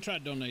 here, let me try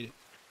to donate it.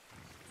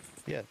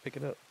 Yeah, pick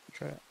it up.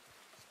 Try it.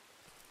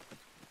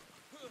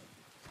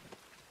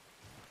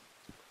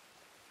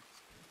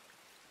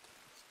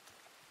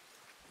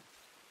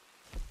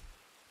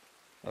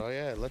 Oh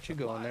yeah, it let you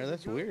go in there.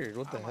 That's weird.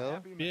 What the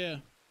hell? Yeah.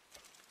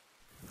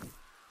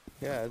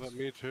 Yeah, Let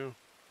me too.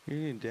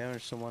 you didn't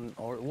damage someone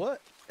or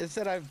what? It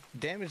said I've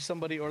damaged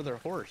somebody or their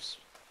horse.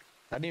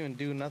 I didn't even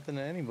do nothing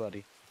to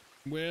anybody.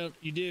 Well,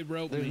 you did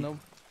rope There's me. no.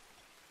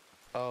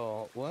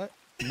 Oh, what?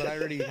 But I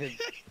already did.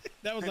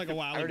 That was like a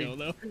while ago,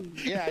 though.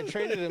 Yeah, I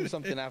traded him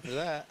something after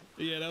that.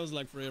 Yeah, that was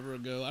like forever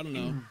ago. I don't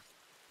know.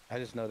 I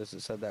just noticed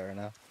it said that right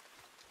now.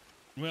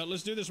 Well,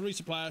 let's do this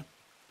resupply.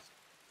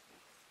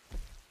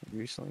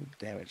 Recently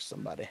damaged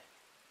somebody.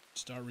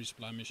 Start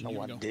resupply mission. No Here we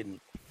one go.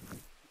 didn't.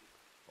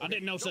 I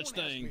didn't know such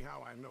Don't ask thing. me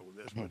how I know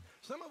this, but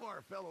some of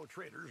our fellow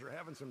traders are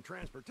having some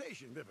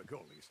transportation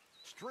difficulties,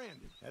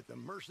 stranded at the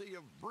mercy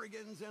of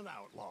brigands and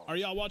outlaws. Are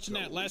y'all watching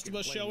that we Last of can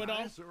Us play show at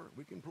all? nice, or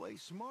we can play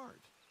smart,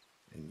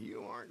 and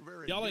you aren't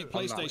very. Y'all ain't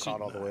good. I'm not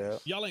caught all the way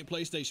up. Y'all ain't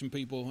PlayStation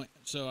people,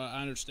 so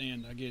I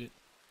understand. I get it.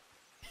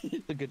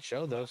 It's a good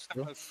show though.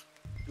 Still.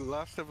 The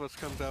Last of Us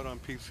comes out on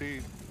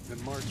PC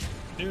in March.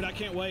 Dude, I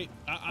can't wait.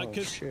 Oh,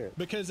 shit.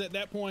 Because at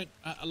that point,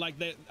 like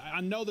that,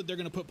 I know that they're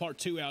gonna put part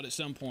 2 out at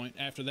some point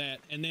after that,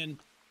 and then,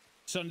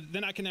 so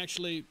then I can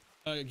actually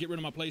get rid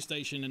of my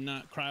PlayStation and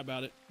not cry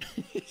about it.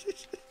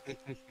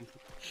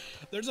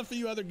 There's a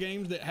few other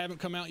games that haven't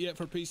come out yet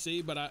for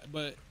PC,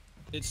 but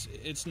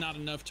it's not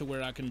enough to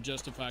where I can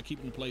justify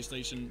keeping the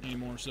PlayStation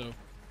anymore. So,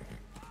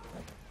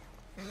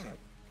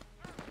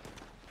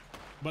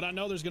 but I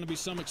know there's gonna be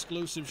some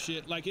exclusive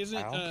shit. Like,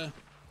 isn't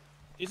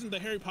the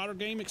Harry Potter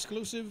game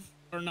exclusive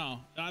or no?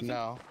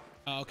 No.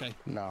 Oh, okay.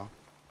 No.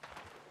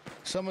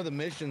 Some of the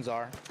missions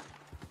are.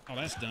 Oh,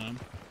 that's dumb.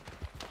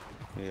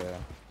 Yeah.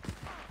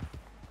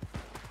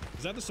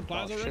 Is that the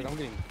supplies Oh, already?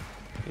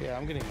 shit,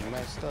 I'm getting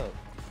messed up.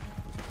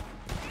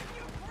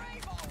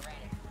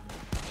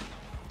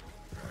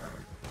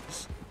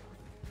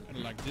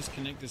 Gotta like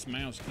disconnect this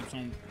mouse. Keeps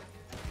on.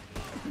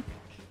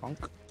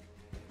 Punk.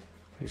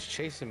 He's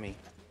chasing me.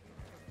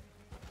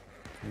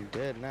 I'm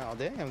dead now.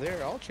 Damn,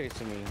 they're all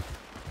chasing me.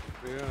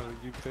 Yeah,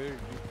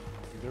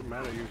 they're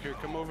mad at you. Here,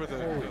 come over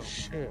there. Holy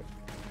shit.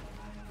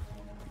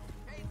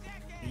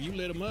 You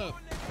lit them up.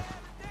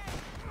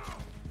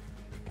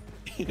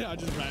 I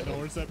just ride the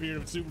horse up here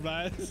to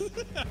supervise.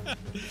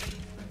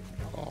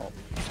 Oh,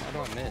 how do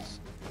I miss?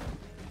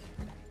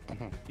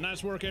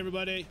 Nice work,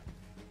 everybody.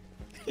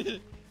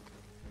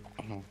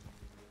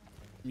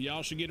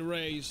 Y'all should get a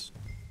raise.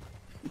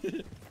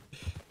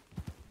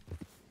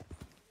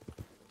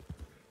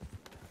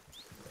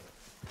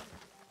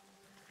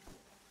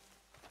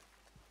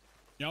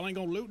 Y'all ain't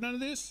gonna loot none of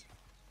this?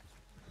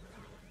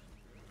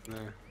 Nah.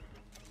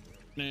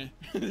 Nah.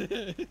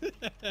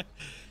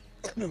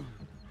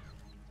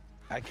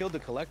 I killed the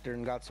collector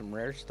and got some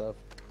rare stuff.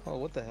 Oh,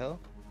 what the hell?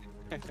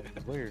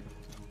 Weird.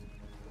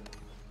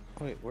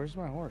 Wait, where's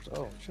my horse?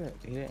 Oh, shit.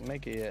 He didn't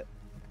make it yet.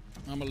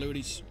 I'm a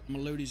looties.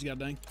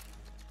 Goddamn.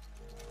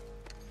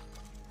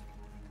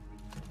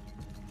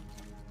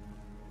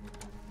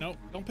 Nope,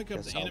 don't pick up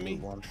Guess the I'll enemy.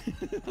 loot one.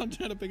 I'm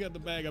trying to pick up the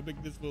bag. I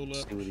picked this fool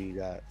up. See what he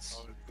got.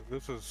 Oh,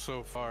 this is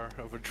so far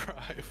of a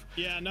drive.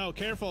 Yeah, no,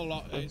 careful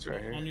That's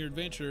right here. on your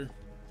adventure.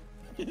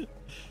 Is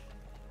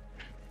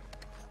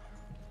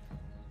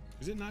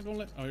it not gonna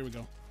let? Oh, here we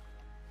go.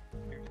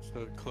 It's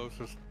the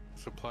closest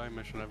supply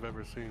mission I've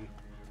ever seen.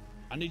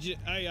 I need you.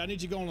 Hey, I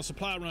need you to go on a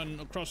supply run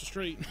across the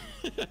street.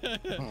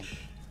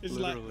 It's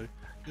Literally.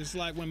 it's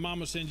like when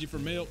Mama sends you for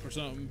milk or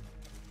something.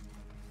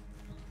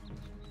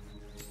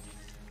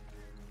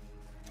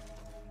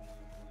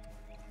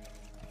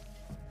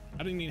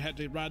 I didn't even have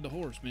to ride the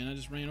horse, man. I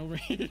just ran over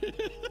here.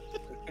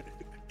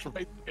 It's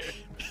right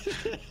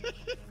there.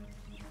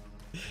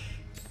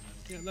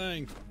 Good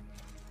thing.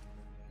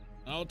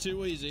 All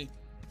too easy.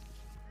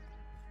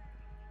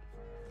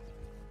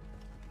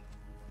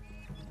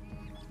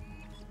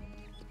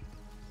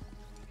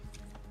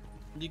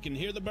 You can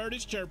hear the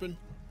birdies chirping.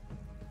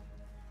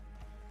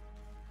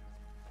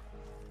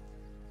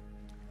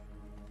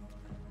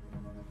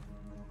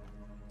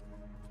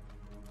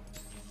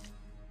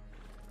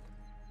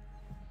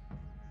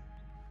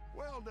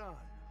 Well done.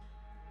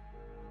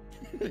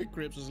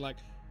 Crips is like,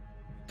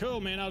 cool,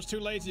 man. I was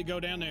too lazy to go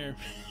down there.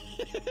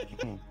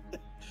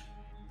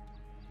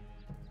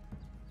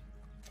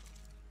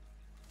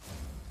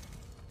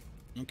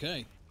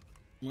 Okay.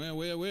 Well.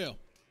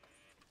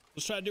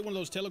 Let's try to do one of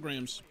those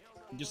telegrams.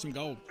 Get some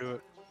gold. Do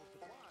it.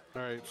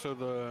 All right.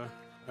 So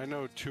I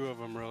know 2 of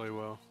them really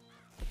well.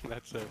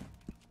 That's it.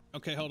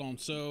 Okay, hold on.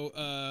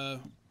 So,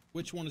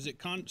 which one is it?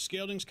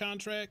 Skelding's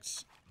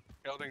contracts?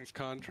 Gelding's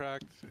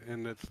contract,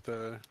 and it's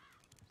the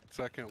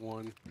second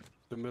one,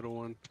 the middle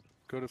one.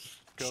 Go to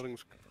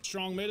Gelding's.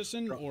 Strong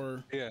medicine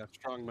or? Yeah,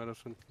 strong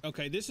medicine.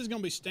 Okay, this is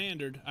gonna be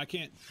standard. I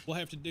can't. We'll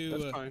have to do.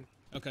 That's fine.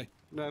 Okay.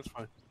 That's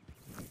fine.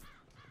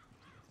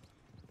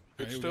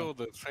 It's Right, still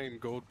the same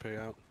gold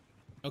payout.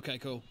 Okay,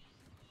 cool.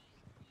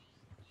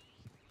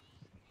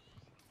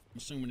 I'm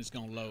assuming it's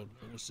gonna load,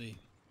 but we'll see.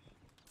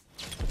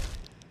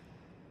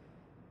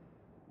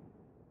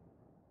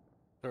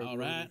 All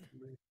right.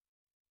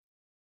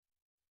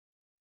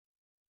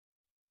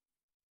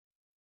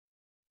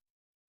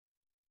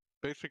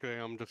 Basically,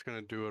 I'm just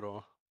gonna do it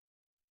all.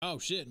 Oh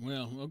shit.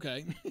 Well,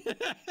 okay.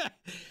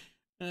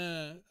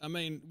 I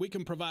mean, we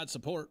can provide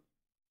support.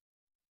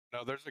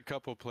 No, there's a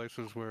couple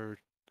places where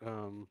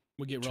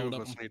We get 2 rolled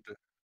of up. us need to.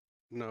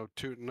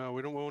 No,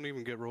 we won't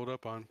even get rolled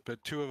up on.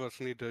 But 2 of us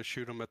need to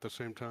shoot them at the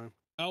same time.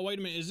 Oh wait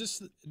a minute. Is this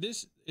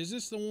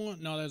the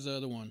one? No, that's the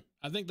other one.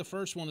 I think the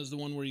first one is the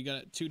one where you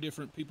got 2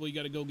 different people you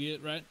got to go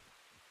get, right?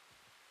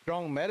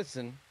 Strong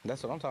medicine.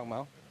 That's what I'm talking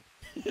about.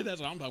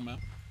 That's what I'm talking about.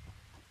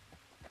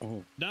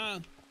 Oh.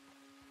 Don,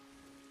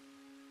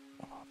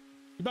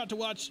 you about to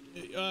watch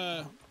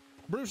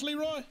Bruce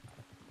Leroy?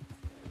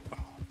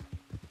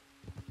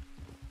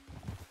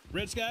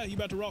 Red Sky, you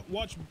about to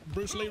watch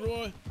Bruce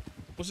Leroy?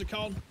 What's it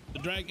called?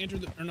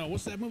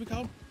 What's that movie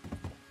called?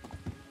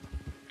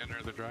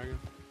 Enter the Dragon.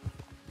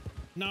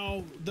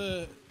 No,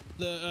 the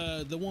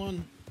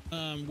one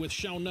with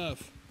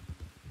Sho'nuff.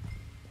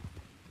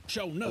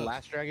 The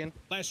Last Dragon?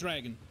 Last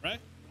Dragon, right?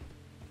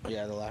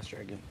 Yeah, The Last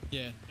Dragon.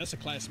 Yeah, that's a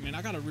classic, man.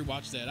 I gotta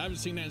rewatch that. I haven't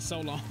seen that in so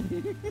long.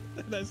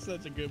 That's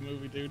such a good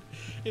movie, dude.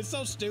 It's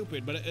so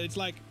stupid, but it's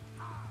like,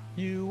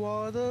 you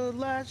are the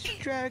last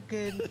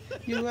dragon.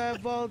 You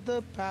have all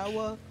the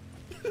power.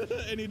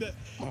 and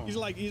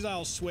he's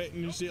all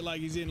sweating and shit, like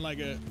he's in like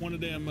one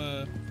of them.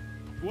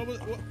 What was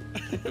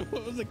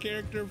the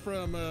character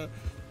from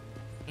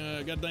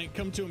God dang,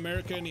 Come to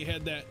America, and he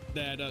had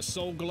that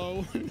soul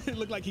glow. It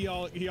looked like he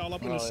all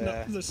up in the snow,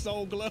 yeah. the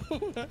soul glow.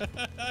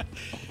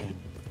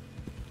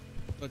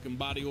 Fucking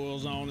body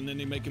oils on, and then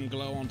they make him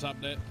glow on top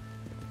of that.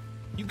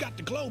 You got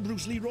the glow,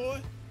 Bruce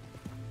Leroy.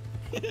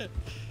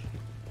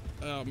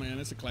 Oh man,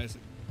 that's a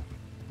classic.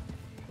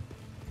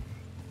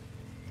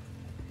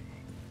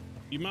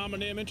 Your mom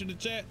and them entered the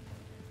chat.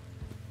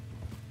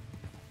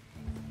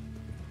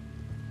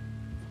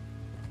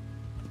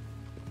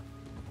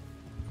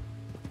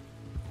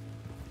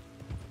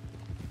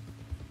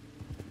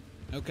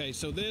 Okay,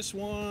 so this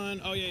one,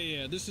 oh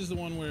yeah, this is the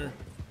one where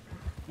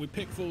we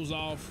pick fools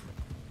off.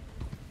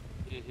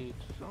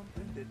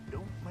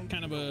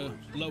 Kind of a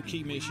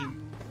low-key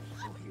mission.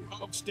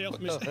 Stealth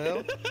mission. What the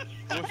hell?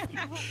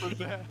 What was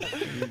that?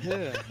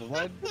 Yeah,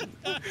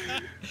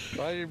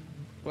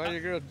 why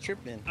your girl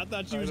tripping? I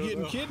thought you was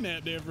getting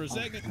kidnapped there for a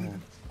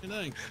second.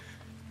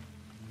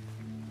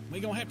 We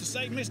gonna have to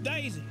save Miss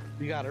Daisy.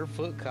 You got her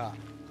foot caught.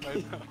 I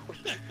know.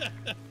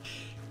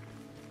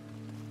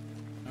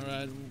 All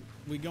right,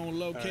 we going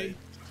low key. Right.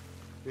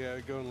 Yeah,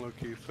 going low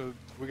key. So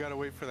we gotta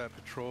wait for that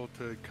patrol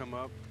to come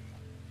up.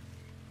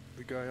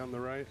 The guy on the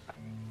right.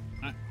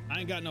 I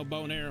ain't got no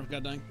bow and arrow,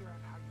 god dang.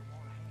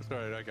 It's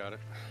alright, I got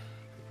it.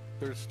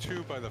 There's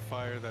 2 by the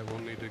fire that we'll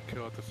need to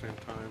kill at the same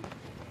time.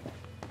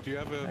 Do you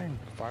have a... Dang,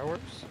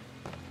 fireworks?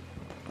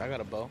 I got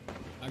a bow.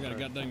 I got a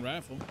god dang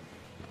rifle.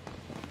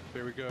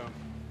 There we go.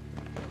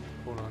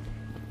 Hold on.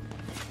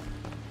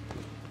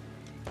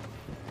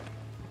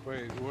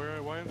 Wait,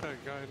 why is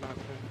that guy not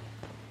dead?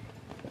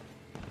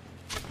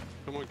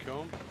 Someone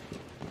kill him?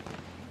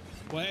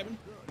 What happened?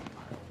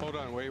 Hold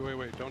on, wait,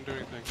 don't do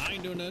anything. I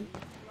ain't doing nothing.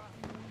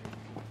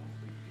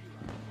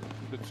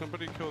 Did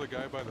somebody kill the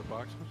guy by the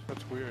boxes?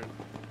 That's weird.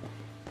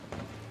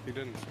 He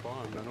didn't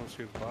spawn. I don't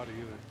see his body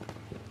either.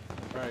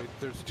 Alright,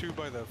 there's 2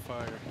 by the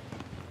fire.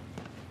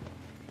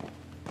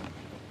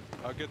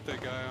 I'll get the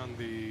guy on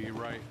the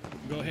right.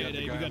 Go ahead,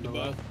 Abe. You got the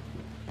bow. left?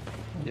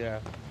 Yeah.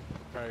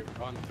 Alright,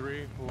 on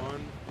 3.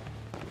 1,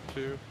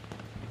 2.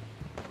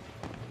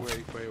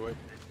 Wait.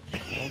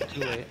 Don't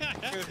do it.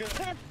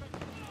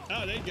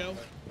 Oh, there you go.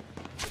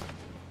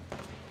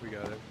 We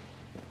got it.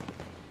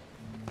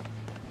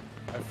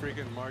 I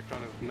freaking marked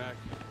on his neck.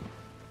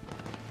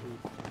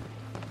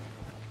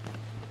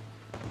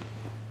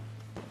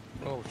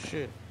 Oh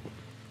shit.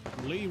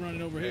 Lee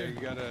running over Yeah, here.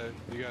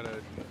 you gotta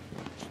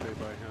stay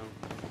by him.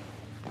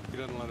 He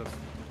doesn't let us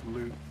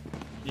loot.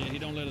 Yeah, he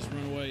don't let us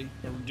run away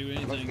or do I'm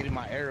anything. getting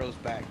my arrows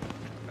back.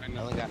 I I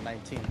know. only got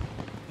 19.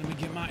 Let me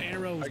get my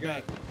arrows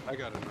back. I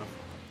got enough.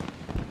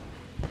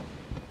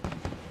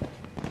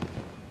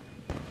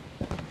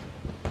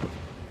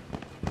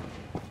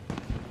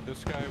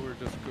 This guy, we're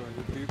just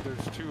going to.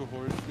 There's 2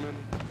 horsemen.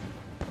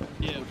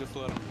 Yeah, We'll just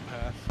let them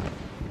pass.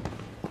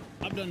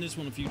 I've done this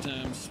one a few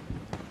times.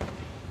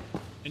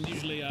 And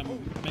usually I'm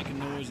making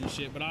noise and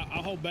shit, but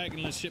I'll hold back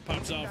unless shit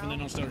pops off and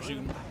then I'll start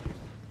shooting.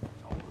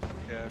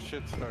 Yeah,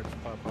 shit starts to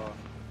pop off.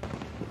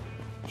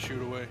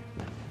 Shoot away.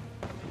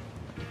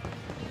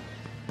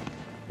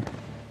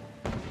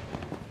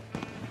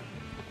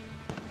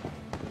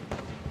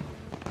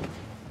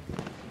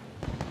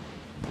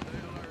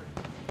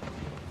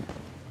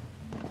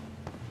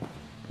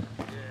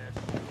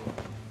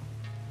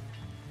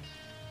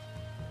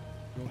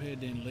 Go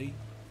ahead then, Lee.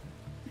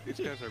 These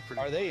guys are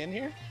pretty. Are they in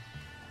here?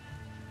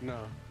 No,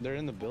 They're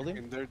in the building?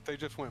 and they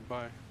just went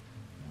by.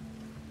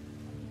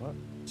 What?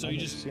 So I you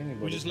didn't just see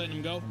anybody. we just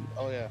letting them go?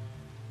 Oh yeah.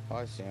 Oh,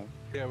 I see him.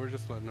 Yeah, we're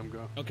just letting them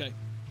go. Okay.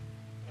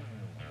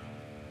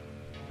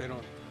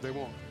 They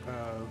won't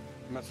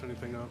mess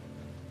anything up.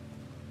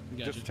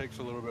 Gotcha. Just takes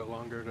a little bit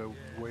longer to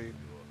wait.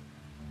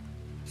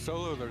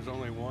 Solo, there's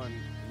only one.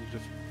 You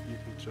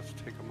can just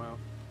take them out.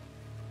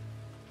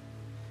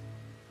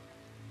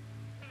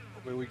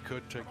 I mean, we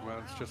could take them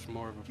out. It's just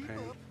more of a pain.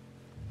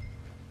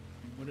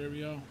 Whatever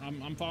y'all.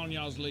 I'm following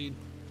y'all's lead.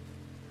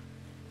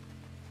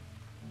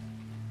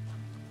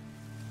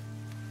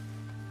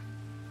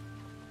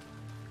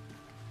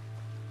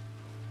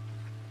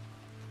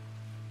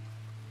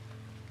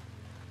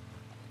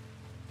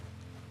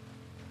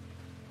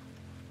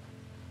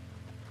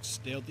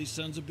 Stealthy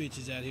sons of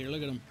bitches out here.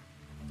 Look at them.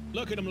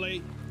 Look at them,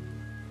 Lee.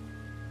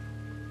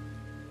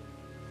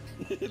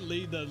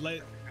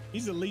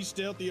 He's the least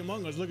stealthy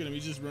among us. Look at him.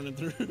 He's just running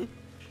through.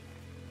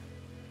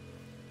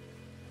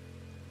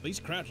 Lee's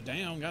crouched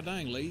down. God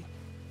dang, Lee.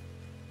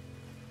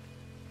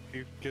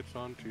 He gets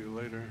on to you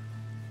later.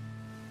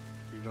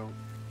 You don't.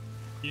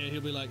 Yeah,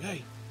 he'll be like,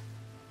 hey.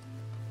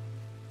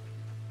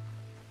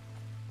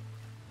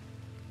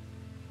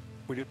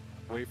 We did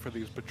wait for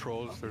these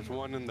patrols. There's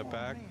one in the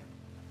back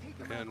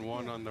and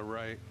one on the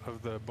right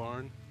of the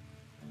barn.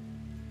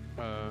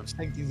 Let's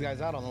take these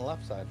guys out on the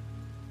left side.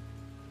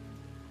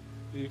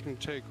 You can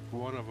take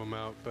one of them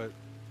out, but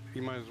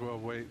you might as well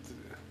wait.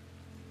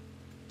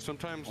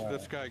 Sometimes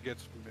this guy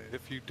gets,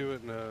 if you do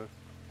it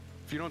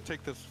if you don't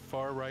take this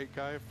far right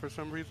guy for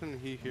some reason,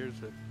 he hears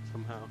it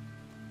somehow.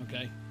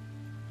 Okay.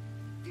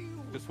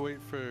 Just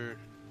wait for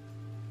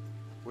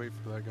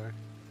that guy.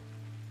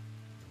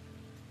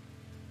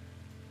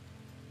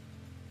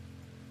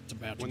 It's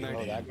about to When go they-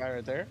 Oh, that guy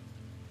right there?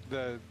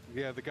 The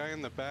guy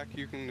in the back,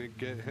 you can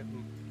get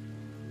him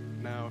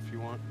now if you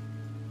want.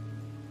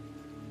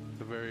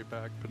 The very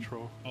back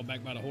patrol. all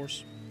back by the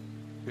horse.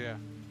 Yeah.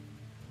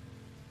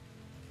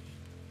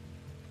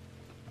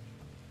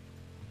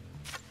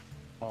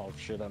 Oh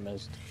shit, I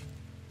missed.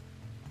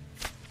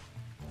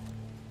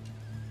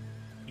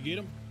 You get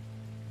him?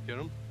 Get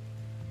him?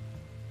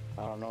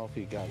 I don't know if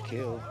he got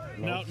killed.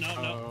 No,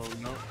 no, no. Oh,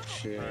 no.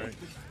 Shit. All right.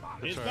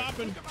 It's all right.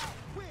 popping.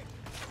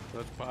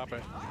 Let's pop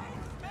it.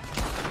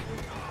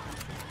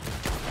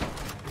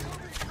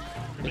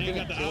 Man, you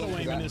got the auto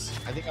aim in this.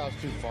 I think I was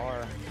too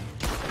far.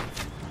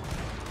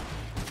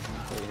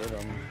 To hit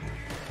him.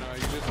 No,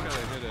 you just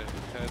gotta hit a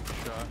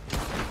headshot.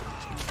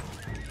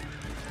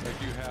 Like,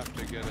 you have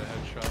to get a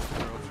headshot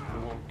or else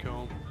it won't kill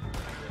him.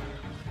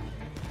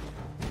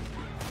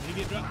 Did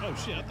he get dropped? Oh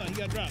shit, I thought he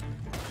got dropped.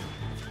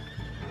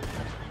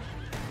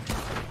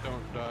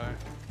 Don't die.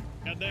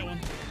 Got that one.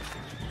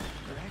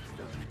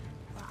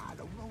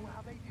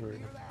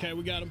 Okay,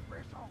 we got him.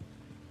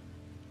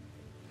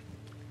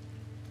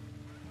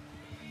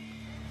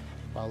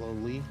 Follow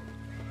Lee.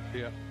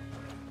 Yeah.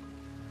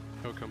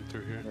 He'll come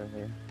through here. Right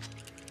here.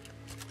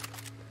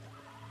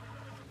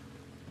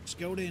 Let's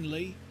go then,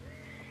 Lee.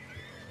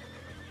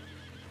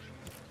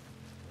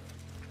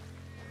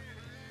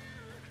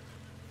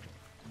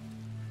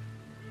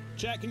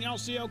 Chat, can y'all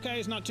see okay?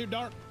 It's not too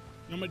dark.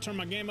 You want me to turn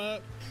my game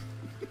up?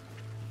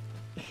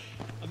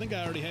 I think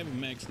I already have it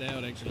maxed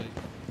out, actually.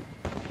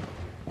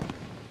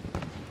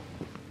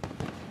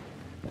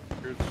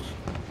 Yours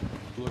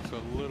looks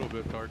a little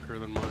bit darker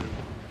than mine,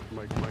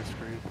 like my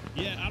screen.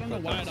 Yeah, I don't know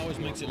why it always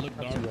makes it look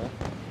Not dark. too bad.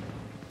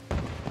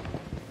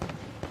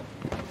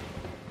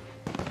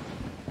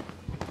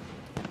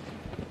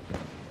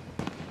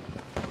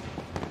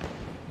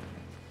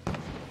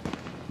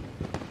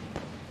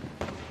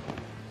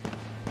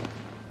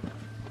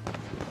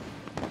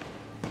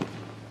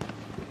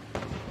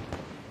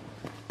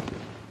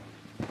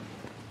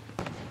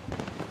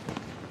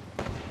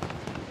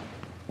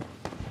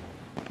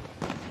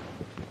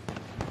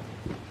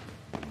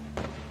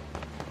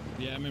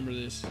 Yeah, I remember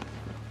this.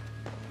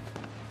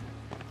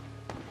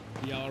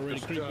 Y'all already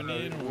Just, creeping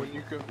in? Or?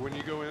 when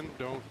you go in,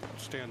 don't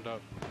stand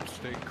up.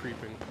 Stay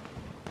creeping.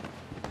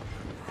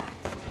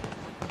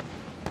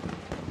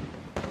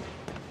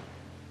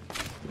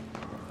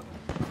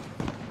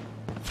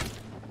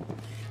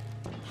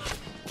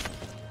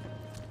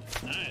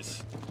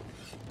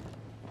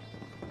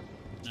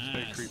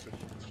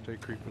 stay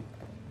creeping.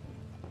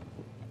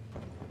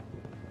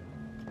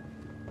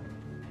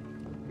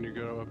 When you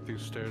go up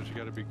these stairs, you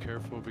gotta be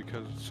careful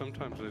because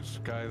sometimes this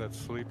guy that's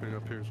sleeping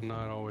up here is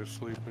not always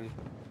sleeping.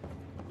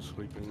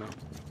 Sleeping now.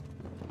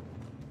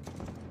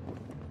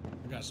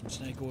 I got some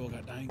snake oil,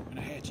 god dang, and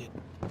a hatchet.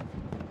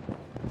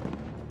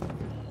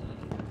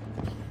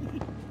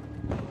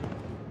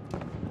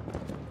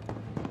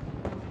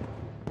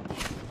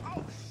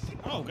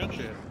 Oh, god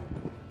Shit.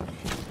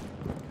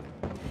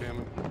 Damn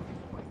it.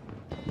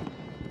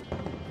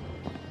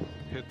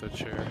 Hit the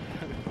chair.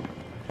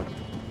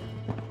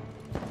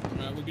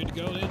 Alright, we good to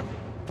go then?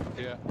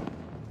 Yeah.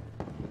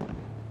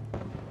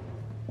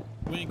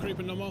 We ain't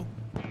creeping no more?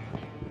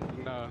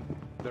 No,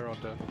 they're all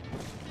dead.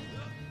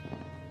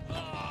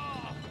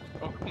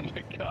 Oh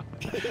my god.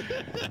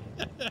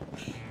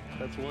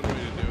 That's one way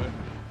to do it.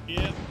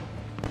 Yeah.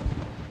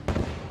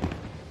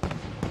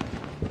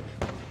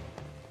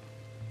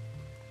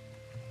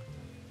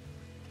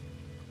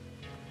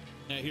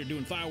 Out here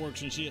doing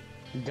fireworks and shit.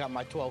 Got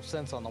my 12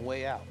 cents on the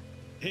way out.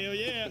 Hell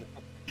yeah.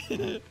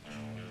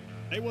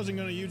 They wasn't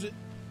gonna use it.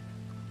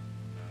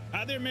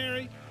 Hi there,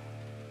 Mary.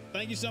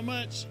 Thank you so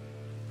much.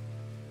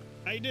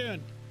 How you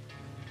doing?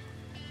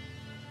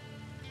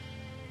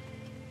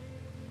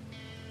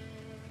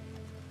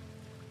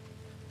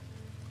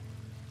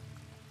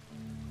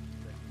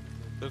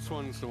 This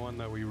one's the one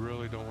that we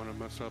really don't want to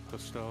mess up the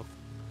stealth.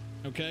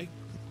 Okay.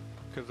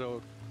 Because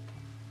it'll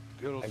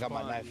I got spawn,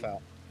 my knife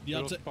out.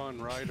 Y'all it'll spawn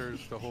riders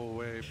the whole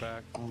way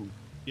back.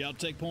 Y'all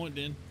take point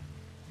then.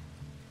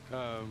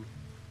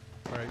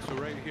 Alright, so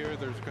right here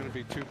there's going to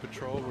be 2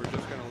 patrol. We're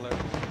just going to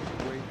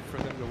wait for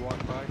them to walk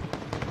by.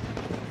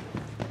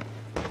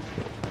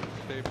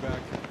 Stay back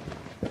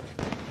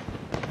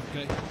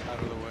Okay. out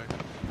of the way.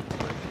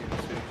 So you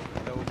can't see.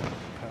 They'll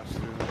pass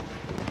through.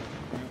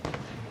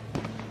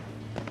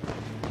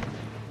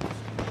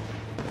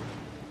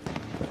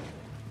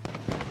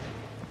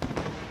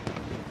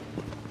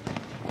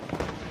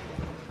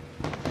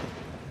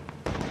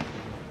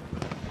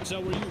 So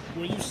were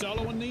you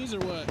soloing these or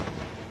what?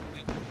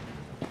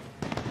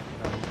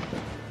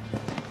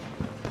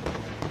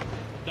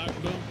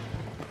 Dr. Boom?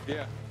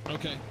 Yeah,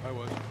 Okay. I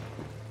was.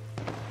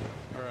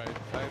 Alright,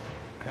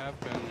 I have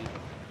been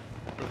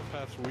for the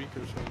past week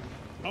or so.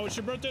 Oh, it's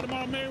your birthday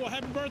tomorrow, Mary. Well,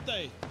 happy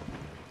birthday.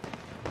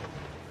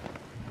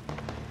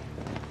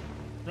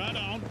 Right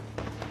on.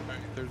 Alright,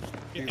 there's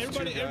Yeah, these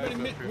everybody, 2 guys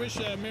everybody up here. wish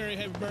Mary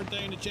happy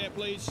birthday in the chat,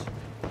 please.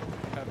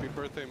 Happy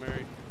birthday,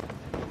 Mary.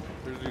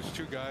 There's these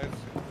 2 guys.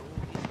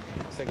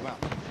 Take them out.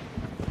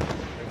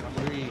 I'm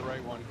gonna be the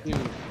right one. 2, 1.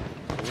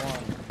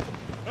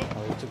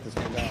 Oh, we took this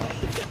one down.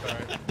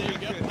 Alright. There you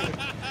go.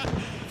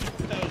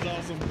 That was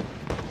awesome.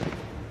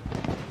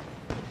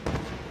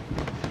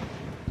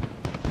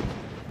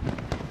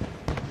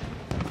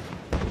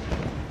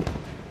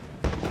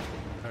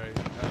 Alright,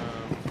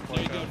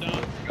 There you go, watch out for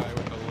Don. the guy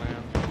with the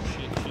lamp.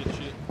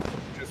 Shit.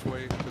 Just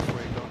wait,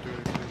 don't do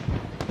anything.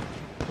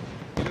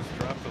 He just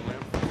dropped the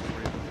lamp for some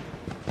reason.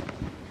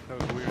 That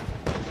was weird.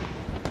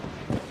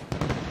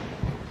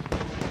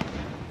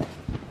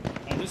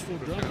 Oh, this fool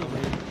drunk Just over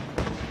gonna here.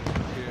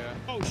 leave. Yeah.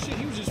 Oh shit,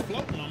 he was just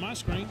floating on my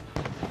screen.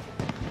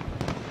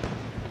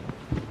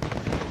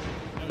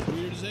 That was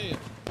weird as hell.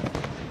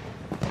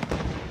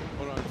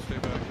 Hold on, stay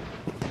back.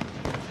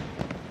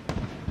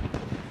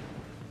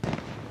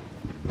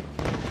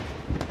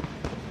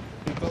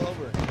 He fell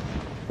over.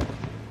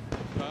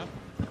 Huh?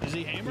 Is he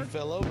He hammered?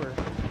 fell over.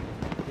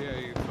 Yeah,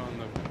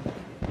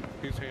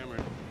 he's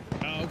hammered.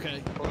 Oh,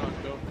 okay. Hold on,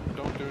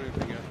 don't do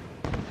anything yet.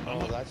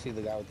 Oh, I see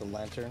the guy with the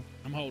lantern.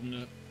 I'm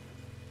holding up.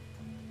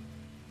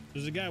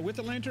 There's a guy with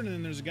a lantern and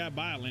then there's a guy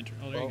by a lantern.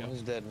 Oh, there Oh, you go.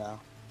 he's dead now.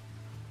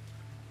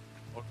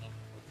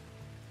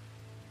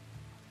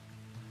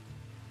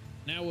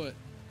 Now what?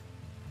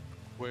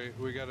 Wait,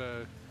 we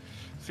gotta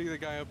see the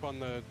guy up on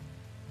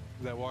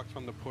that walks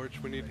on the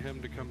porch. We need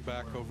him to come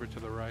back over to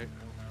the right.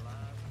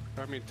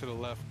 I mean to the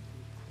left.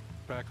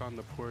 Back on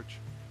the porch.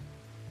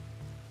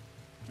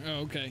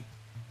 Oh, okay.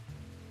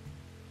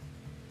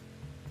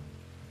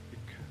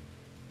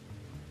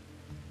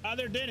 Hi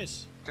there,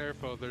 Dennis.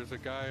 Careful, there's a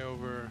guy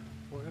over.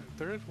 What?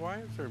 Why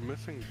is there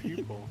missing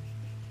people?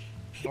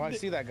 Oh, I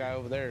see that guy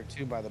over there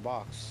too by the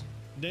box.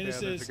 Dennis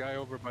Yeah, there's says, a guy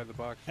over by the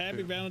box. happy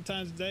too.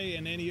 Valentine's Day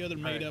and any other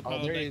made up Oh, there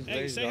he holiday. is, there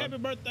Hey, he's say gone. happy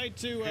birthday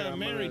to Yeah, I'm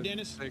Mary, gonna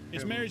Dennis. take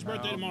It's him Mary's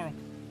birthday out. tomorrow.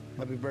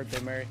 Happy birthday,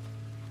 Mary.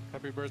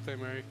 Happy birthday,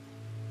 Mary.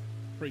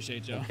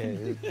 Appreciate y'all.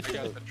 Okay. I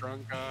got the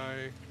drunk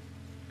guy.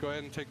 Go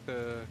ahead and take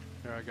the.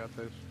 Here, I got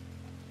this.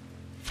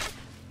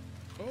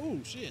 Oh,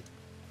 shit.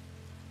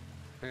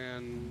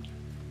 And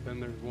then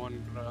there's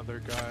one other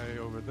guy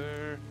over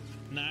there.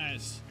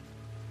 Nice.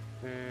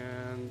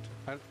 And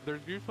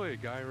there's usually a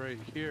guy right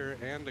here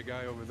and a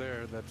guy over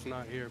there that's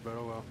not here, but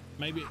oh well.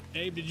 Maybe,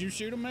 Abe, did you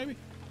shoot him maybe?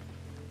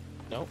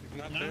 Nope.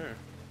 He's not No. there.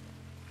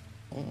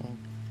 Mm-mm. Want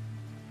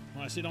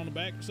I sit on the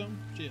back or something?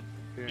 Shit.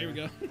 Yeah. Here we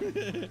go.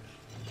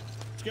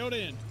 Let's go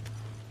then.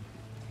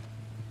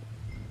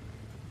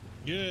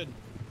 Good.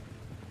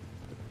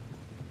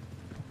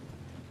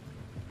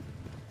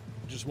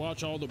 Just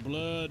watch all the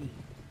blood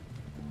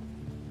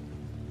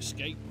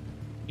escape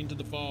into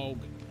the fog,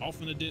 off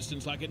in the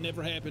distance like it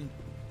never happened.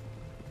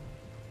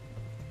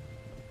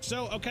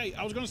 So, okay,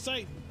 I was gonna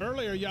say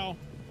earlier, y'all,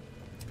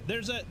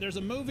 there's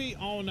a movie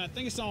on, I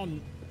think it's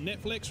on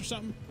Netflix or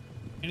something,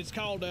 and it's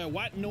called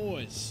White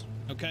Noise.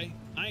 Okay,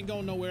 I ain't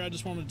going nowhere. I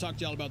just wanted to talk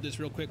to y'all about this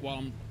real quick while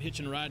I'm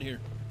hitching a ride here.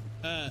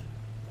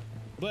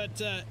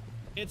 But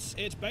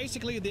it's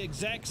basically the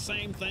exact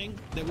same thing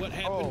that what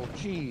happened. Oh,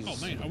 jeez. Oh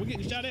man, are we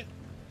getting shot at?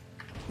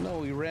 No,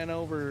 we ran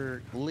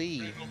over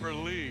Lee. Over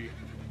Lee.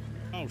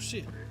 Oh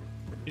shit,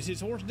 is his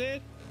horse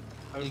dead?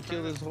 He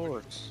killed his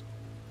horse.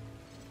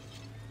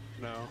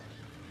 No.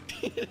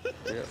 Yeah,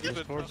 his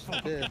horse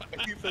is dead.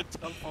 He's a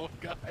tough old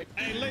guy.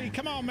 Hey Lee,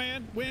 come on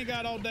man, we ain't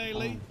got all day,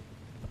 Lee.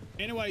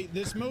 Anyway,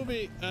 this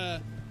movie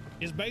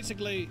is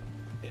basically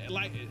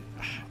like,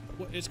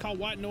 it's called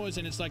White Noise,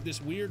 and it's like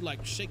this weird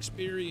like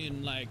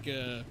Shakespearean like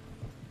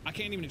I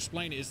can't even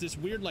explain it. It's this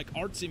weird like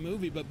artsy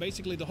movie, but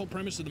basically the whole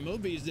premise of the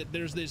movie is that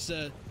there's this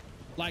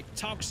like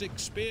toxic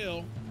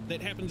spill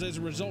that happens as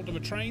a result of a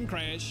train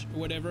crash or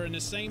whatever, and the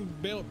same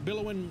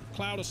billowing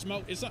cloud of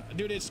smoke. It's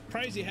dude, it's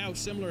crazy how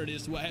similar it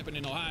is to what happened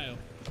in Ohio.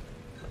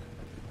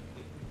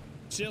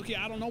 Silky,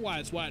 I don't know why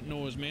it's White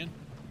Noise, man.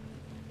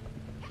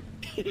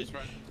 That's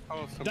right.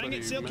 Oh, dang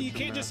it, Silky, you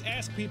can't just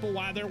ask people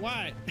why they're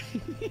white.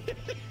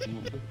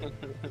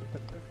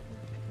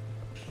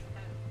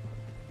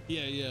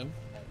 Yeah,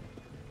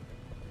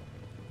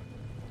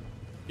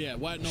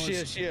 White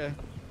Noise. Yeah.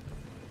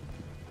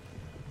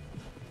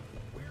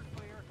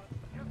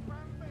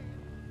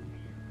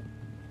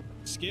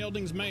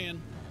 Skelding's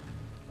man.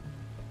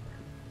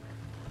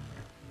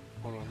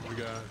 Hold on, we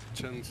got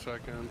 10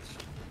 seconds.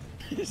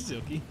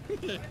 Silky.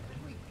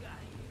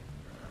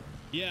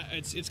 Yeah,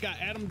 it's got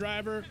Adam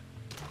Driver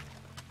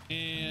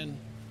and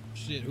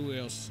shit, who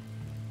else?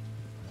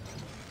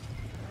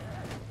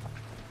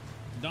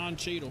 Don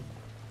Cheadle.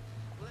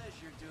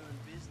 Pleasure doing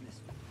business.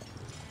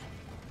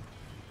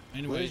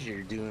 Anyway,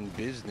 Pleasure doing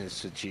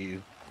business with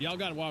you. y'all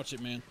gotta watch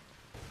it, man.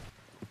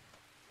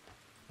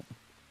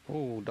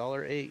 Oh,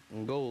 $1.08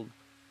 in gold.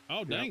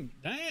 Oh dang,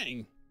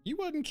 dang. You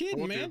wasn't kidding,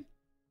 Told you. man.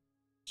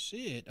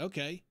 Shit,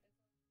 okay.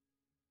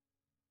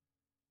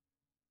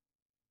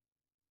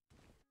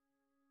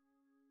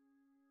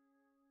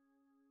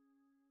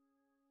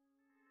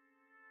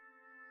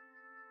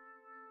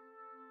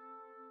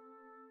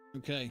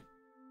 Okay.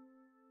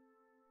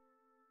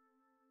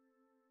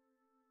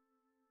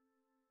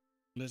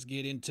 Let's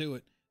get into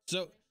it.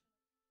 So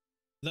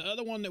the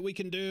other one that we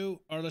can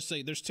do, or let's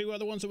see, there's two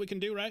other ones that we can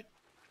do, right?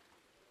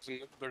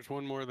 There's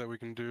one more that we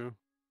can do.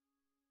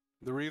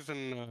 The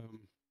reason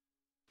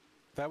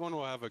that one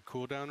will have a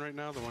cooldown right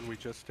now, the one we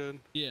just did.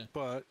 Yeah.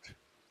 But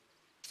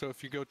so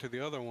if you go to the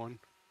other one,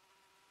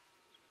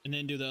 And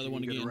then do the other you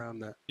one can get again. around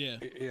that. Yeah.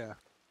 Yeah.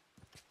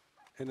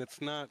 And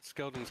it's not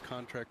Skeldon's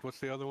contract. What's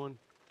the other one?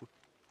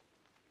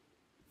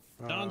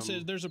 Don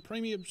says there's a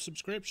premium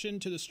subscription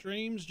to the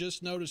streams.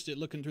 Just noticed it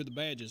looking through the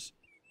badges.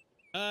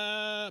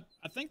 I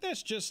think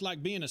that's just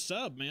like being a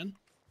sub, man.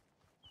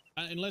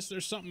 Unless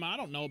there's something I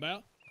don't know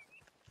about.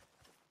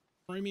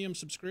 Premium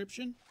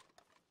subscription.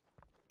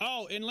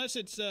 Oh, unless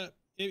it's are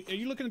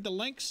you looking at the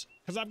links?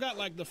 Because I've got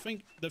like the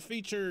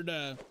featured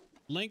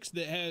links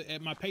that have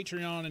at my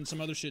Patreon and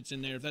some other shits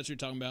in there. If that's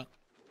what you're talking about.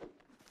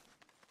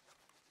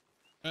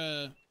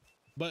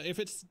 But if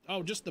it's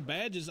just the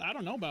badges, I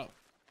don't know about.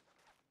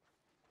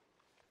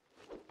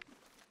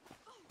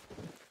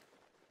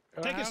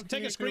 Take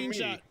a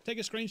screenshot. Take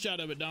a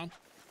screenshot of it, Don.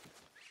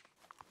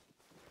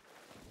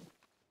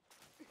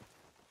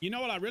 You know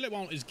what I really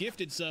want is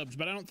gifted subs,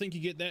 but I don't think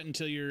you get that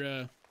until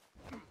you're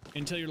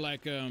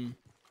like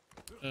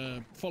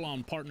full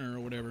on partner or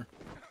whatever.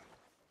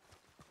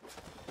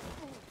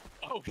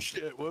 Oh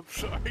shit!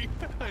 Whoops, sorry.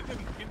 I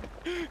didn't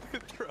mean to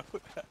throw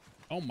that.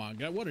 Oh my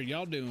god, what are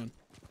y'all doing?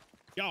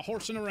 Y'all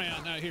horsing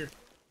around out here.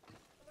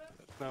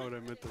 That's not what I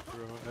meant to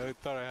throw. I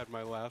thought I had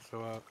my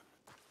lasso out.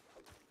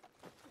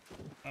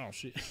 Oh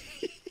shit.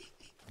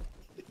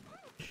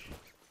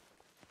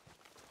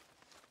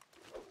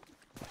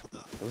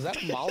 Was that a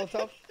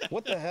Molotov?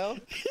 What the hell?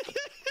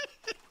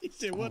 He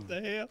said, "What the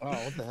hell?" Oh,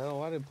 what the hell?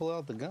 Why did I pull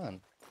out the gun?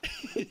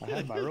 I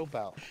had my rope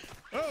out.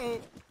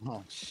 Uh-oh.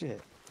 Oh,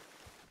 shit.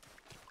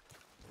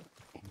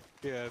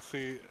 Yeah,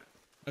 see.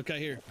 Okay,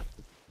 here.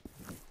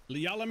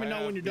 Y'all let me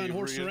know when you're done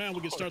horsing around.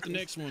 We can start the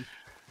next one.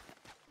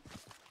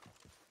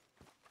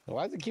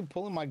 Why does it keep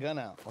pulling my gun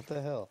out? What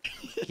the hell?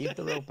 Keep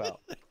the rope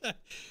out.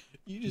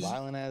 You just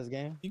Violent ass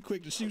game. you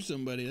quick to shoot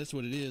somebody. That's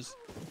what it is.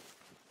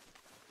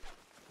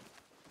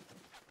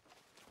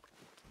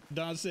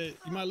 Don said,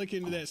 "You might look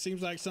into that.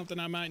 Seems like something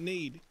I might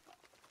need.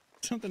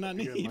 Something I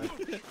need."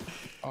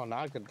 Oh, now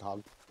I could talk.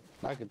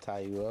 I could tie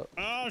you up.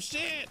 Oh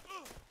shit!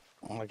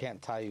 Well, I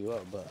can't tie you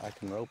up, but I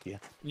can rope you.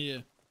 Yeah.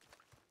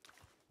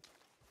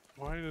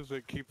 Why does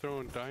it keep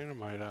throwing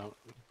dynamite out?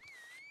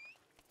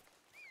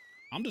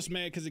 I'm just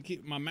mad because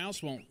my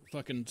mouse won't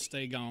fucking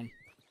stay gone.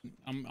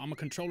 I'm a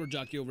controller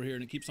jockey over here,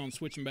 and it keeps on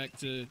switching back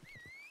to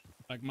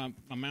like my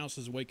mouse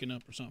is waking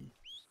up or something.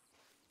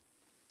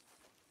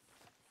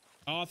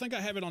 Oh, I think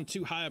I have it on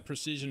too high a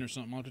precision or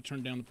something. I'll have to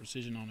turn down the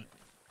precision on it.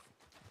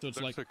 So it's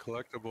There's like a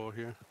collectible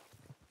here.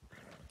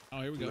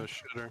 Oh, here we go. The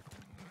shitter.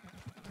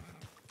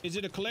 Is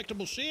it a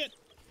collectible shit?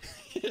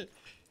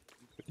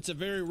 It's a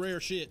very rare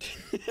shit.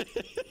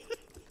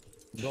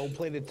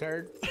 Gold-plated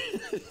turd.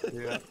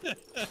 Yeah.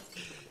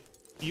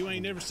 You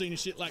ain't never seen a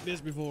shit like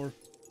this before.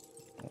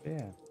 Oh,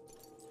 yeah.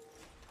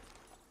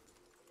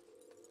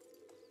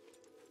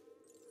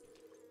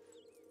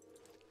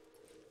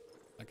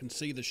 I can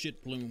see the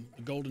shit plume,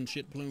 the golden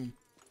shit plume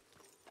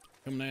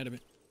coming out of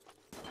it.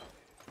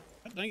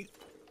 God dang it.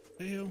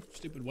 The hell?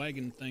 Stupid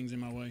wagon thing's in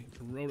my way.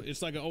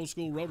 It's like an old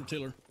school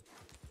rototiller.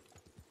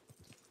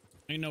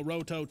 Ain't no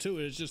roto to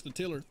it, it's just the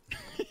tiller.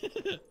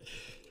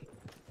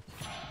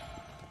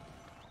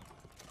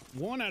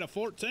 1 out of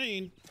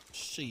 14?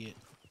 Shit.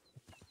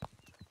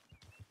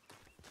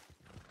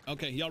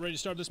 Okay, y'all ready to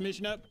start this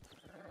mission up?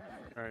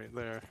 All right,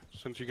 there.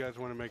 Since you guys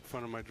want to make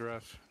fun of my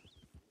dress.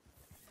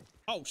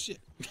 Oh, shit.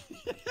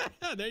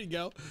 There you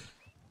go.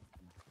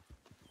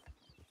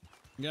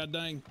 God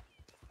dang.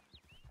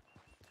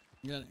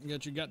 You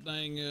got your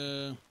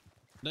goddamn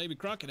Davy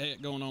Crockett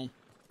hat going on.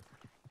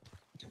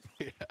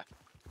 Yeah.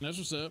 That's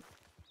what's up.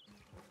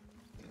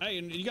 Hey,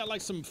 and you got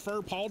like some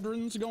fur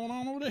pauldrons going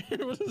on over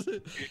there? What is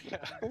it?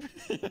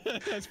 Yeah.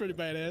 That's pretty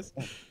badass.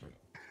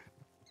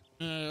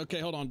 Okay,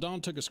 hold on. Don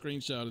took a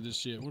screenshot of this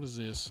shit. What is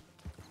this?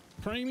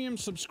 Premium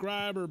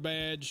subscriber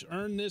badge.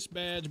 Earn this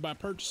badge by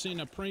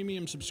purchasing a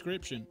premium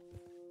subscription.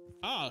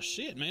 Oh,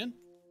 shit, man.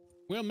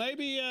 Well,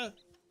 maybe,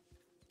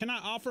 can I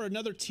offer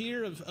another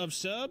tier of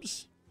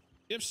subs?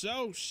 If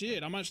so,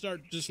 shit, I might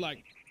start just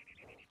like,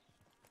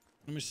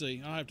 let me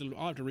see. I'll have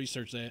to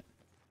research that.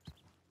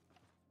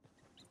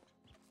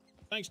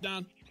 Thanks,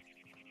 Don.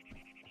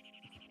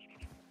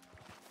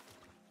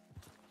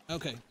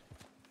 Okay.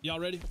 Y'all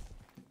ready?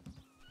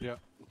 Yeah.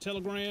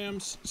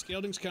 Telegrams,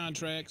 Skelding's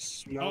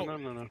contracts. No,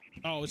 no.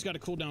 Oh, it's got a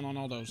cooldown on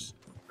all those.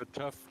 A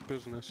tough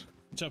business.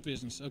 Tough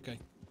business. Okay.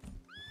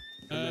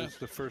 And that's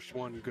the first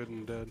one, good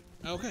and dead.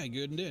 Okay,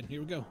 good and dead. Here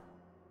we go.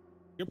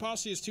 Your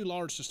posse is too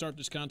large to start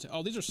this content.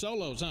 Oh, these are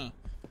solos, huh?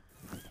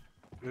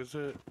 Is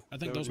it? I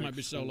think those might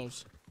be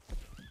solos.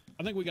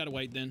 I think we gotta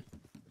wait then.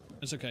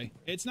 That's okay.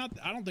 It's not,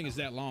 I don't think it's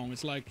that long.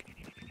 It's like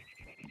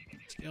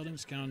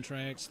Skelding's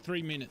contracts,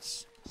 3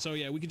 minutes. So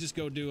yeah, we could just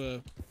go do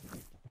a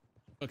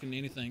fucking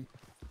anything.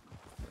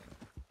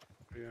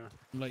 Yeah.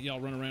 Let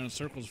y'all run around in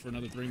circles for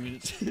another 3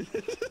 minutes.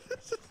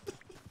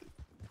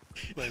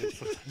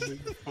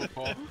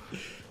 Football.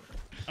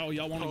 Oh,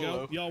 y'all want to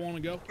go? Y'all want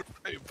to go?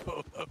 Hey,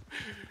 polo.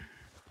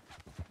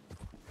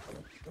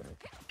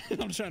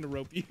 I'm trying to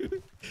rope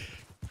you.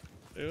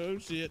 Oh,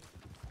 shit.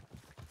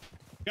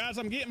 Guys,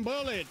 I'm getting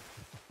bullied.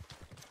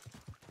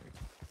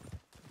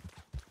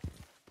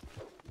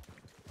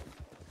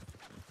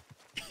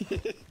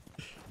 Hey,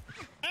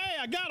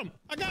 I got him.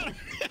 I got him.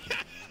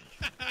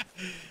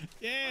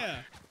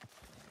 Yeah.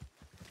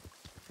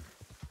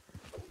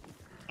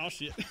 Oh,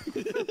 shit.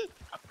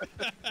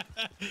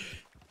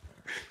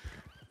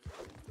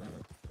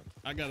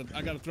 I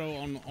gotta throw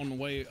on the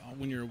way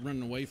when you're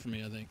running away from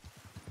me, I think.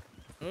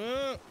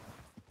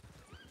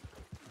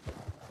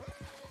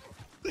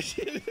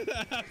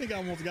 I think I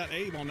almost got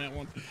Abe on that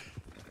one.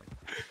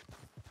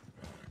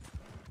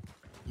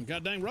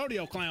 God dang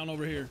rodeo clown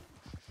over here.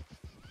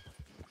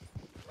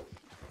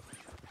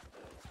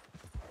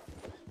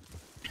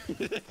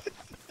 There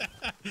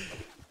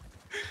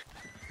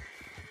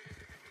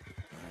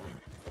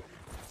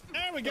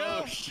we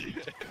go. Oh,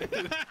 shit.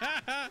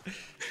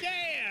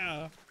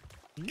 Yeah.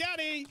 Got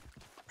it.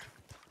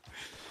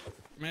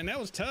 Man, that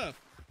was tough.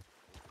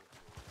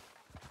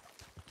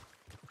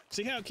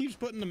 See how it keeps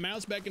putting the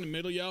mouse back in the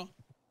middle, y'all?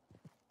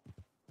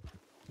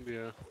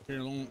 Yeah. Here,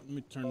 let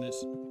me turn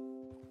this.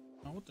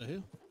 Oh, what the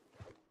hell?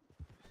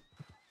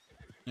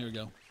 There we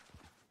go.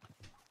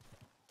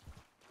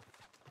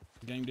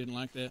 The game didn't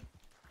like that.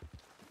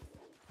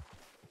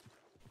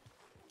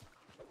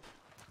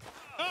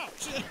 Oh,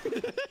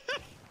 shit!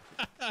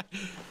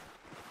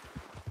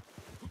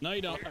 No,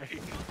 you don't.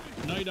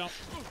 No, you don't.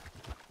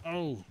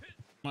 Oh,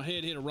 my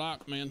head hit a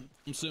rock, man.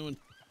 I'm suing.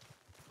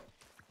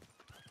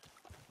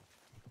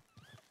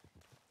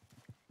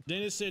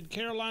 Dennis said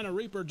Carolina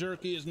Reaper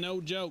jerky is no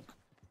joke.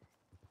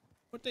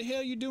 What the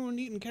hell you doing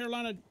eating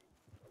Carolina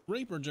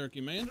Reaper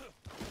jerky, man?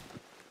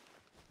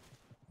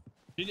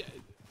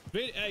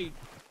 Hey,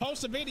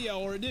 post a video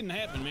or it didn't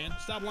happen, man.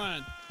 Stop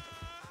lying.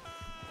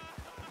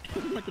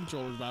 My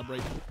controller's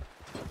vibrating.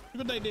 Look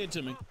what they did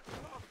to me.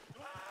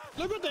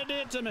 Look what they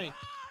did to me.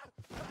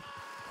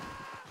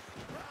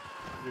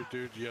 Your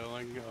dude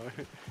yelling.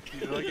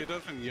 Like it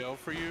doesn't yell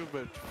for you,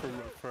 but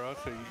for us,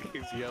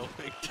 he's yelling.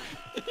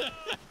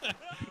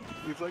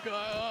 He's like,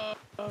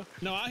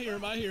 No, I hear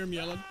him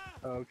yelling.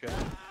 Okay.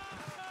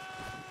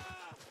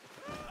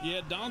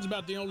 Yeah, Don's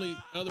about the only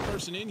other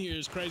person in here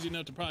is crazy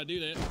enough to probably do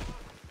that.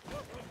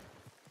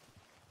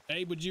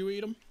 Abe, would you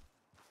eat them?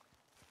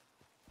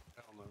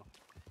 I don't know.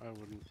 I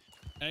wouldn't.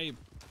 Abe.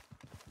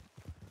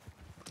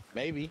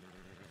 Maybe.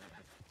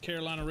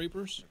 Carolina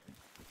Reapers.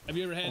 Have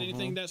you ever had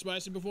anything that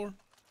spicy before?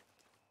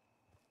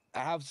 I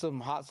have some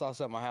hot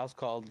sauce at my house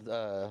called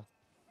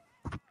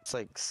it's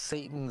like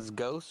Satan's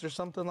Ghost or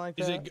something like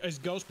that. Is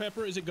ghost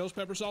pepper? Is it ghost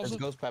pepper salsa? It's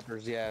ghost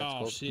peppers, yeah.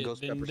 Oh shit!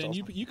 Ghost Then, pepper then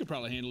salsa. you could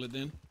probably handle it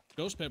then.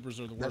 Ghost peppers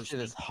are the That worst. shit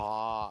Man. is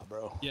hot,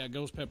 bro. Yeah,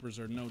 ghost peppers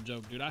are no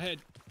joke, dude. I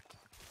had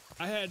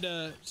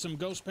some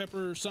ghost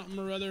pepper something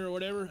or other or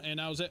whatever,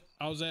 and I was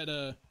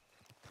at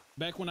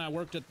back when I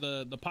worked at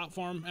the pot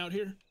farm out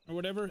here or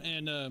whatever,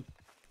 and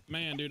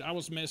man, dude, I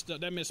was messed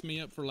up. That messed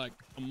me up for like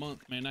a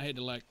month, man. I had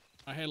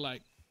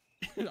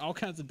all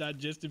kinds of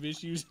digestive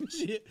issues and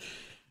shit.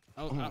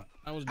 I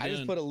was done. I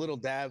just put a little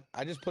dab.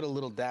 I just put a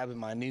little dab in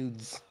my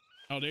nudes.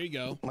 Oh, there you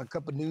go. My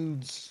cup of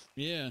nudes.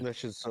 Yeah. That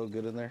shit's so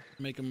good in there.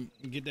 Make them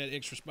get that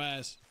extra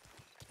spice.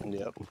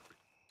 Yep.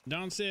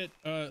 Don said,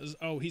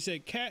 he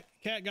said, Cat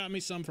got me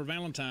some for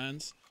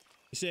Valentine's.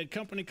 He said,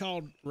 company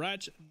called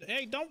Ratchet.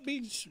 Hey, don't be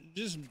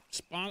just,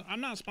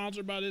 I'm not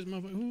sponsored by this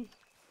motherfucker. Who?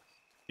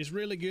 It's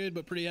really good,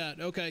 but pretty hot.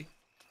 Okay.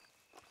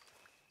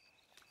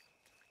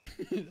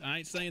 I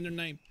ain't saying their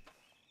name.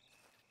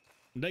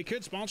 They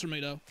could sponsor me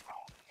though.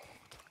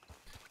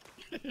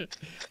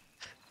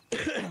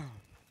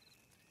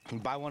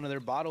 Buy one of their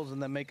bottles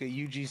and then make a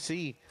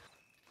UGC.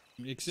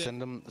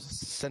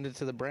 Send it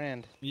to the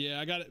brand. Yeah,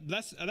 I got it.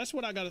 That's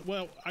what I got.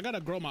 Well, I got to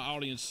grow my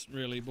audience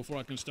really before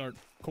I can start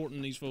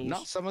courting these fools.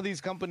 No, some of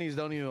these companies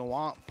don't even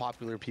want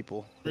popular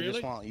people. They really?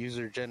 just want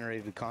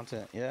user-generated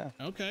content. Yeah.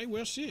 Okay.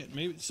 Well, shit.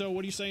 Maybe. So,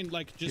 what are you saying?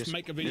 Like, just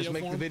make a video. Just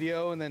make for the them?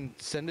 video and then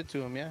send it to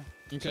them. Yeah.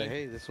 Okay. Say,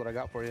 hey, this is what I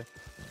got for you.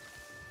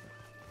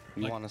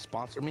 You want to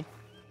sponsor me?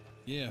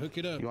 Yeah, hook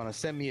it up. You want to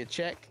send me a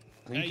check?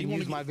 Hey, you can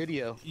use my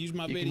video. Use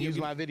my you video. Can use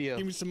my video.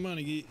 Give me some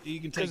money.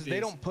 You can take because they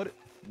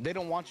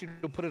don't want you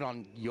to put it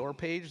on your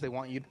page. They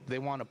want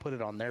to put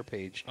it on their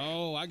page.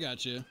 Oh, I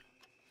got you.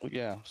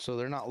 Yeah, so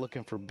they're not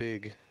looking for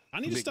big. I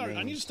need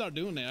to start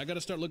doing that. I got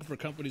to start looking for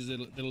companies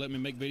that'll let me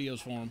make videos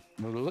for them.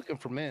 No, they're looking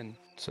for men.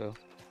 So.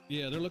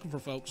 Yeah, they're looking for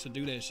folks to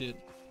do that shit.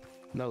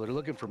 No, they're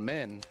looking for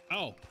men.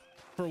 Oh,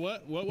 for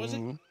what? What was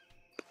it?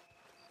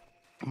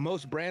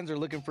 Most brands are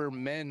looking for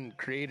men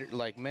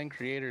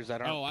creators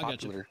that aren't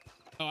popular.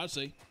 Oh, I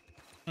see.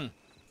 Two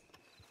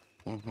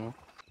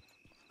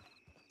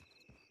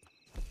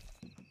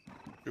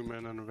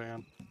men in a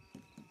van.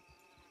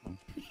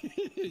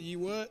 You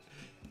what?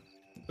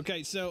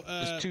 Okay, so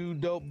there's two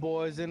dope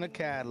boys in a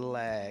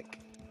Cadillac.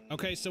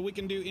 Okay, so we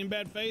can do In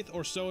Bad Faith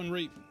or Sow and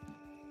Reap.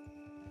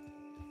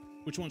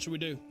 Which one should we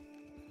do?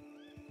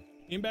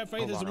 In Bad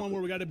Faith is the one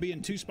where we got to be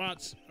in two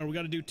spots, or we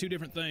got to do two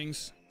different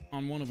things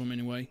on one of them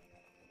anyway.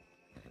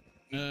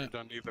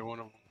 Done either one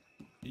of them.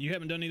 You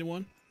haven't done either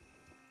one?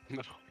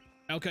 No.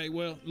 Okay,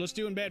 well, let's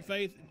do In Bad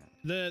Faith.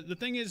 The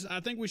thing is, I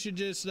think we should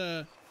just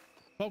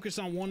focus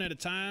on one at a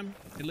time.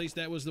 At least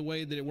that was the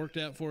way that it worked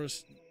out for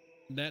us.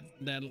 The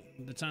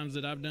times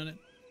that I've done it.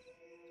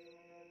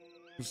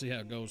 We'll see how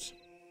it goes.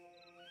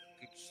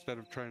 Instead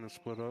of trying to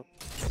split up.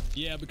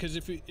 Yeah, because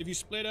if you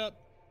split up,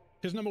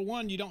 because number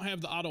one, you don't have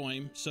the auto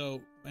aim,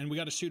 and we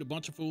got to shoot a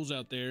bunch of fools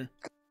out there,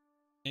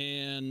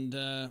 and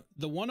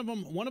the one of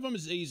them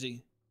is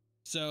easy.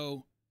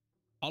 So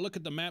I'll look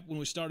at the map when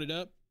we start it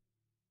up,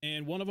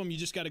 and one of them you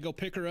just got to go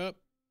pick her up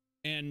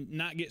and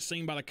not get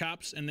seen by the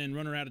cops, and then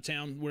run her out of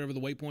town wherever the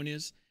waypoint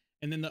is.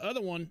 And then the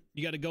other one,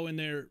 you got to go in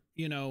there,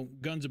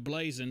 guns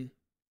a-blazing,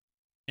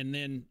 and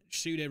then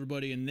shoot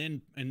everybody, and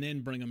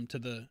then bring them to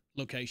the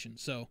location.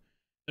 So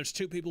there's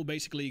two people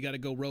basically you got to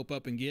go rope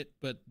up and get,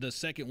 but the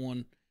second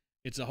one,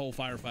 it's a whole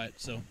firefight.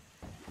 So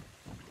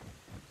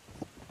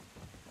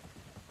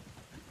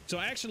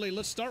actually,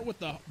 let's start with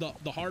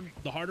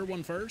the harder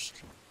one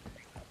first.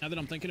 Now that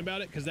I'm thinking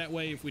about it, because that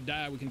way, if we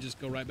die, we can just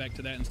go right back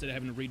to that instead of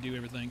having to redo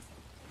everything.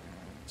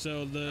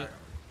 So the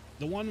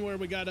one where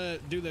we gotta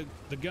do the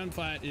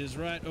gunfight is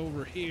right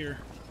over here.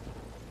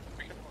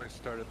 We can always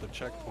start at the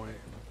checkpoint.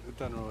 It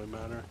doesn't really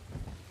matter.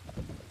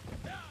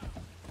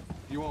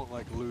 You won't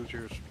lose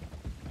yours.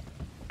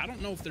 I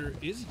don't know if there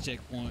is a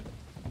checkpoint.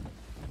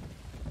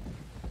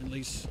 At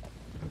least.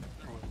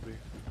 There will be.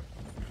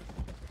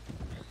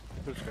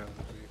 There's gotta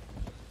be.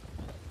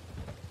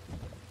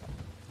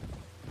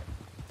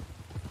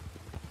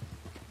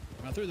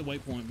 I threw the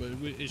waypoint, but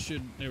it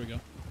should. There we go.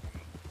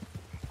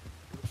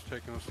 It's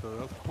taking us the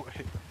other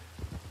way.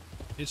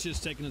 It's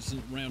just taking us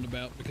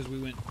roundabout because we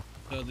went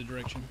the other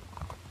direction.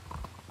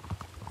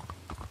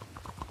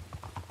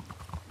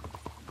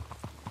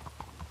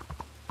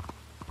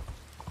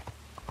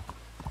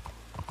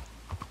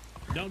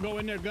 Don't go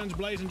in there guns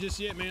blazing just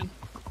yet, man.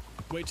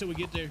 Wait till we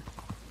get there.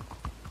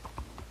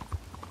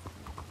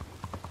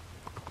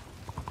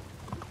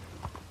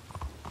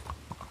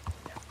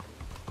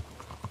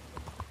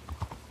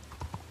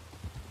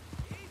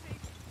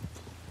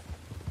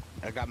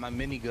 I got my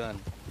minigun.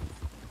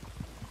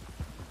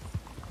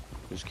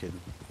 Just kidding.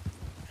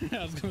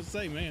 I was gonna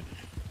say, man,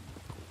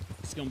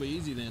 it's gonna be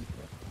easy then.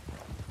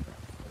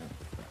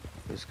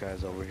 This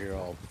guy's over here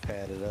all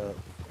padded up.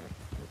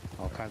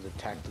 All kinds of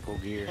tactical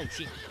gear. Oh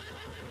shit.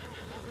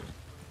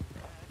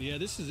 Yeah,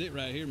 this is it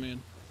right here,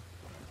 man.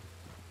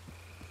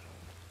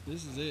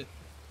 This is it.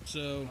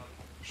 So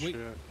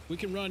we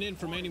can run in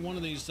from any one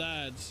of these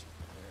sides.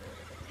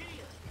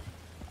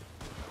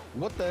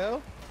 What the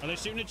hell? Are they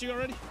shooting at you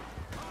already?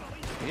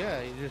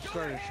 Yeah, he just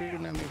started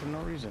shooting at me for no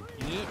reason.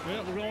 Yeah,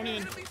 well, we're going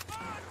in.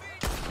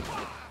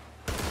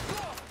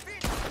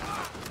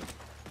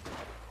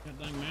 That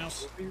dang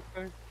mouse.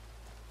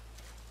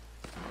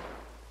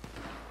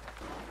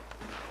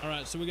 All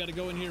right, so we got to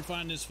go in here and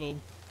find this fool.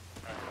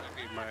 I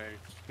need my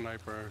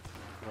sniper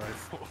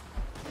rifle.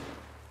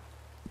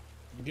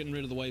 I'm getting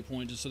rid of the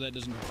waypoint just so that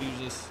doesn't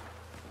confuse us.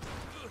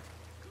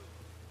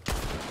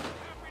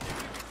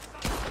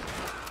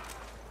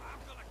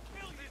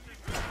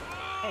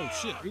 Oh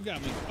shit, who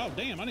got me? Oh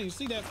damn, I didn't even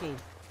see that fool.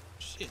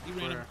 Shit, he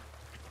ran up.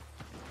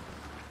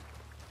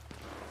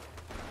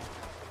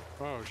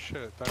 Oh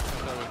shit, that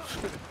was...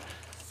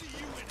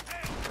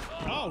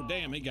 Oh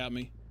damn, he got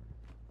me.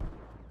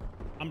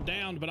 I'm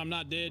downed, but I'm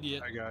not dead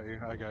yet. I got you,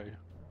 I got you.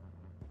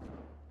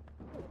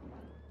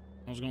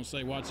 I was gonna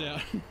say, watch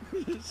out.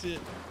 Shit.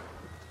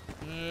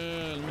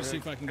 Let me see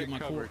if I can get my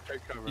core.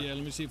 Yeah,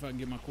 let me see if I can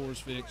get my cores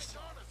fixed.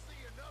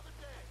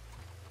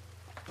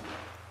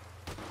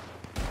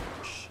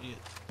 Shit.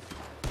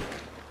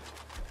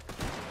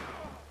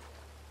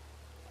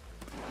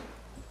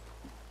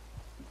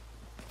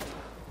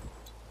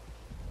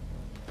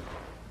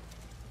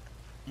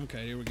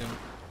 Okay, here we go.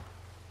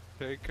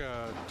 Take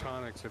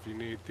tonics if you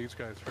need. These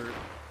guys hurt.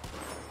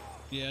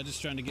 Yeah,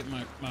 just trying to get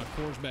my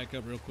cores back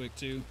up real quick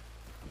too.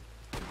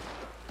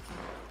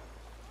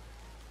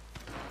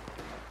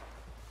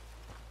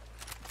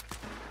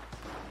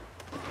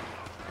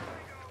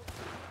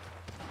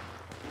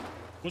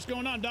 What's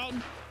going on,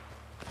 Dalton?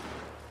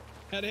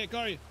 How the heck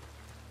are you?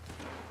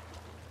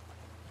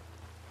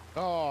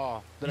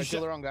 Oh, did I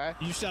kill the wrong guy?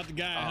 You shot the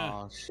guy, huh?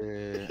 Oh,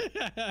 shit.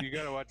 You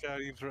gotta watch out.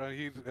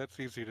 That's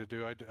easy to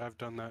do. I've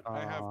done that. I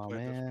have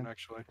played this one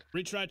actually.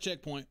 Retry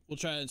checkpoint. We'll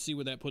try and see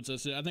where that puts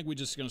us. I think we're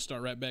just gonna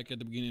start right back at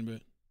the beginning,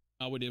 but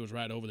all we did was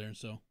right over there.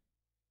 So.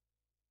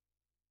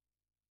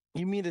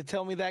 You mean to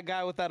tell me that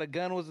guy without a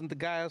gun wasn't the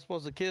guy I was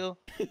supposed to kill?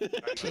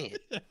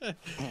 Shit.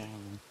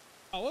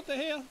 Oh, what the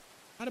hell?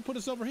 How'd it put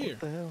us over here? What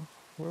the hell?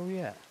 Where are we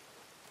at?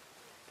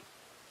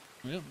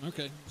 Well,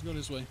 okay. Let's go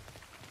this way.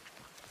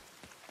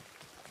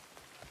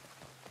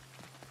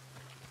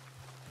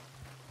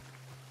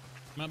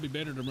 Might be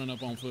better to run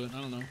up on foot.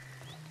 I don't know.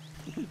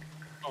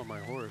 Oh, my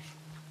horse.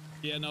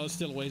 Yeah, no, it's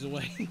still a ways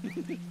away.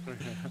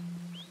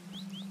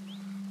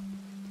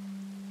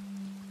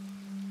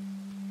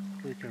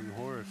 Freaking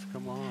horse,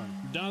 come on.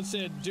 Don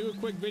said, do a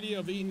quick video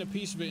of eating a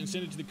piece of it and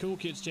send it to the Cool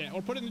Kids chat.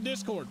 Or put it in the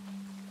Discord.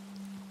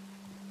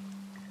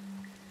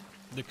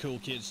 The Cool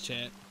Kids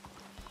chat.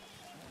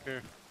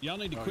 Here. Y'all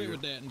need to quit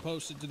with that and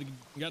post it to the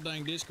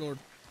goddamn Discord.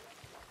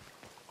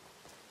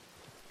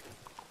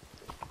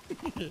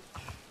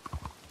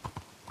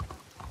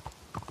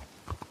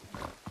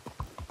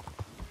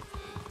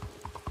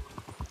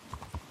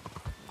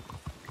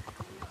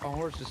 My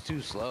horse is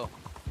too slow.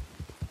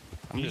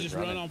 You just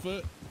run on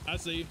foot? I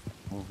see you.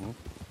 Mm-hmm.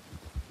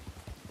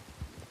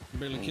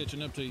 Barely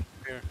catching up to you.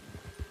 Here.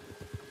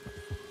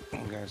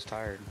 That guy's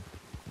tired.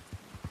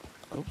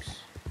 Oops.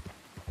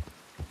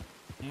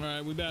 All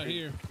right, we about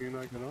here. You're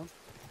not get on?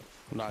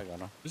 I'm not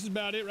gonna. This is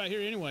about it right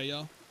here anyway,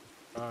 y'all.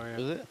 Oh, yeah.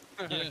 Is it?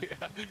 Yeah.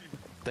 Yeah.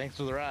 Thanks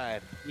for the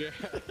ride. Yeah.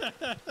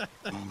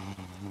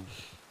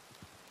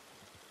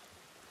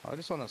 I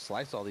just want to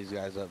slice all these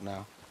guys up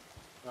now.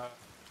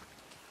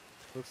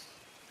 Let's...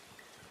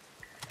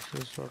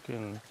 Just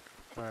fucking...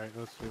 Alright,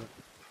 let's do it.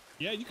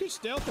 Yeah, you could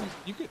stealth them.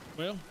 You could,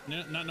 well,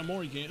 not no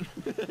more you can't.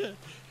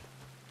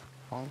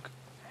 Punk.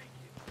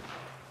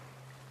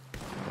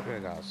 Look, I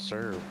got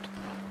served.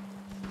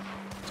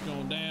 It's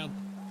going down.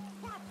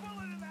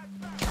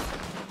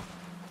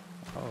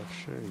 Oh,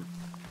 shit.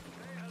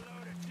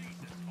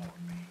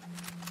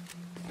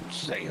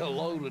 Say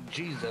hello to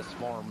Jesus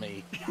for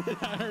me.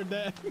 I heard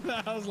that.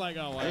 I was like,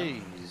 oh, wow.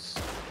 Please.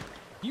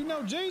 You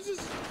know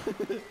Jesus?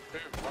 Dude,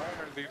 why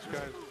are these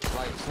guys...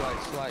 Slice,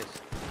 slice,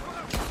 slice.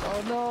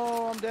 Oh,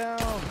 no, I'm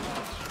down.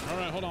 All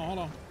right, hold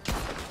on.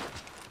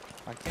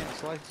 I can't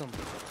slice them.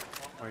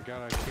 Oh, my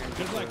God, I can't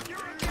There's get like...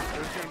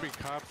 There's gonna be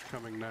cops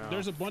coming now.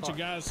 There's a bunch of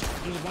guys.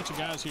 There's a bunch of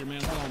guys here,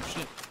 man. Hold on,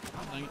 shit.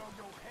 Dang it.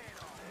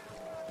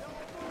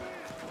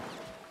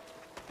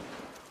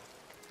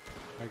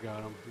 I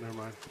got him. Never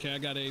mind. Okay, I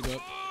got Abe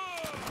up.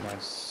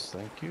 Nice,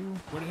 thank you.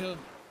 Where the hell?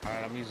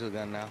 Alright, I'm using the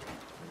gun now.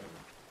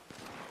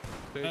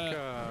 Take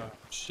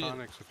shit.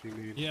 tonics if you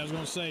need. Yeah, I was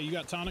gonna say, you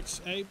got tonics,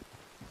 Abe?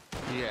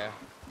 Yeah.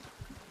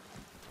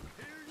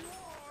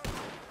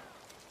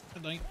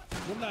 Dang it.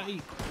 What did I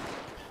eat?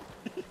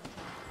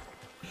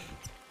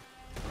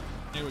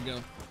 There we go.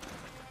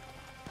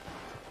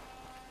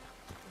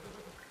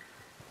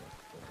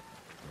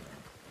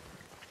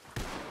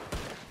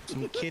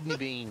 Some kidney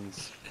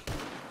beans.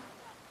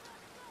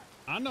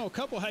 I know a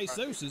couple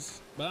Jesuses,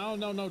 but I don't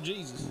know no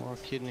Jesus. More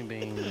kidney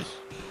beans.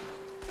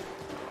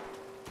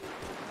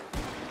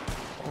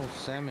 Oh,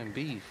 salmon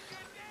beef.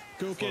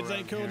 Cool kids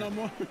ain't cool no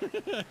more.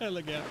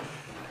 Look out.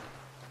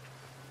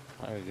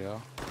 There you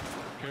go.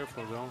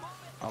 Careful, don't.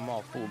 I'm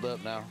all fooled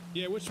up now.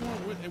 Yeah, which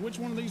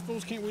one of these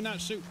fools can't we not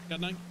shoot?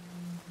 God dang.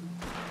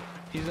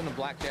 He's in a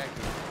black jacket.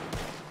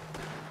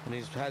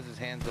 And he has his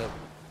hands up.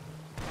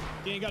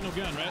 He ain't got no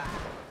gun, right?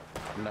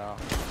 No.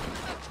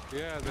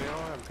 Yeah, they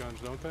all have guns,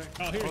 don't they?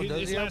 Oh, here,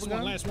 does it's he have last a one,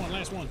 gun?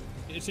 last one.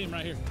 It's him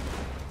right here.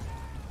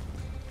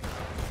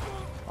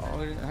 Oh,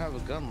 he didn't have a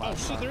gun Oh,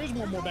 last shit, time. there is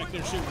one more back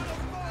there shooting.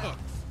 Fuck.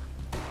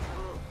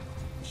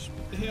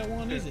 What the hell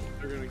one is it?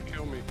 They're gonna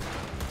kill me.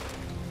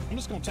 I'm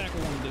just gonna tackle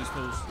one of these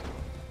fools.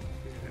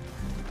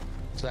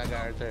 It's that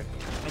guy right there.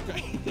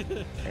 Okay.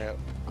 Yep.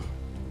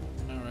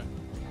 All right.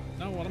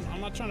 No, well, I'm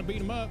not trying to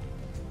beat him up.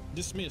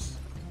 Dismiss.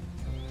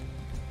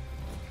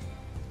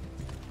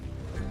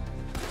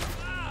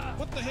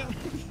 What the hell?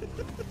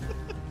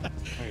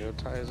 There you go,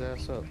 tie his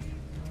ass up.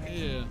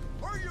 Yeah.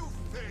 Are you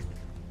thick?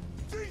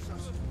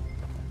 Jesus!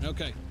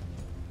 Okay.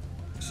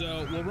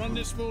 So we'll run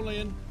this fool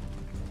in.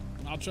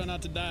 I'll try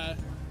not to die.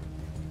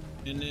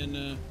 And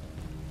then,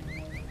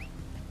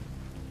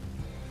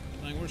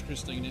 dang, where's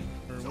Christine at?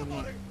 Or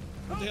what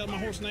the hell is my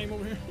horse name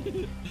over here?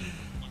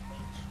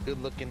 Good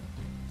looking.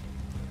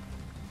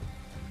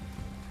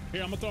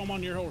 Here, I'm gonna throw him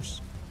on your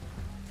horse.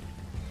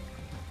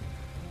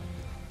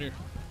 Here.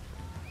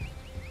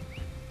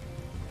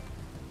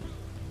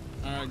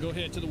 All right, go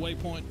ahead to the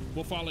waypoint.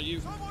 We'll follow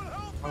you.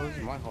 Oh, this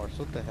is my horse.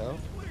 What the hell?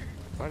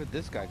 Why did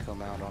this guy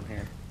come out on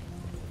here?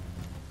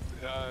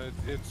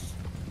 It's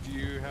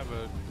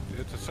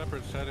a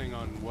separate setting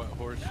on what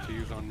horse to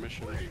use on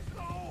missions.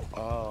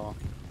 Oh.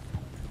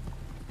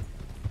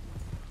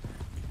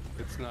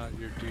 It's not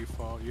your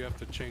default. You have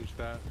to change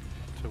that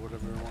to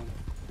whatever one.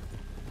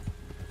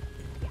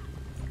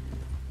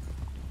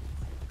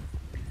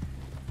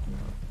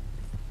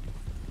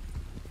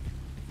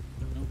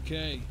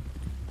 Okay.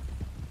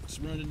 Let's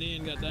run it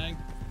in, god dang.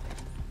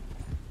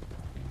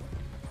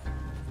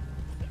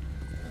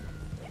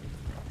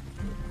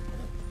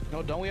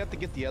 No, don't we have to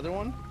get the other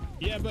one?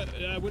 Yeah, but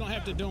we don't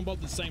have to do them both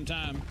at the same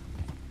time.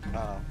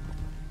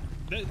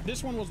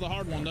 This one was the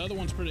hard one. The other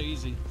one's pretty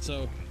easy.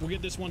 So we'll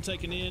get this one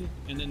taken in,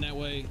 and then that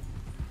way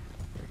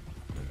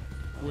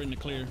we're in the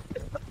clear.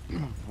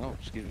 Oh,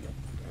 excuse me.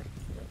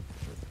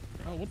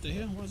 Oh, what the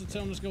hell? Why is it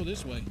telling us to go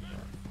this way?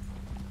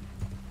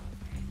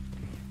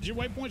 Is your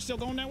waypoint still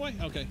going that way?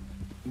 Okay.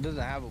 It doesn't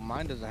have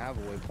mine doesn't have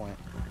a waypoint.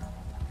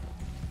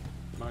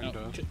 Mine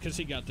does. Because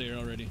he got there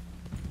already.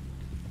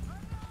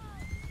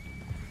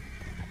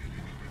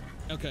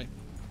 Okay.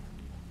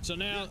 So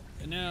now,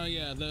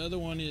 yeah, the other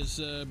one is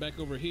back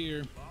over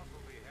here.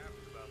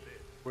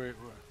 Wait,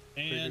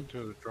 And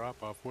to the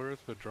drop off. Where is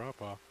the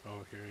drop off?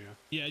 Oh, here,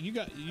 yeah.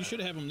 yeah, you should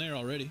have them there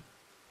already.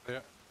 Yeah,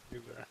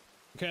 he's there.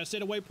 Okay, I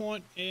set a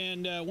waypoint,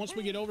 and once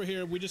we get over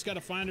here, we just got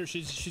to find her.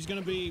 She's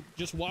gonna be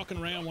just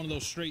walking around one of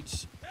those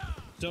streets.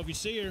 So if you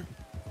see her,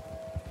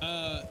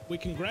 we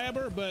can grab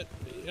her, but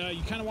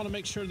you kind of want to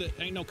make sure that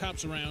ain't no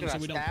cops around, so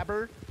we don't stab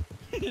her.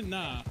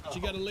 Nah, she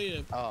got to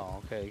live. Oh,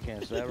 okay, you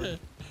can't stab her.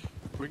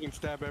 We can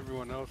stab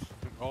everyone else,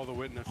 all the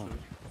witnesses.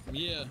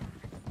 Yeah.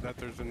 That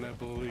there's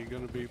inevitably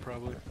gonna be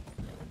probably.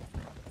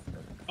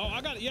 Oh,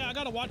 I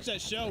gotta watch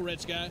that show,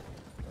 Red Sky.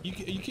 You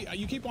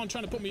keep on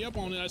trying to put me up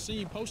on it. I see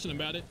you posting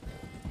about it.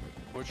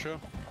 What show?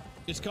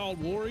 It's called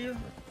Warrior.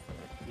 Heard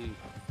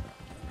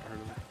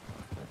of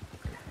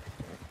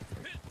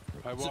it.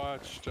 I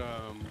watched.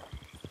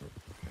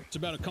 It's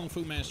about a kung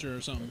fu master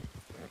or something.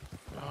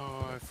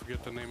 Oh, I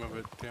forget the name of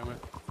it. Damn it.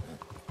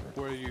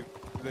 Where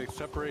they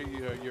separate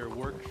your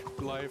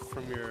work life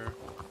from your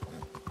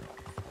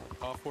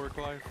off-work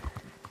life.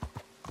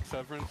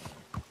 Severance.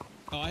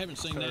 Oh, I haven't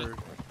seen that.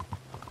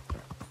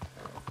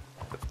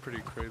 That's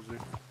pretty crazy.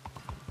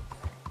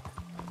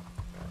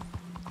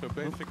 So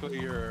basically,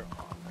 your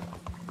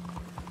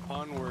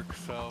on-work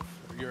self,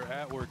 your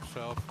at-work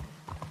self,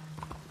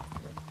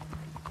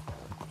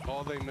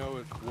 all they know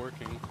is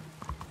working,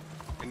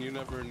 and you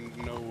never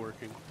know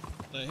working.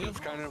 The hell? It's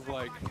kind of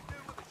like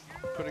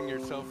putting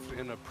yourself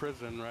in a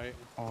prison, right?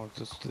 Oh,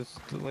 just this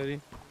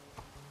lady.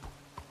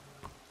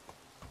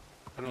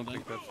 I don't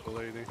think that's the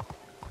lady.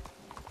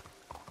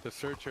 The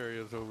search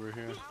area is over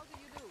here.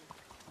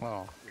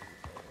 Oh.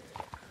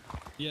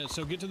 Yeah,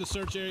 so get to the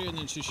search area, and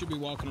then she should be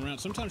walking around.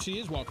 Sometimes she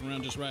is walking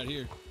around just right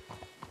here.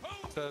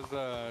 It says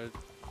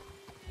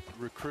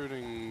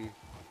recruiting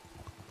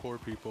poor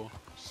people,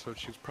 so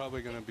she's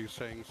probably going to be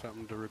saying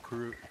something to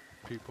recruit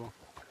people.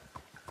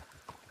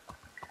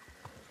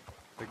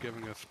 They're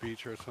giving a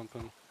speech or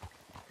something.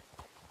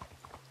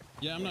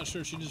 Yeah, I'm not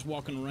sure. She's just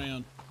walking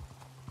around.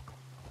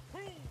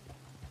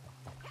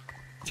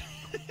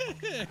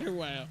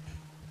 Wow.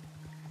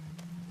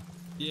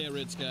 Yeah,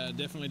 Red Sky,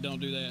 definitely don't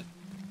do that.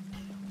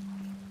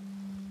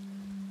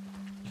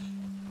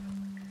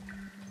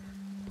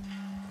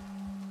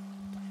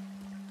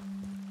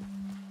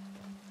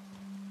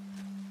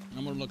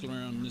 I'm gonna look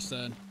around on this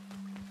side.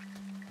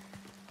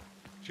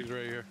 She's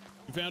right here.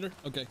 You found her?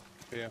 Okay.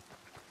 Yeah.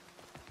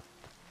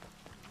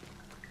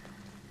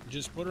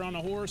 Just put her on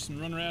a horse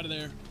and run her out of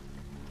there.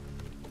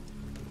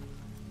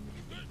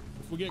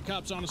 If we get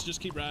cops on us,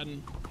 just keep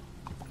riding.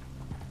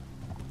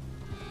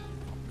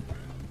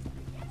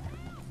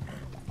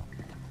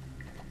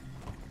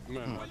 I'm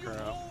gonna knock her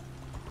out.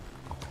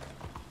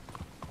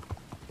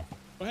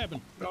 What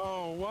happened?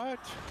 Oh, what?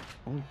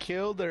 He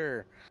killed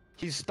her.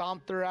 He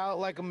stomped her out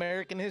like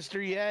American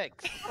History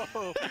X.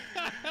 Oh,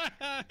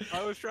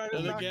 I was trying to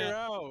Another knock guy. her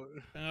out.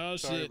 Oh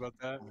Sorry shit. about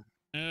that.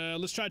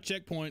 Let's try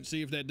checkpoint,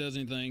 see if that does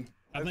anything.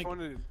 I think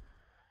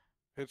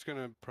It's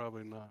gonna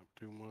probably not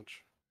do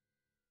much.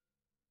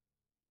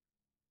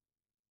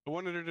 I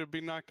wanted her to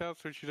be knocked out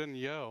so she doesn't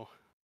yell.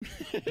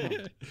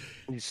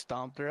 He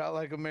stomped her out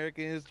like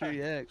American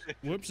History X.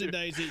 Whoopsie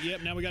daisy.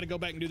 Yep, now we got to go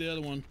back and do the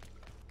other one.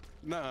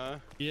 Nuh-uh.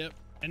 Yep.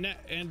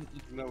 And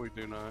No, we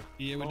do not.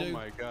 yeah, we oh do. Oh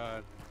my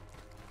god.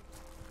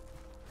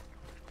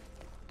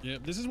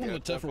 Yep, this is one of the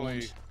tougher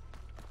ones.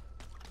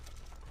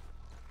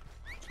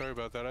 Sorry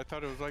about that. I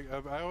thought it was like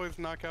I always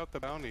knock out the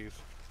bounties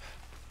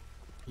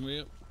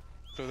Yep.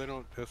 so they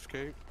don't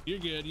escape. You're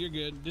good. You're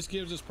good. This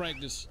gives us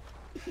practice.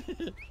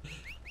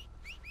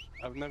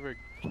 I've never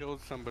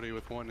killed somebody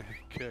with one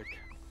kick.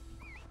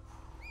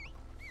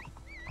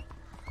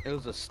 It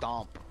was a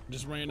stomp.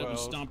 Just ran up and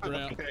stomped her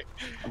out. Okay.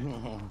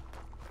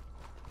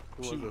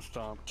 It was a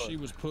stomp. She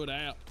was put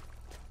out.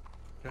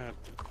 God.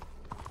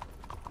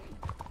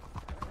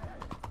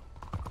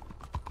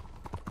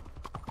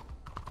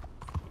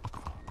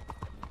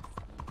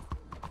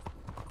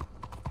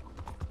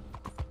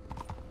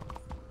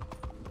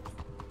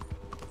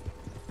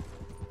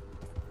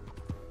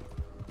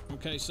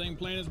 Okay, same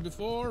plan as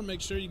before.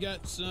 Make sure you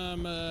got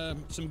some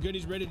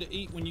goodies ready to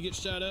eat when you get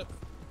shot up.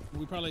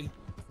 We probably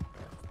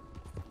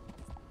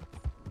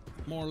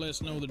more or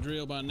less know the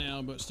drill by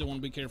now, but still want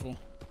to be careful.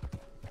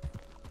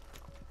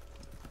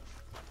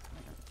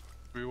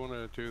 Do we want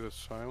to do the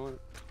silent?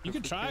 You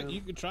could try it.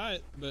 You could try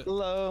it, but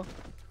Hello.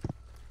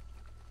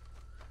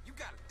 You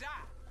gotta die.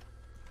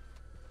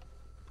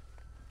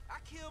 I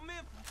killed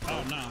Memphis.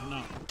 oh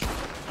no.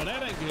 Oh,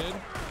 that ain't good.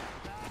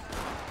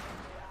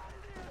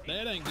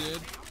 That ain't good.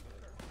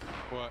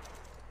 What?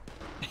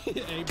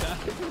 Abe died.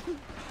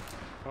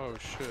 Oh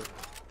shit.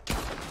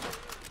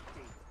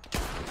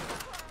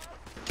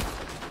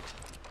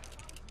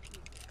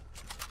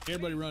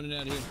 Everybody running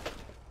out of here.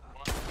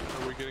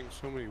 Are we getting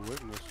so many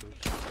witnesses?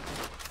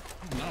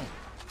 No.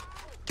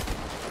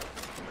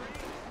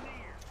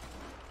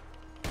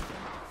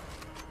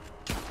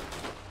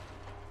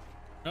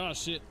 Oh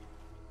shit.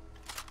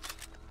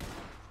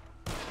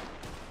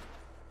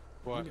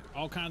 What?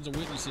 All kinds of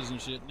witnesses and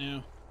shit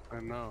now. I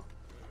know.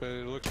 But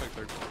it looks like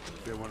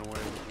they went away.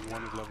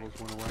 Wanted levels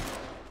went away.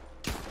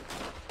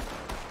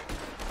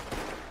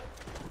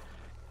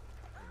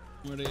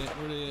 Where they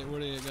at? Where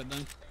they at? Got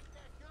done.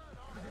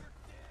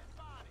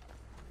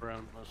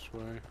 Around this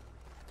way.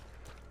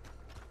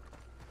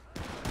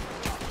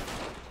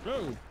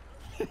 Oh!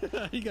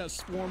 He got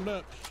swarmed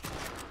up.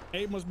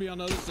 Abe must be on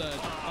the other side.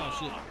 Oh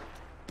shit.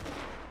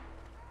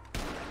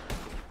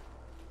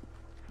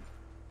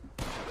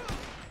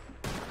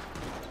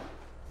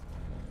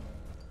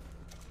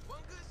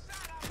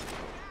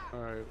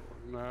 Alright,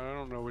 no, I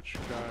don't know which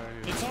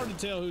guy. It's hard to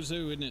tell who's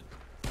who, isn't it?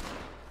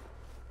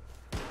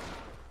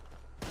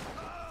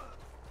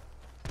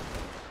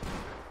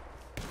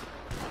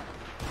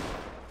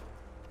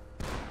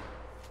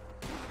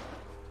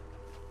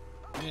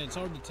 Yeah, it's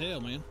hard to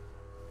tell, man.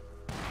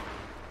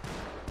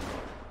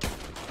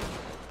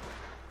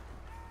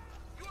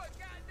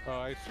 Oh,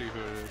 I see who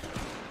it is.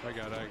 I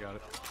got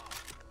it.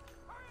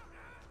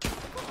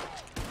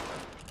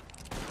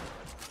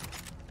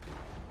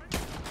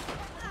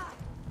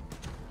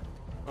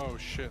 Oh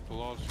shit, the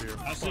law's here.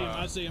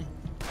 I see him.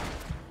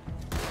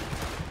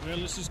 Well,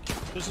 let's just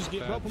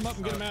rope him up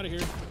and get him out of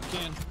here. If we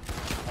can.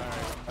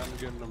 Alright, I'm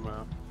getting them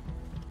out.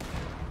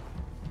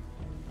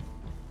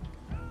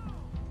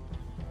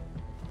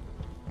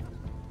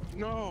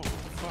 No!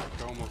 Fuck,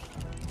 I almost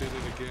did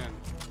it again.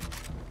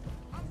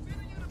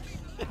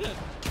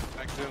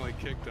 Accidentally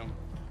kicked him.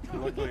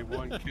 Luckily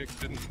one kick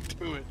didn't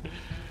do it.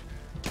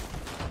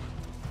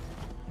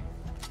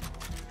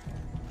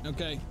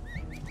 Okay,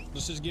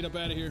 let's just get up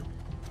out of here.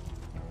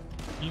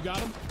 You got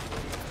him?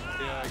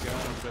 Yeah, I got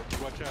him,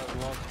 but watch out, the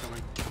law's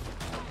coming.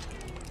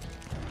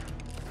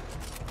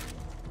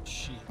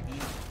 Shit, man.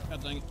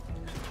 God dang it.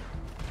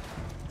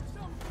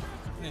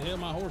 Where the hell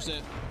my horse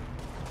at?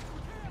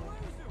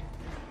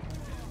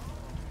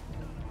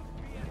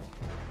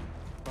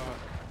 Fuck.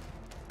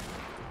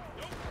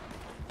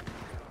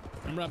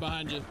 I'm right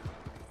behind you.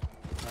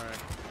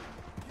 Alright.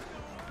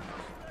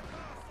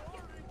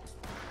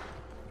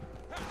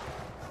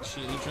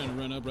 Shit, he's trying to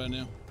run up right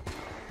now.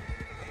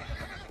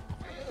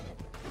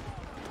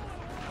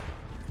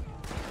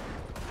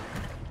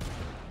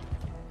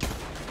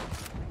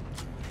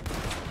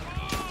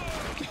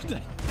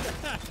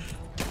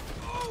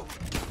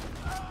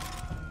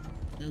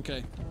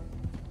 Okay.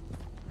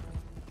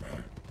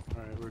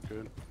 Alright, we're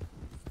good.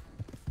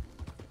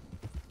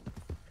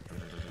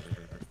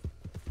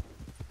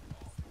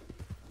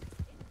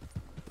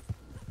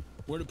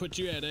 Where'd it put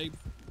you at, Abe?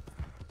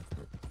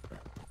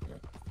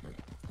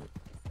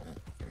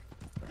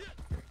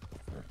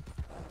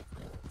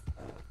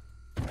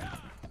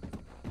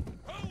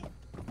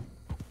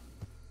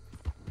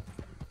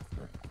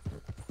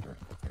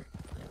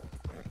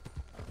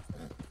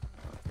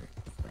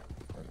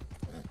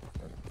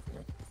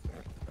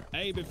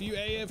 Abe, if you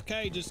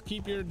AFK, just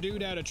keep your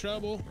dude out of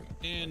trouble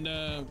and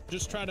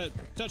just try to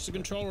touch the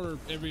controller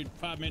every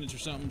 5 minutes or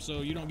something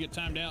so you don't get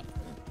timed out.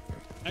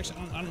 Actually,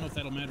 I don't know if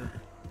that'll matter.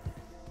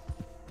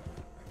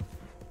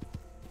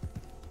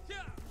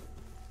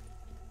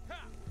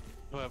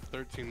 We'll have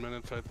 13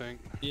 minutes, I think.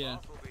 Yeah.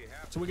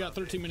 So we got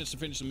 13 minutes to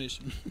finish the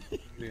mission.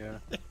 Yeah.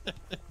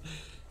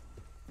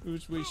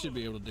 Which we should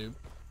be able to do.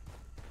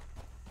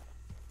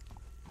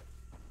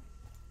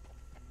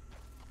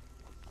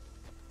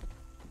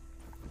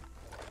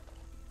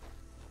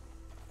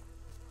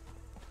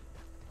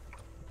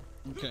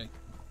 Okay.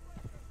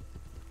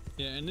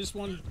 Yeah, and this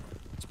one,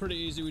 it's pretty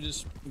easy. We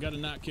just got to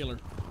not kill her.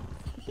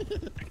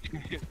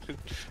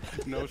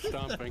 No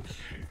stomping.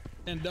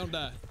 And don't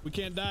die. We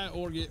can't die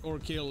or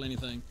kill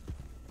anything.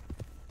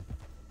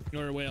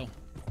 Or well,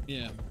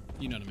 yeah,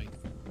 you know what I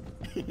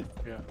mean.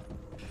 Yeah.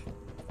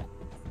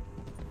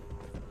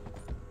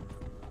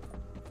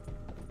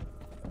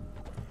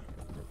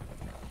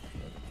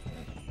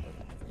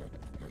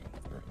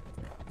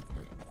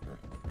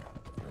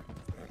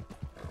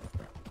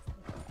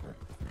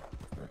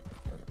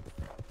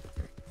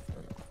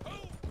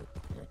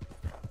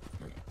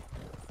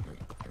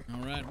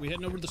 All right, we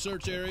heading over to the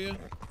search area,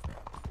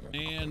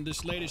 and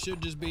this lady should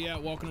just be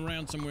out walking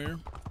around somewhere.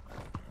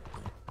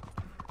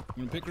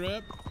 I'm gonna pick her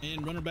up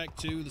and run her back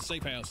to the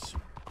safe house.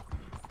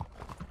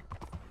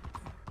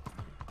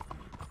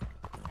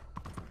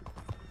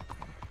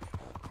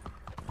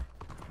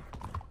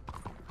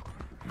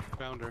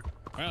 Found her.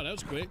 Wow, that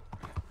was quick.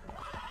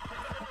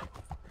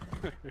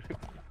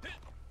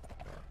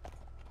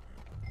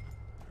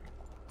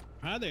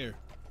 Hi there.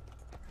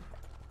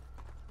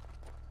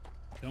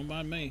 Don't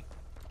mind me.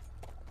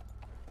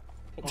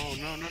 Oh,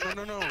 no.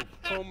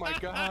 Oh, my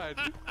God.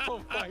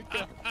 Oh, my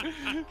God.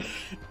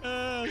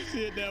 Oh,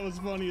 shit, that was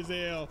funny as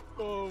hell.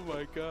 Oh,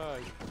 my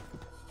God.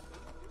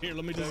 Here,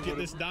 let me just get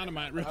this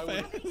dynamite real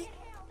fast.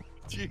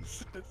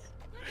 Jesus.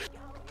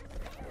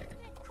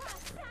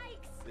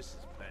 This is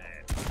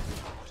bad.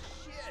 Oh,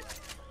 shit.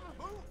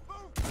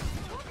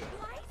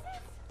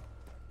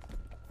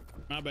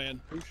 My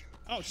bad.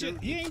 Oh,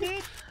 shit, he ain't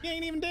dead? He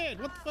ain't even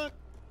dead. What the fuck?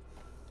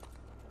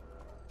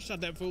 Shot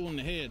that fool in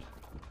the head.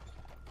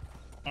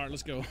 All right,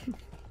 let's go.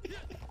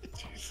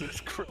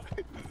 Jesus Christ.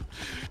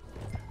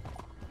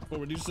 Before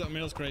we do something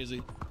else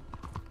crazy.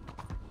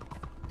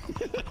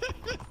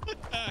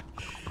 I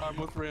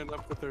almost ran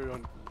up with her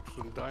on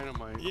some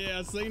dynamite. Yeah,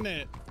 I seen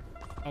that.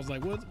 I was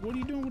like, what are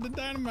you doing with the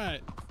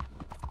dynamite?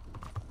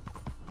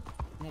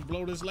 I'm gonna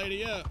blow this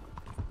lady up.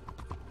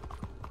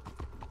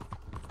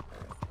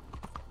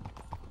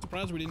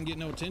 Surprised we didn't get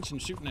no attention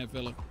shooting that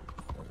fella.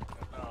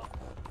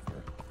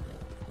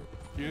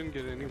 You didn't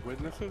get any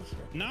witnesses?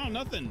 No,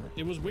 nothing.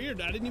 It was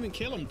weird. I didn't even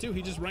kill him too.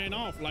 He just ran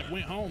off, like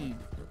went home.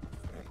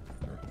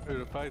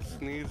 Dude, if I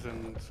sneeze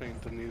in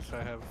St. Denis,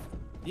 I have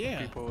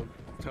people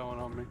telling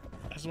on me.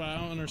 That's why I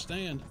don't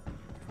understand.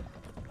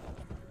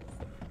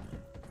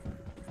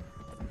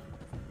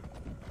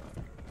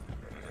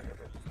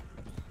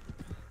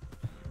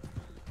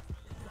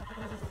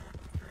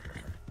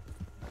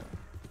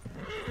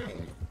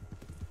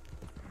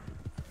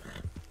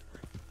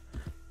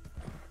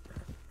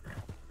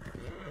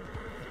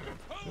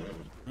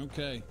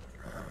 Okay.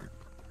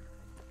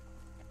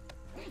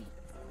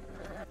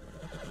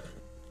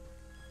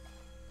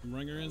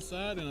 Bring her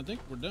inside, and I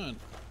think we're done.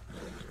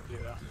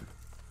 Yeah.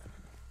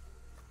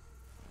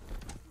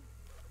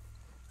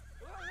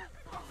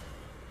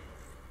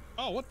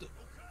 Oh, what the?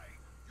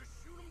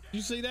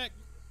 You see that?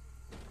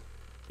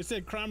 It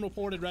said crime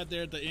reported right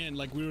there at the end,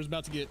 like we was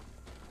about to get.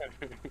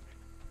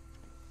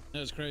 That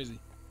was crazy.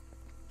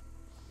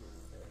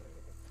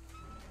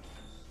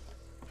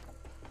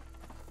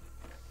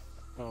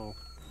 Oh.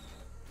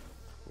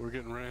 We're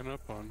getting ran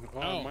up on. Oh,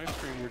 on my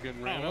screen we're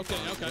getting ran up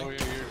on. Okay. Oh,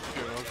 yeah, you're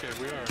good. Okay,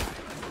 we are.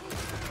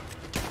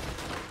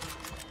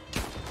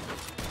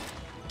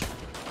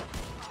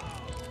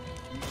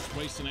 I'm just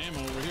wasting ammo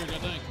over here, I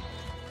think.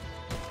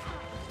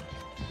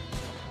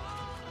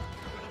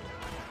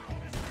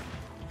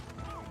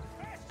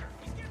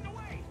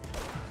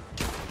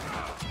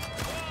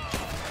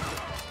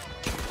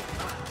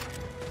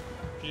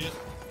 Shit.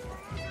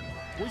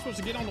 We're supposed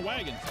to get on the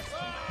wagon.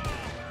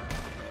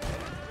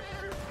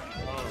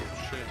 Oh,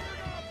 shit.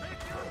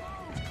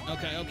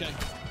 Okay.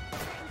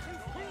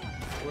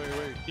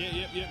 Wait.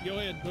 Yep. Go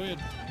ahead. Here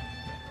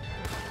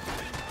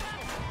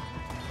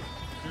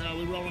are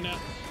we rolling out.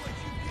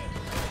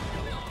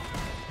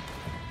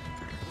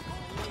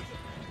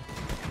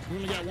 We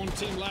only got one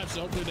team left,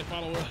 so hopefully they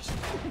follow us.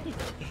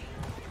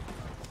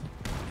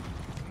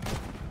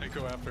 They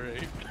go after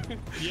Abe.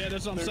 Yeah,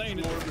 that's what I'm saying.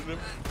 Them.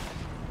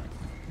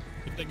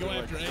 If they go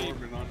after like Abe,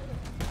 we're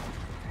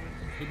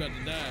about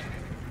to die.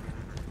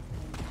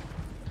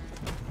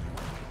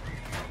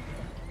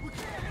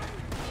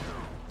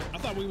 I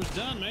thought we was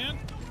done, man.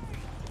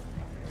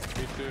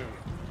 Me too.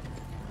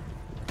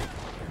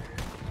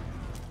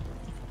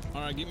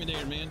 All right, get me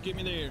there, man. Get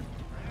me there.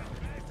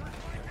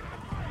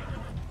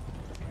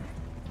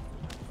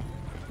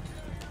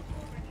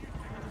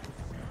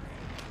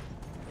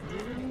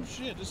 Oh, shit.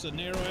 shit, this is a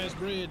narrow ass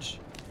bridge.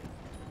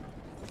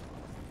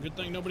 Good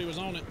thing nobody was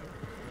on it.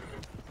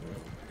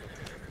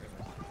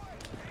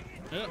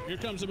 Yep, here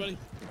comes somebody.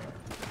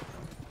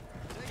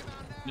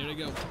 There they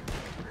go. Oh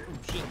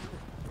shit.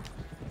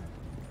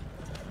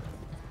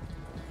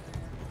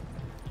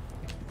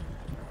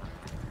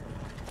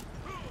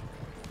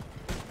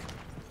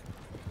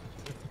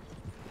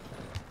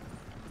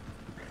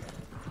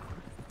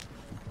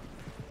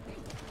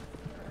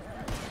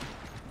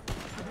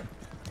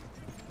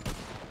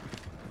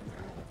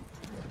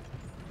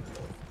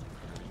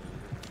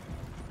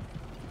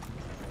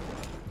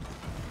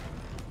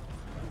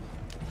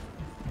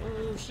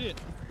 Oh shit.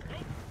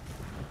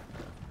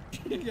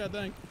 God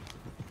dang.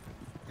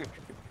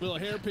 Little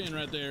hairpin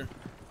right there.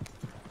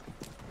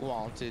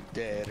 Wanted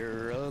dead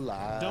or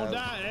alive. Don't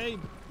die, Abe.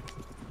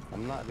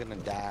 I'm not gonna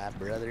die,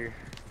 brother.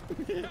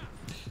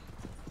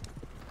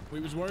 We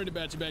was worried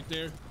about you back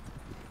there.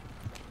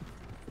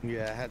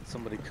 Yeah, I had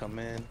somebody come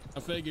in I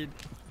figured.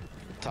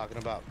 talking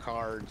about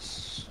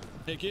cards.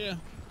 Heck yeah.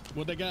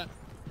 What they got?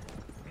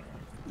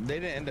 They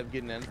didn't end up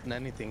getting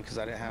anything because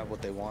I didn't have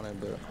what they wanted,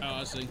 but Oh,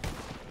 I see.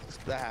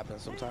 that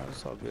happens sometimes.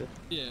 It's all good.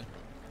 Yeah.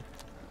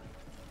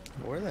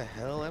 Where the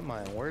hell am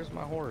I? Where's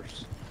my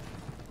horse?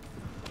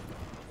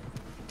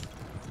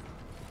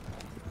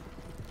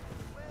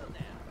 Well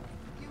now,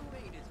 you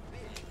ain't as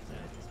big as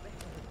I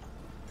expected.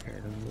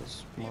 Here,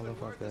 this Even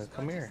worth motherfucker. as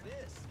Come much here. as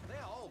this, they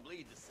all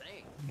bleed the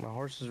same. My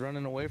horse is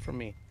running away from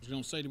me. I was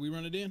gonna say, did we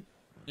run it in?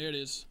 There it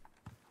is.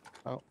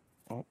 Oh,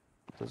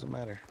 doesn't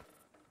matter.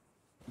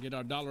 Get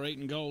our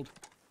 $1.08 in gold.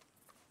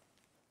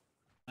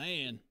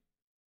 Man,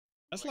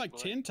 that's like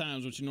 10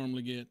 times what you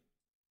normally get.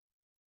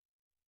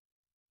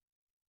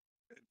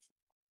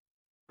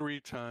 3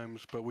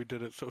 times, but we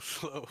did it so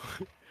slow.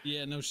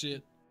 Yeah, no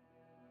shit.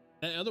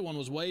 That other one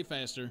was way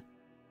faster.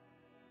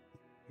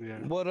 Yeah.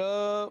 What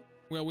up?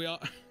 Well, we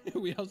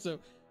we also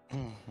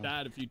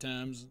died a few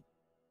times.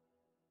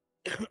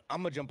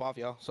 I'm gonna jump off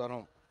y'all so I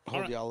don't hold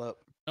Alright. y'all up.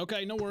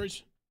 Okay, no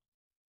worries.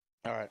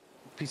 All right,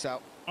 peace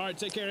out. All right,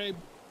 take care, Abe.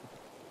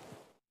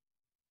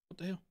 What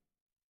the hell?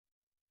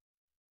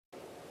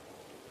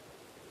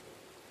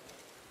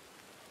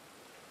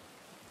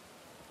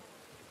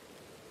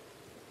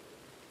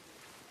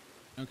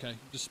 Okay,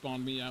 just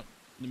spawned me out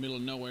in the middle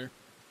of nowhere.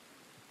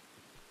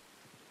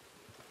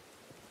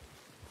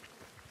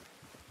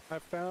 I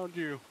found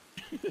you.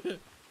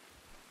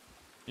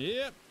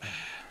 Yep.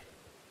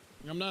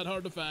 I'm not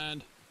hard to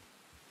find.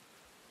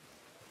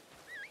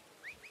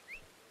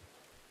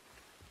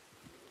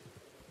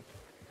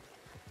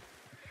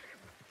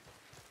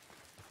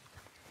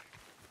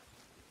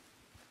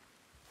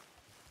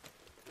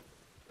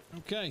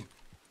 Okay.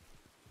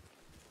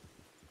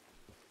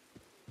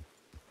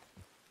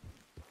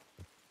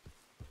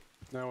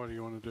 Now what do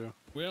you want to do?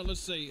 Well, let's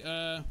see.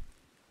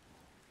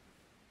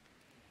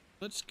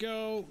 Let's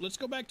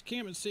go back to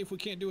camp and see if we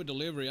can't do a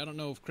delivery. I don't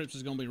know if Crips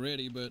is gonna be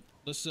ready, but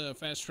let's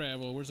fast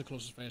travel. Where's the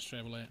closest fast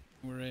travel at?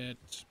 We're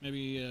at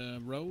maybe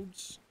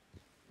Rhodes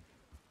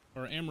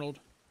or Emerald.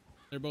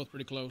 They're both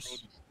pretty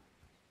close.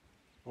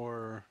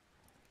 Or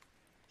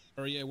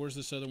yeah, where's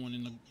this other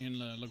one in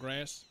La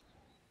Grasse?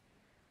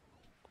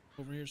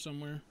 Over here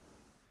somewhere.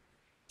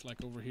 It's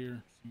like over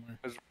here somewhere.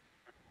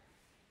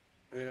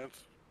 yeah,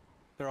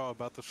 they're all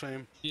about the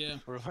same. Yeah.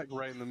 We're like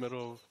right in the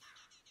middle.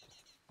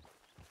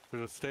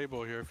 There's a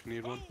stable here if you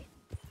need one.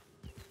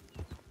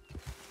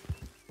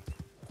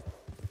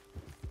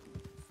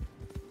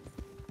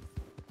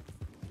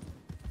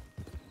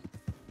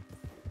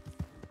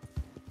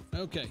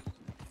 Okay.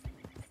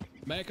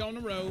 Back on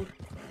the road.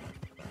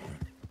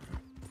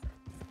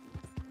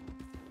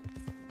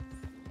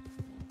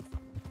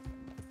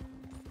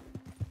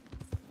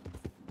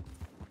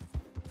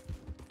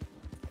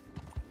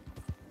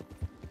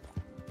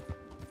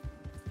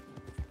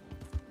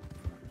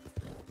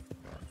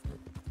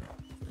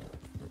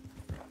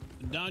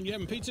 Don, you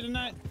having pizza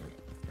tonight?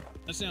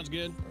 That sounds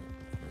good.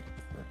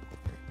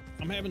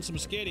 I'm having some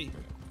sketty.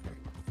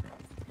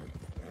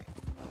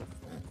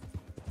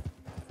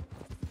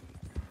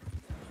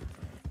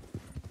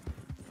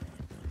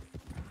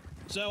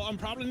 So I'm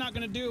probably not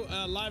going to do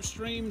a live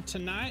stream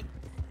tonight,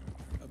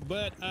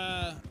 but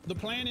the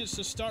plan is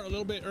to start a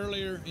little bit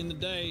earlier in the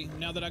day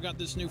now that I got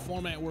this new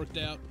format worked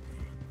out.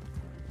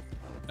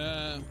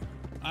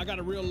 I got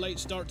a real late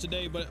start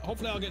today, but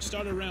hopefully I'll get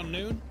started around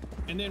noon.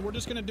 And then we're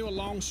just gonna do a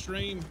long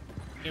stream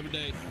every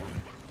day,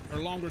 or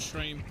longer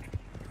stream.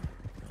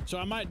 So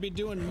I might be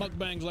doing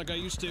mukbangs like I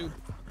used to.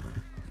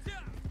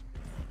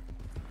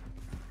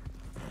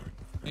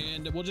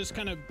 And we'll just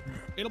kind of,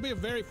 it'll be a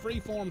very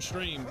free-form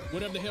stream.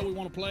 Whatever the hell we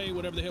want to play,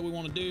 whatever the hell we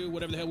want to do,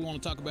 whatever the hell we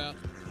want to talk about.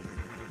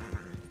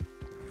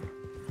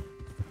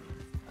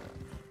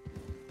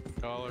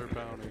 Dollar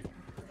bounty.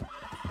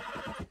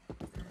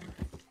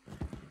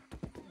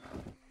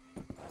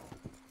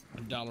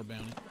 A dollar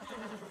bounty.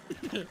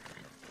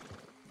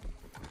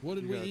 What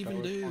did You we got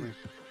even do? $1.20.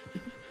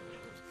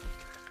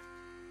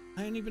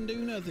 I didn't even do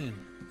nothing.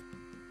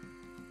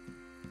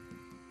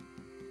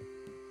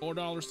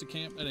 $4 to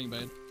camp, that ain't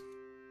bad.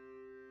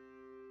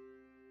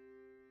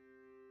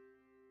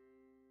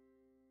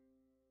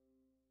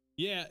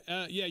 Yeah,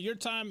 yeah, your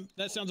time,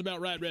 that sounds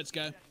about right, Red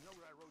Sky.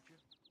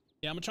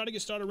 Yeah, I'm gonna try to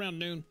get started around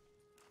noon.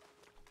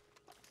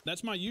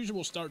 That's my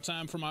usual start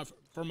time for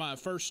my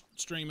first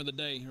stream of the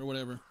day or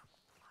whatever.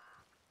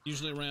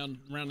 Usually around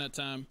that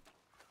time.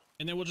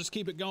 And then we'll just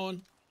keep it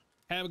going,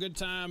 have a good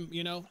time,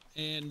 you know,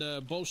 and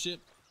bullshit,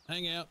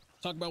 hang out,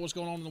 talk about what's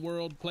going on in the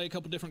world, play a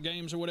couple different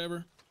games or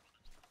whatever.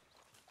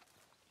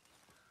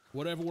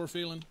 Whatever we're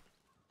feeling.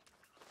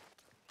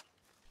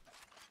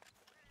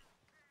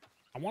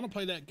 I want to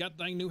play that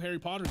goddamn new Harry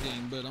Potter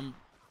game, but I'm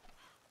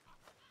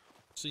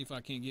see if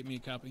I can't get me a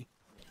copy.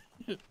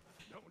 Don't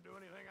do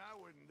anything I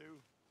wouldn't do.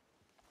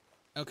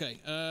 Okay,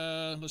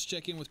 let's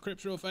check in with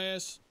Crips real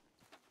fast.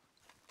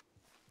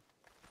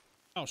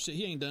 Oh shit,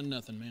 he ain't done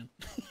nothing, man.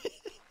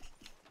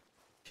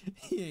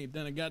 He ain't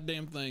done a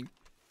goddamn thing.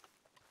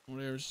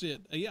 Whatever,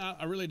 shit. Yeah,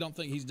 I really don't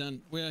think he's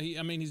done, well,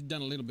 I mean, he's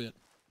done a little bit,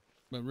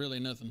 but really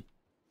nothing.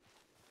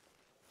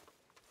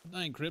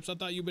 Dang, Crips, I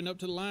thought you'd been up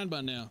to the line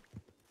by now.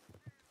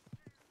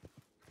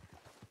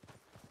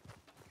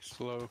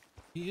 Slow.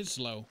 He is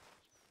slow.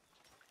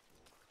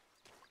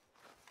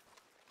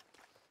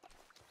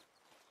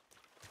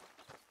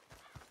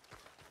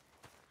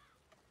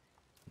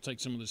 I'll take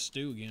some of this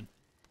stew again.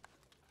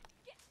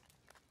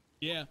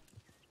 Yeah.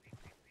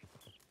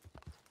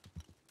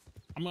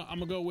 I'm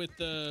gonna go with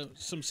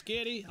some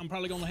sketty. I'm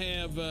probably gonna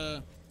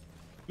have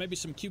maybe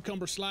some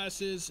cucumber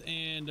slices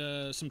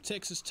and some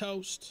Texas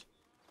toast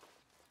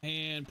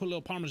and put a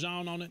little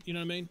Parmesan on it. You know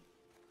what I mean?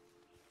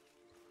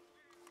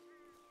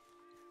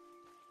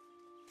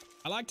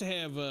 I like to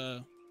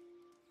have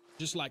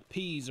just like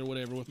peas or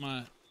whatever with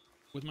my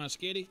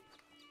sketty,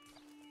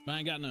 but I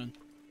ain't got none.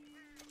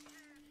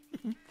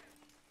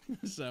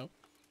 So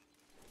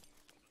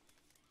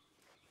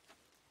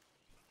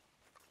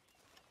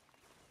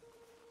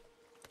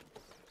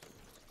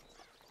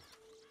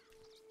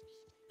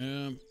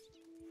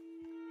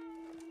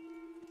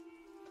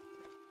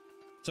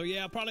so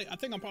yeah, I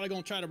think I'm probably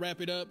gonna try to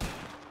wrap it up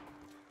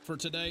for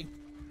today.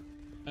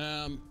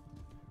 I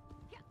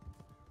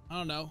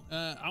don't know.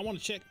 I want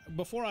to check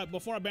before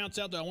I bounce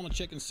out there. I want to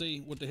check and see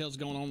what the hell's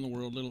going on in the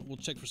world. We'll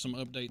check for some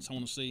updates. I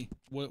want to see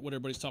what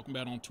everybody's talking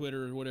about on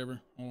Twitter or whatever.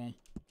 Hold on.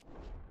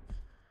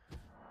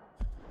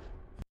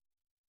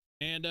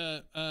 And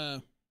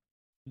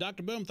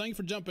Dr. Boom, thank you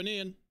for jumping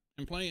in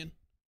and playing.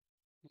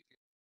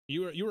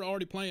 You were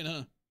already playing,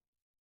 huh?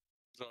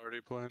 It's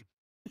already playing.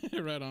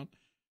 Right on.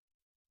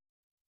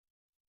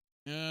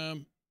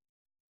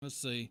 Let's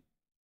see.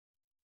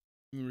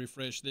 Let me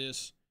refresh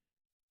this.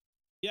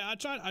 Yeah, I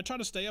try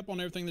to stay up on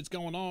everything that's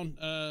going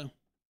on.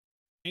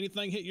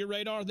 Anything hit your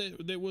radar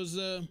that was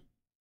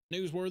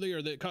newsworthy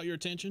or that caught your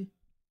attention?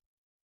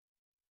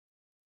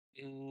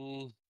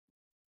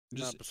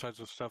 Not besides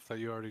the stuff that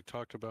you already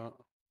talked about.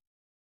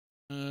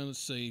 Let's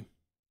see.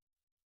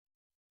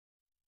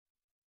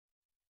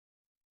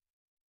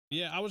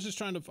 Yeah, I was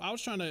trying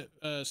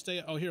to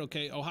stay. Oh, here,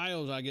 okay.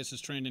 Ohio's, I guess,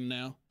 is trending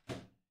now.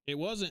 It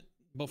wasn't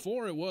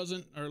before. It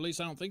wasn't, or at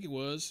least I don't think it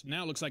was.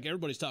 Now it looks like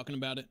everybody's talking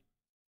about it.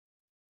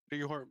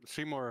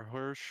 Seymour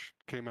Hersh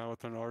came out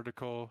with an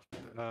article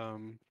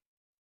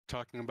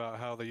talking about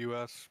how the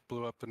U.S.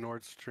 blew up the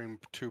Nord Stream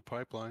 2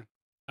 pipeline.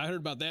 I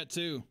heard about that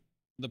too.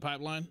 The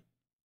pipeline.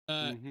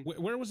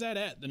 Where was that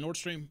at? The Nord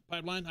Stream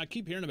pipeline? I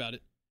keep hearing about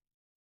it.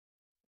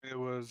 It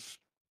was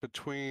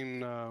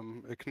between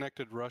it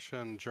connected Russia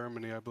and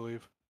Germany, I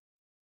believe.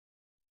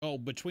 Oh,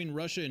 between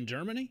Russia and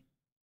Germany?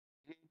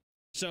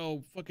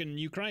 So fucking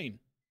Ukraine,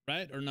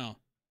 right? Or no?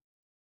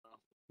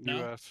 No.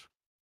 U.S.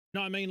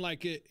 No, I mean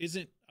like it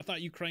isn't. I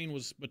thought Ukraine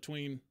was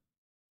between.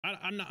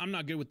 I'm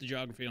not good with the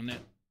geography on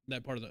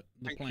that part of the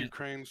I think planet.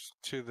 Ukraine's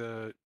to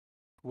the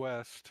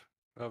west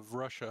of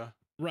Russia.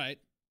 Right.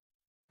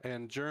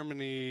 And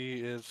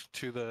Germany is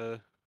to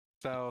the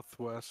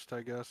southwest,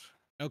 I guess.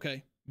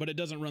 Okay, but it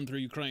doesn't run through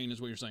Ukraine,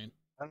 is what you're saying?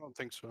 I don't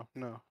think so.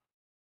 No.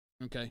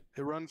 Okay.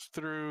 It runs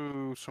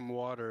through some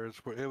waters.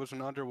 It was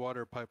an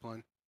underwater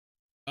pipeline.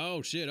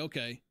 Oh shit.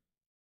 Okay.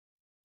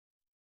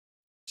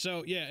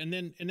 So yeah, and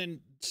then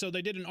so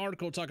they did an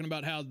article talking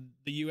about how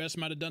the U.S.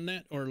 might have done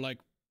that, or like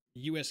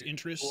U.S.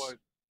 interests. Well,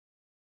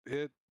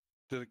 it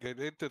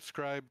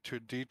described to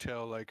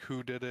detail like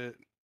who did it,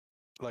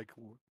 like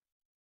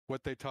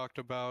what they talked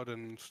about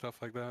and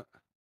stuff like that.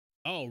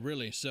 Oh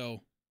really?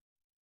 So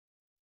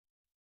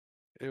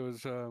it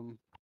was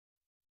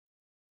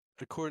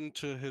according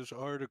to his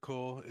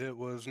article, it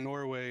was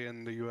Norway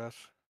and the U.S.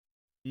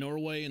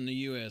 Norway and the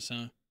U.S.,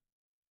 huh?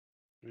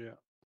 Yeah.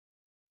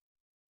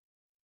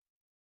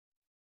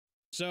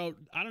 So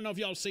I don't know if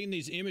y'all seen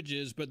these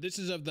images, but this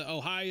is of the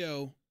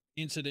Ohio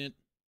incident.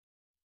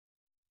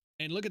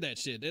 And look at that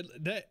shit.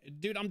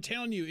 Dude, I'm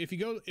telling you, if you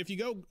go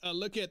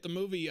look at the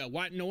movie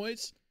White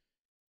Noise,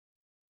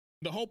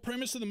 the whole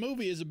premise of the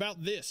movie is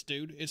about this,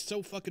 dude. It's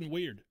so fucking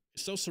weird.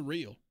 It's so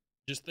surreal.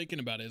 Just thinking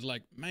about it, it's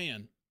like,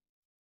 man.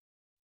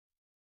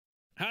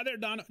 Hi there,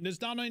 Donna. Is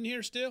Donna in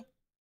here still?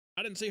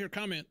 I didn't see her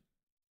comment.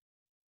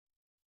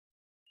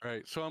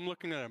 Right. So I'm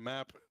looking at a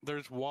map.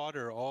 There's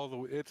water all the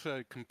way. It's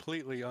a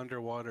completely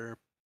underwater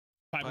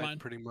pipeline, pipe,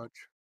 pretty much,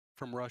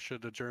 from Russia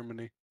to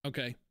Germany.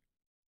 Okay.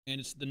 And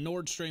it's the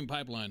Nord Stream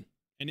pipeline.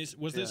 And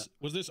was Yeah.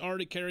 this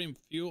already carrying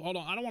fuel? Hold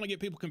on, I don't want to get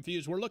people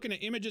confused. We're looking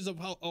at images of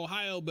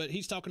Ohio, but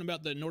he's talking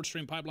about the Nord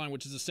Stream pipeline,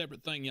 which is a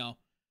separate thing, y'all.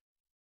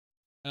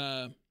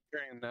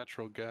 Carrying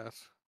natural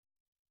gas.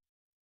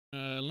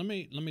 Let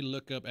me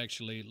look up.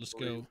 Actually, let's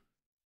go.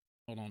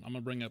 Hold on, I'm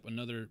gonna bring up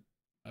another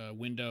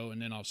window,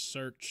 and then I'll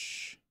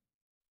search.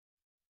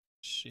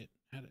 Shit,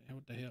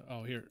 what the hell?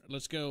 Oh, here.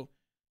 Let's go.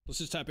 Let's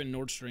just type in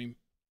Nord Stream.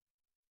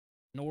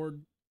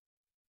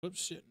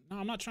 Whoops, shit. No,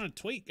 I'm not trying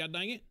to tweet. God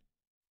dang it.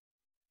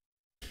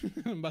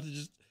 I'm about to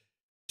just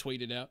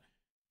tweet it out.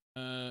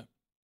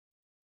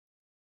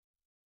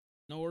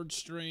 Nord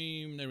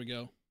Stream. There we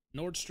go.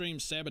 Nord Stream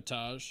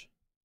sabotage.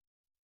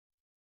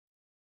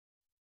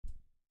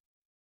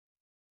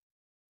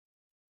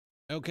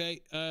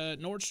 Okay.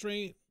 Nord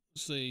Stream.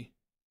 Let's see.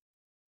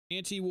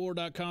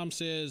 Antiwar.com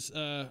says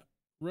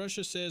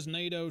Russia says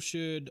NATO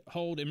should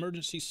hold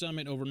emergency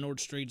summit over Nord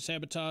Stream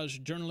sabotage.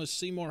 Journalist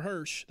Seymour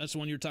Hersh. That's the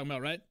one you're talking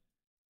about, right?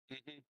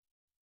 Mm-hmm.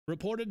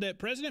 Reported that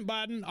President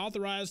Biden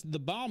authorized the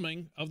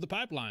bombing of the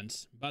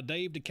pipelines by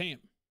Dave DeCamp.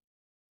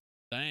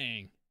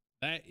 Dang,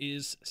 that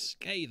is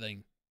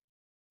scathing.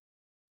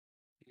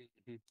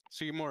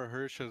 Seymour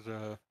Hersh is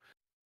a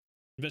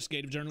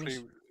Investigative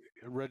journalist.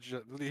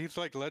 He's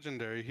like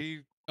legendary.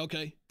 He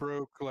Okay.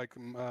 broke like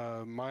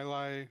My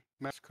Lai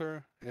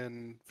massacre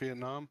in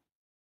Vietnam.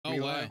 Oh, My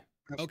wow. Lai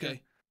massacre.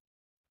 Okay.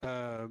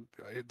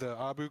 The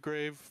Abu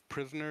Ghraib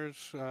prisoners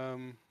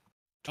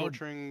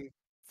torturing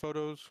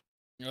photos.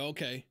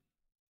 Okay.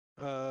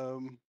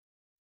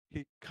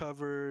 He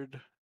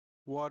covered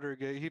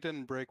Watergate. He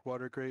didn't break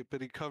Watergate,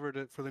 but he covered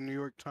it for the New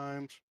York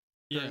Times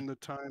during the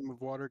time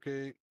of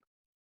Watergate.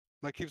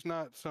 Like, he's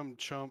not some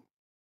chump.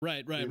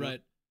 Right. You know?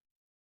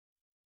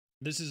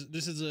 This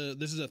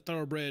is a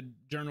thoroughbred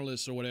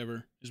journalist or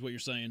whatever is what you're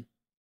saying.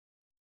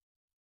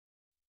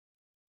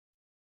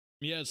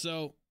 Yeah.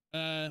 So,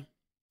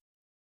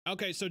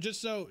 okay. So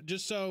just so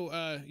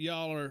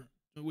y'all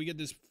we get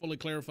this fully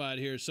clarified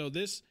here. So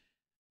this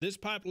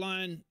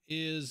pipeline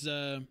is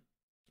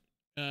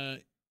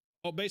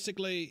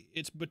basically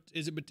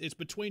it's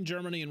between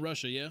Germany and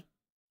Russia, yeah?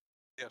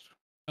 Yes.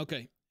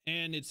 Okay.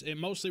 And it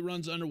mostly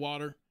runs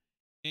underwater.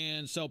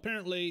 And so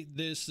apparently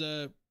this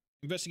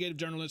investigative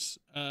journalist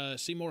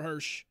Seymour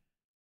Hersh,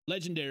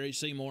 legendary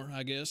Seymour,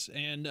 I guess,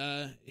 and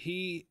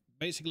he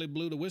basically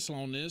blew the whistle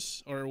on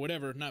this, or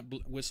whatever, not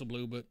whistle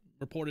blew, but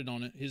reported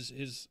on it,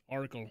 his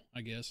article,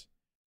 I guess.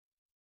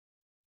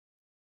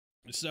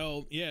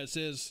 So, yeah, it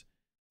says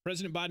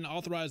President Biden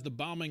authorized the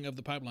bombing of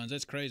the pipelines.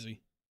 That's crazy.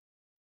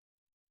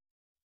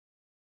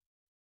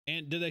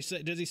 And does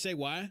he say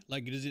why?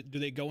 Like, do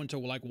they go into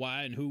like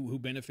why and who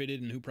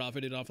benefited and who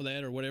profited off of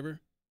that or whatever?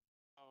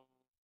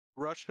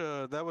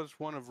 Russia, that was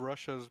one of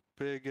Russia's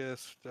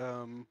biggest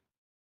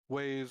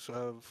ways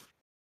of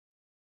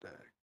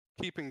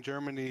keeping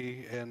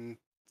Germany and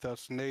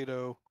thus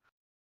NATO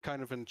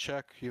kind of in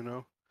check, you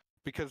know,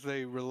 because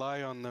they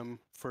rely on them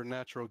for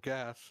natural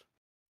gas.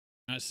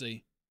 I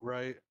see.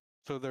 Right?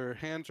 So their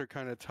hands are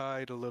kind of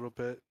tied a little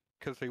bit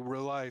because they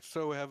rely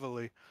so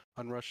heavily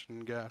on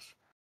Russian gas.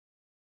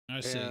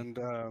 I see. And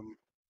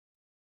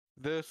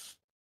this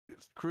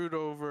screwed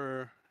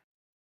over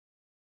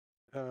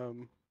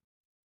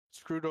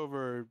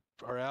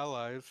our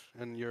allies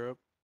in Europe.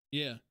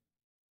 Yeah.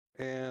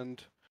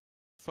 And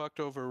fucked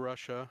over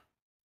Russia.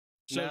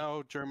 So,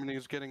 now Germany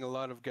is getting a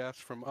lot of gas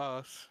from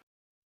us.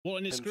 Well,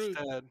 and it's screwed.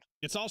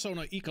 It's also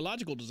an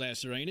ecological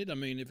disaster, ain't it? I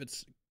mean, if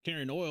it's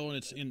carrying oil and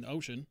it's in the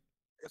ocean.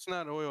 It's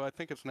not oil. I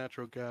think it's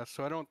natural gas.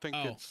 So I don't think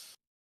it's...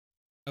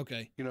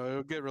 Okay. You know,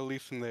 it'll get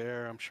released in the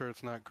air. I'm sure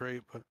it's not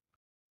great, but...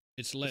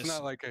 It's less... It's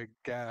not like a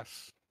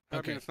gas. Okay.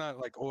 I mean, it's not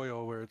like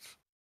oil where it's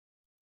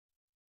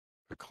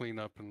a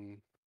cleanup and...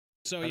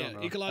 So, yeah,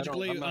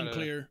 ecologically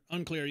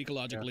unclear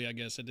ecologically, I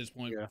guess, at this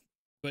point. Yeah.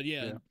 But,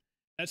 yeah,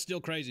 that's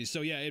still crazy.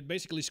 So, yeah, it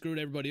basically screwed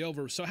everybody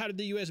over. So how did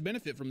the U.S.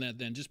 benefit from that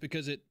then? Just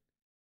because it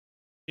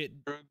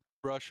screwed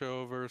Russia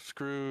over,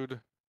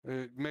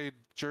 it made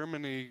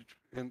Germany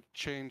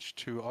change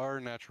to our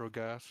natural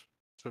gas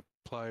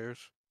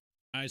suppliers.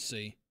 I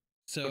see.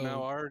 So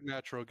now our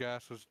natural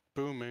gas is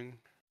booming.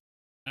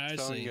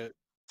 Selling it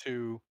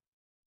to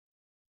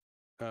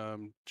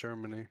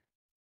Germany.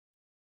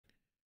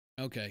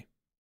 Okay.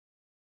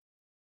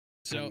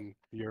 So in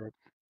Europe.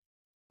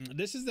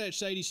 This is that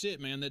shady shit,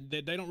 man, that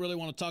they don't really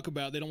want to talk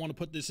about. They don't want to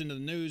put this into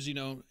the news, you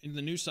know, in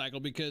the news cycle,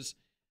 because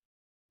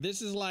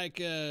this is like,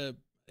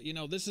 you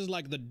know, this is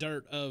like the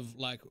dirt of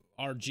like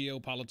our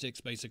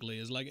geopolitics, basically.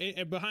 Is like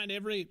behind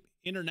every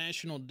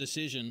international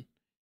decision,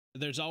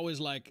 there's always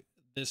like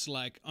this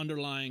like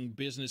underlying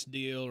business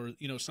deal, or,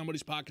 you know,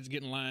 somebody's pockets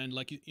getting lined.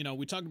 Like, you know,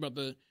 we talked about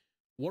the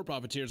war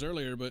profiteers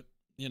earlier, but,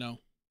 you know,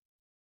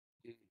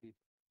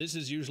 this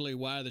is usually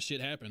why the shit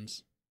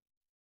happens.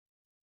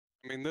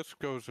 I mean, this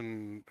goes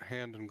in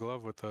hand in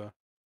glove with the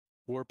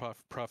war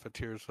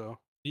profiteers, though.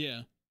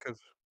 Yeah.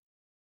 Because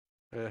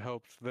it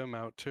helps them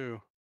out,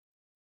 too.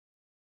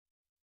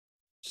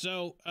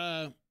 So,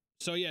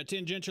 So yeah,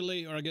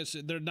 tangentially, or I guess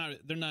they're not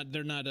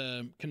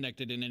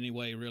connected in any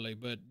way really.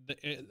 But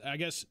I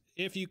guess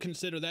if you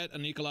consider that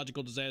an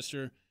ecological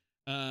disaster,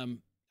 I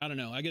don't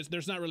know. I guess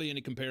there's not really any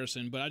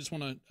comparison. But I just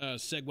want to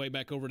segue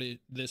back over to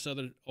this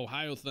other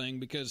Ohio thing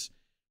because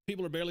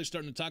people are barely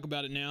starting to talk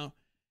about it now,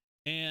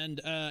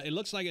 and it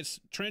looks like it's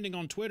trending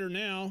on Twitter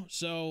now.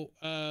 So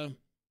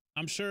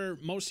I'm sure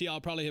most of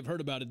y'all probably have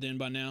heard about it then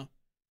by now.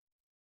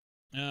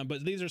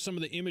 But these are some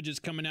of the images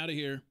coming out of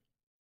here.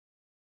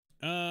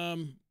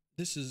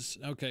 This is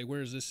okay.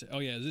 Where is this? Oh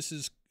yeah, this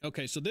is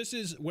okay. So this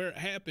is where it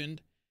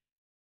happened.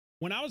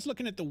 When I was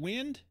looking at the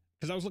wind,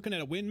 because I was looking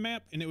at a wind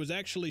map, and it was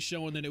actually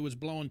showing that it was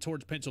blowing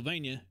towards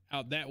Pennsylvania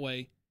out that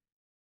way,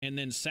 and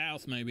then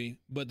south maybe.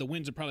 But the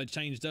winds have probably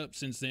changed up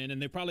since then,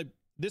 and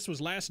this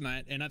was last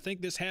night, and I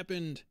think this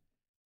happened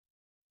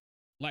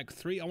like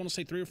I want to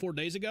say 3 or 4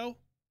 days ago.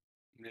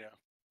 Yeah.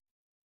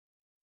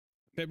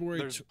 February.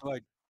 There's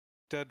like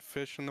dead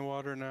fish in the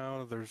water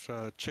now. There's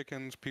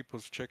chickens.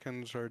 People's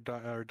chickens are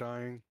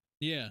dying.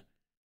 Yeah.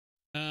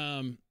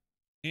 And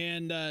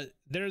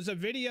there's a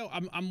video.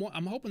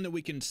 I'm hoping that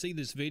we can see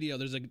this video.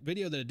 There's a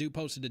video that a dude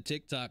posted to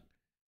TikTok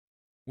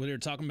where they're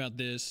talking about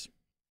this.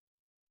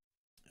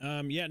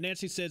 Yeah,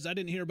 Nancy says I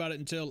didn't hear about it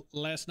until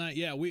last night.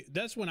 Yeah,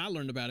 that's when I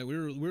learned about it. We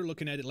were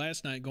looking at it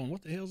last night, going,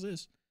 "What the hell is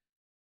this?"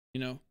 You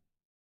know.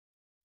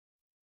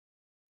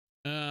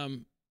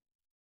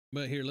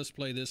 But here, let's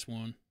play this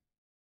one.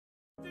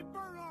 They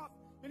burn off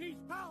in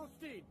East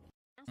Palestine.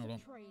 Hold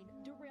on. Train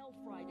derailed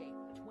Friday.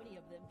 20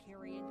 of them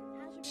carrying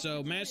hazardous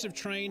So massive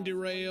train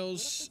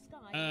derails.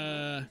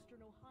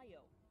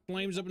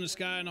 Flames up in the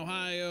sky in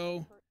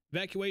Ohio.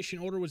 Evacuation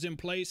order was in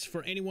place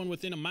for anyone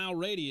within a mile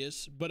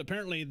radius, but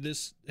apparently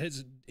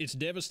it's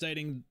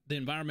devastating the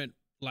environment.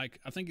 Like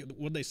I think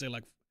what they say,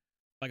 like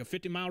a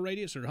 50-mile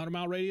radius or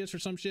 100-mile radius or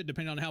some shit,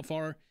 depending on how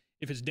far,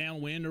 if it's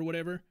downwind or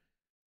whatever.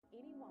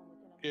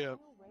 Yeah.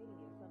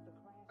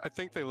 I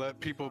think they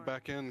let people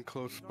back in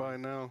close by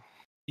now.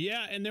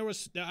 Yeah, and there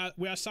was I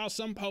saw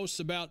some posts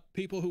about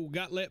people who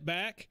got let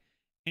back,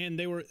 and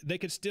they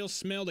could still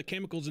smell the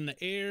chemicals in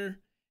the air,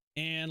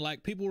 and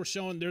like people were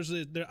showing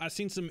I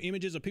seen some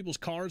images of people's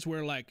cars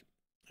where like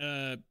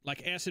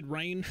acid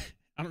rain.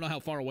 I don't know how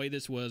far away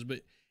this was,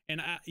 but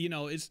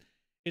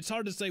it's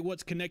hard to say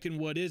what's connected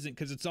and what isn't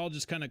because it's all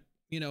just kind of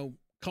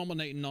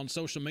culminating on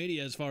social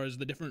media as far as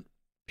the different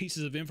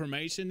pieces of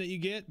information that you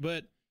get,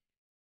 but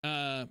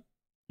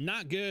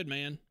not good,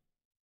 man.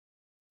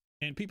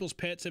 And people's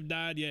pets have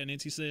died. Yeah,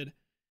 Nancy said.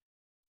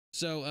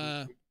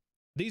 So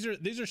these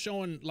are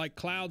showing like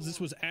clouds. This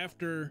was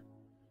after.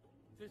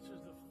 This is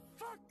the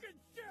fucking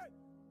shit.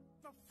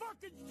 The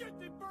fucking shit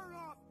they burn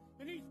off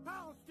in East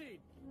Palestine.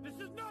 This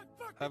is not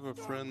fucking. I have a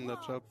friend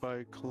that's up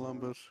by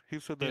Columbus. He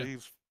said that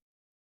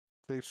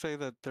they say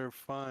that they're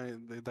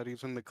fine, that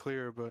he's in the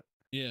clear, but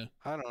yeah,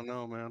 I don't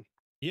know, man.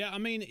 Yeah, I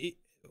mean,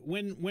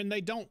 when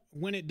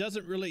it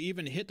doesn't really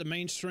even hit the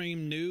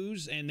mainstream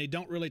news and they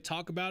don't really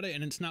talk about it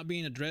and it's not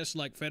being addressed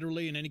like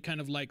federally in any kind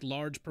of like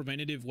large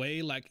preventative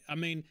way, like, I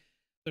mean,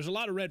 there's a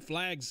lot of red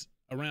flags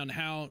around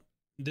how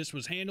this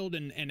was handled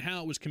and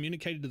how it was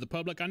communicated to the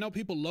public. I know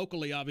people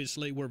locally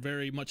obviously were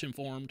very much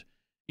informed,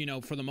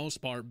 for the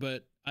most part,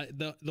 but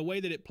the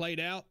way that it played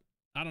out,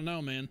 I don't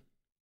know, man.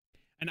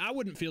 And I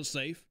wouldn't feel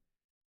safe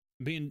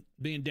being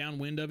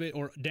downwind of it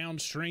or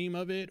downstream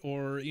of it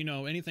or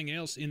anything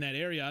else in that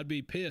area. I'd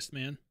be pissed,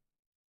 man.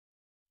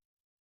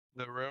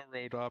 The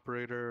railroad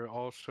operator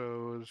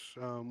also is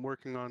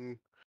working on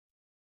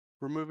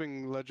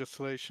removing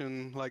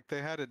legislation. Like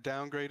they had it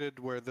downgraded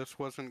where this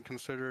wasn't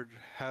considered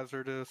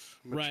hazardous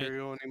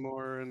material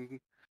anymore, and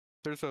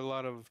there's a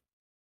lot of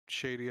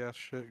shady ass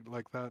shit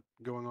like that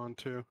going on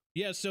too.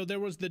 Yeah, so there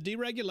was the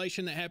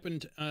deregulation that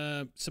happened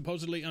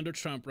supposedly under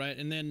Trump, right?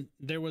 And then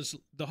there was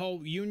the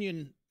whole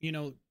union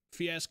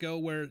fiasco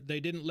where they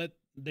didn't let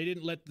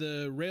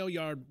the rail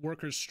yard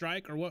workers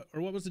strike, or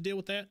what was the deal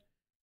with that?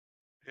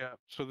 Yeah,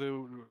 so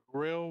the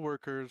rail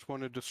workers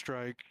wanted to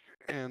strike,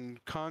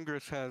 and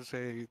Congress has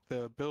the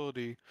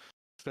ability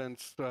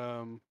since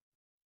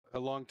a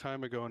long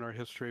time ago in our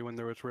history when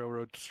there was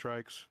railroad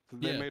strikes,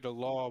 they made a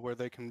law where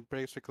they can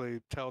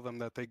basically tell them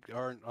that they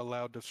aren't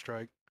allowed to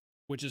strike.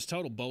 Which is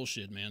total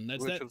bullshit, man.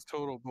 Which is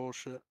total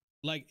bullshit.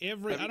 Like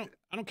I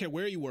don't care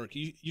where you work.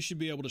 You should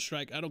be able to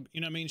strike. I don't,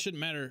 what I mean? It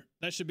shouldn't matter.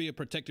 That should be a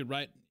protected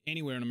right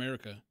anywhere in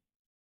America.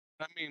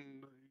 I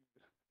mean,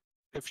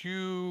 if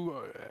you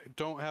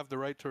don't have the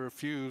right to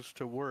refuse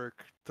to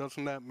work,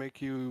 doesn't that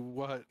make you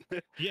what?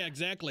 Yeah,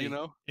 exactly.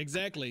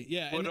 Exactly.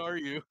 Yeah. What are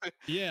you?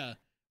 Yeah.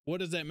 What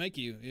does that make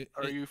you?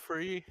 Are you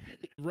free?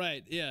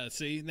 Right. Yeah.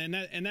 See,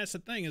 and that's the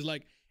thing is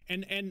like,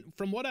 and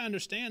from what I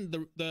understand,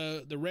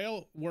 the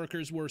rail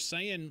workers were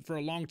saying for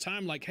a long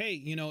time, like,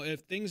 hey,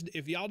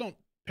 if y'all don't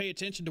pay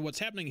attention to what's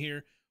happening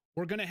here,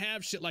 we're gonna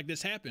have shit like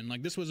this happen.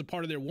 Like this was a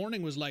part of their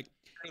warning. Was like,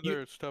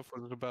 their stuff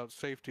was about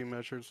safety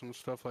measures and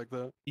stuff like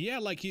that. Yeah,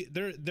 like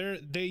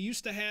they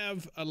used to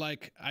have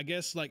I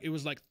guess like it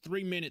was like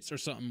 3 minutes or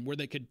something where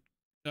they could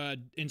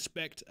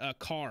inspect a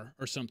car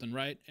or something,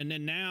 right? And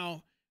then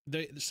now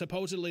they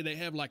supposedly they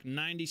have like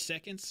 90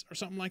 seconds or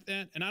something like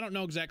that, and I don't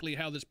know exactly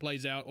how this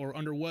plays out or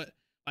under what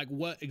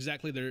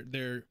exactly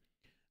they're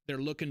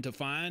looking to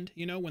find,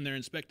 you know, when they're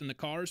inspecting the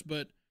cars.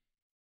 But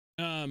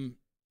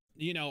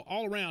you know,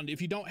 all around,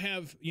 if you don't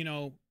have, you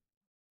know,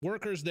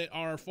 workers that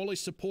are fully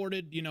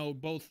supported, you know,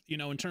 both, you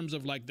know, in terms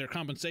of like their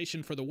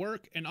compensation for the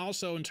work and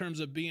also in terms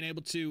of being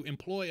able to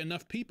employ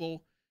enough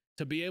people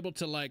to be able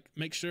to like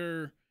make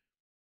sure,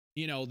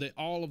 you know, that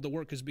all of the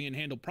work is being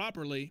handled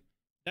properly,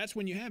 that's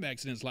when you have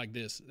accidents like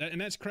this. And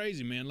that's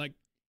crazy, man. Like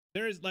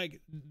there's like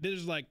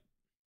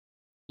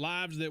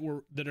lives that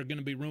are going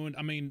to be ruined.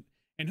 I mean,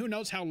 and who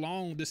knows how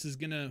long this is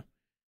going to,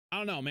 I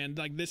don't know, man.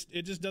 Like this,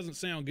 it just doesn't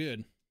sound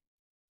good.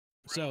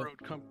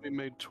 Railroad company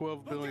made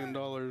 $12 billion,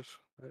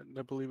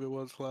 I believe it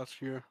was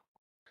last year,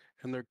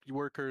 and their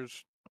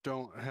workers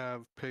don't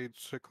have paid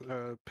sick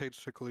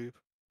leave.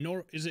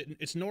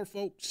 It's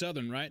Norfolk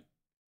Southern, right?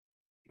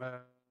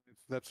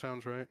 That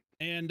sounds right.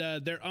 And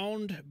they're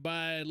owned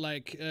by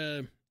like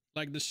the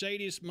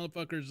shadiest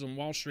motherfuckers on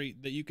Wall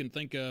Street that you can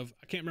think of.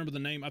 I can't remember the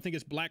name. I think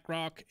it's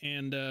BlackRock,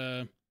 and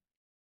they're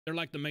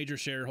like the major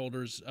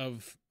shareholders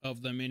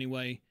of them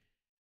anyway.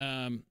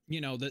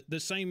 You know, the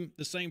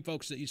same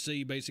folks that you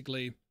see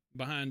basically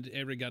behind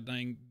every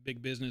goddamn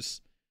big business.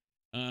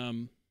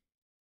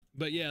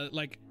 But yeah,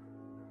 like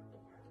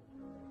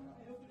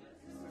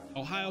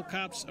Ohio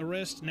cops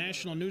arrest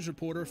national news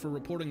reporter for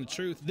reporting the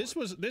truth. This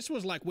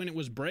was like when it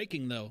was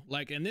breaking though.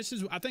 Like, and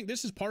I think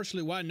this is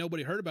partially why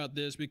nobody heard about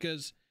this,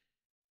 because,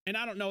 and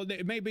I don't know,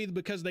 it may be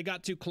because they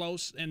got too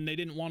close and they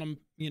didn't want them,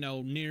 you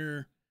know,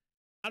 near,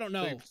 I don't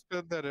know. They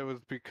said that it was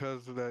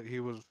because that he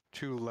was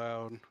too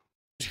loud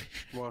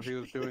while he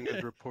was doing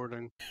his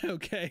reporting.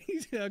 Okay.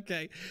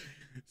 Okay.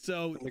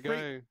 So and the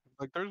guy,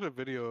 like, there's a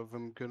video of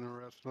him getting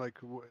arrested. Like,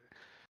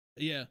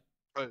 yeah.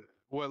 But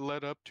what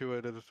led up to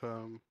it is,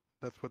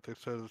 that's what they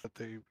said, is that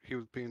he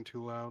was being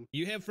too loud.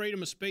 You have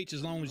freedom of speech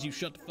as long as you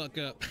shut the fuck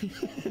up.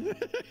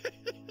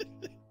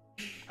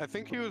 I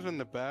think he was in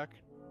the back,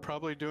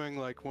 probably doing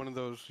like one of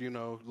those, you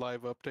know,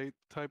 live update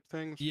type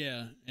things.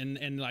 Yeah,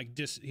 and like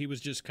he was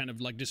just kind of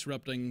like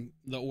disrupting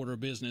the order of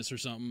business or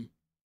something,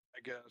 I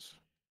guess.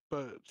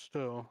 But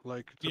still,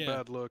 like, it's a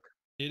bad look.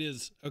 It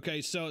is.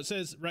 Okay, so it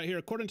says right here,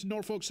 according to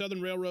Norfolk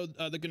Southern Railroad,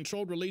 the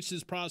controlled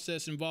releases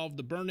process involved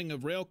the burning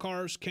of rail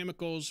cars,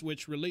 chemicals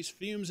which release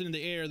fumes into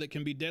the air that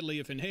can be deadly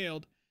if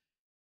inhaled.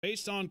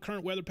 Based on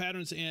current weather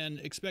patterns and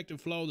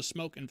expected flow of the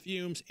smoke and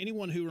fumes,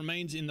 anyone who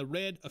remains in the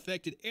red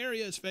affected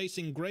area is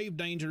facing grave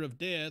danger of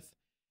death.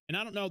 And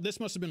I don't know, this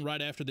must have been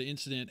right after the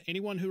incident.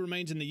 Anyone who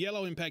remains in the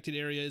yellow impacted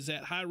area is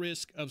at high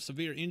risk of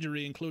severe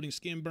injury, including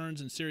skin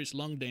burns and serious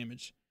lung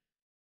damage.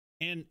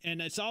 And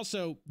it's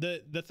also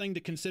the thing to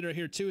consider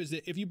here too, is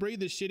that if you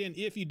breathe this shit in,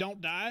 if you don't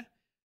die,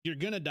 you're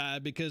gonna die,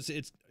 because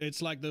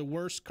it's like the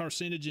worst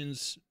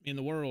carcinogens in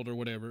the world or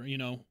whatever, you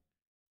know.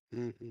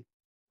 Mm-hmm.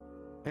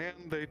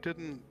 And they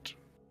didn't.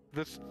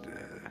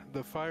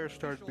 The fire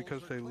started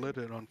because they lit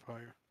it on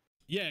fire.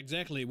 Yeah,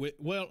 exactly.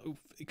 Well,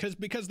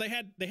 because they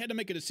had to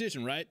make a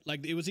decision, right?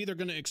 Like it was either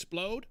going to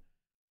explode,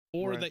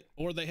 or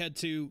they had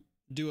to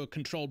do a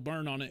controlled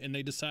burn on it, and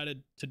they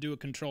decided to do a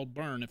controlled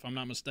burn, if I'm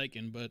not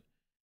mistaken. But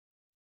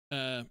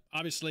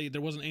obviously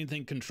there wasn't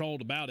anything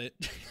controlled about it.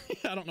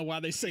 I don't know why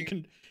they say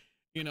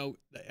you know,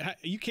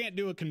 you can't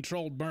do a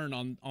controlled burn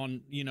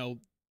on you know,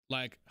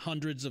 like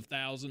hundreds of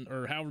thousands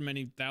or however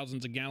many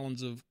thousands of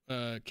gallons of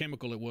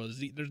chemical it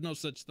was. There's no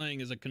such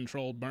thing as a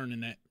controlled burn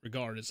in that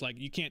regard. It's like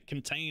you can't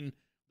contain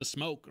the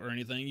smoke or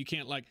anything. You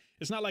can't, like,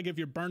 it's not like if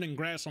you're burning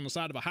grass on the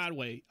side of a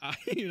highway.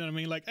 You know what I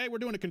mean? Like, hey, we're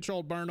doing a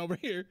controlled burn over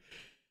here.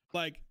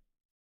 Like,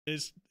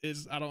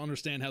 I don't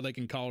understand how they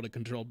can call it a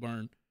controlled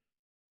burn.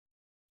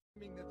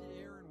 That the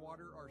air and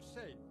water are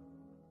safe.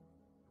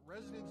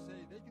 Residents say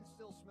they can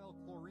still smell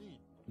chlorine.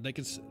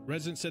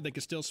 Residents said they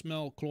could still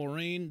smell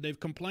chlorine. They've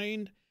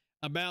complained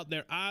about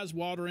their eyes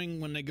watering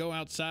when they go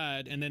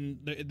outside, and then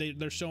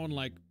they're showing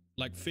like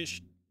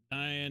fish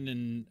dying,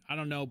 and I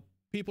don't know.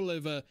 People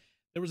have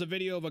there was a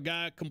video of a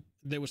guy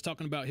that was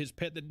talking about his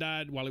pet that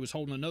died while he was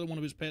holding another one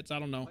of his pets. I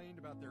don't know. Complained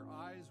about their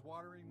eyes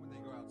watering when they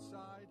go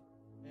outside,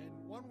 and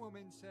one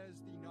woman says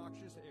the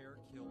noxious air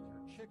killed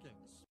her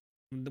chickens.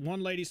 The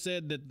one lady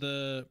said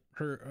that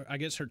I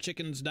guess her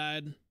chickens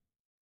died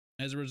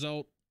as a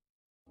result.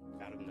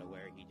 Out of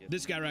nowhere, he just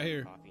this guy right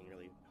here coughing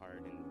really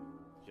hard and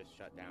just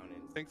shut down.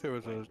 And I think there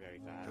was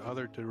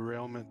other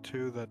derailment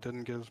too that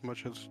didn't get as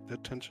much as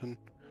attention.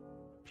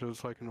 It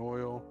was like an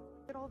oil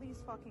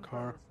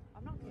car.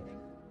 I'm not kidding.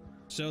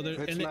 So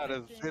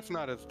it's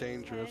not as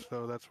dangerous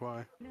though. That's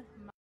why.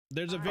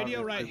 There's a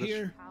video right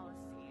here.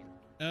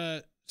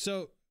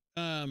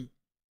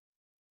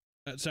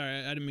 Sorry,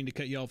 I didn't mean to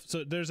cut you off.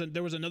 So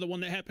there was another one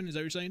that happened. Is that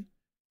what you're saying?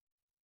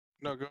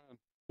 No, go ahead.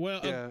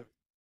 Well, yeah,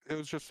 it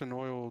was just an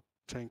oil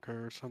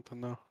tanker or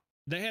something though.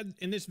 They had,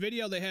 in this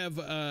video, they have,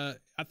 I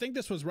think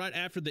this was right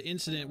after the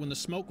incident when the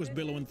smoke was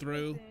billowing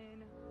through,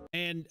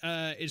 and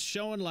it's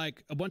showing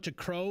like a bunch of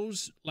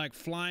crows like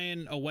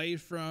flying away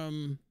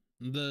from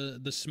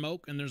the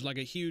smoke, and there's like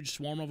a huge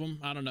swarm of them.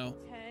 I don't know.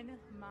 10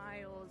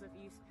 miles of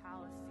East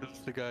Palestine. Is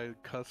That's the guy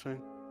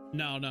cussing.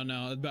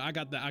 No. But I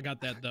got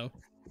that though.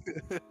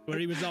 Where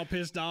he was all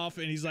pissed off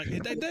and he's like,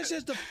 "This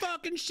is the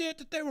fucking shit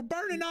that they were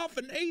burning off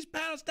in East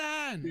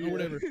Palestine or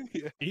whatever."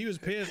 Yeah. He was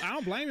pissed. I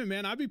don't blame him,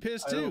 man. I'd be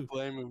pissed too. I don't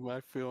blame him.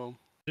 I feel him.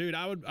 Dude,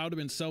 I would have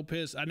been so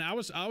pissed. And I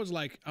was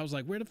like,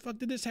 where the fuck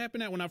did this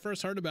happen at? When I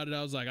first heard about it,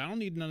 I was like, I don't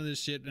need none of this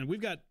shit. And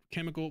we've got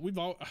chemical.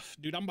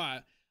 Dude, I'm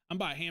by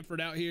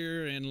Hanford out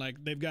here, and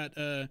like they've got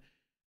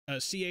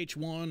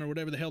CH1 or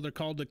whatever the hell they're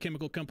called, the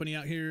chemical company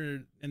out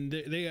here, and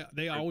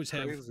they always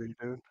have. Crazy,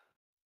 dude.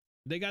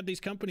 They got these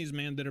companies,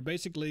 man, that are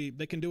basically,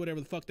 they can do whatever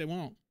the fuck they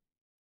want.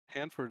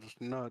 Hanford's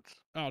nuts.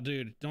 Oh,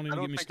 dude, don't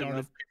even get me started.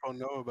 Enough people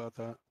know about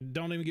that.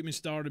 Don't even get me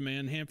started,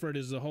 man. Hanford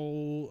is a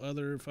whole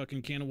other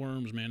fucking can of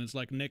worms, man. It's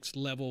like next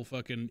level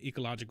fucking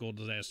ecological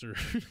disaster.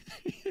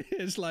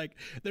 It's like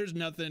there's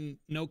nothing,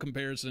 no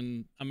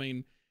comparison. I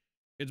mean,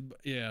 it's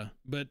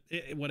but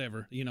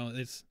whatever. You know,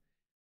 it's.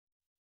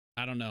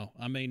 I don't know.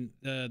 I mean,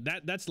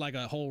 that's like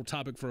a whole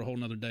topic for a whole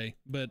nother day.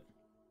 But.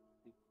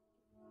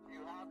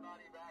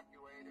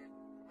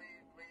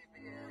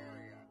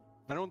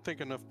 I don't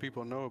think enough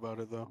people know about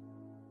it though.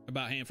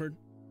 About Hanford?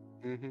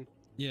 Mm-hmm.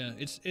 Yeah,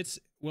 it's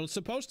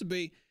supposed to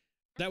be.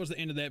 That was the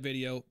end of that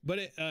video. But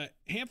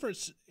Hanford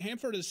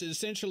is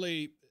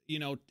essentially, you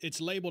know, it's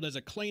labeled as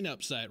a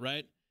cleanup site,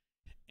 right?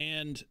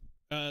 And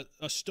a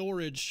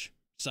storage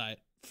site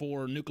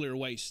for nuclear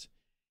waste.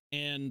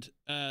 And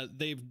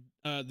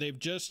they've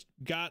just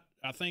got,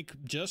 I think,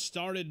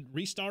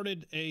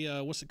 restarted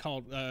a what's it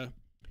called? The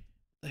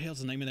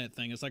hell's the name of that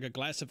thing? It's like a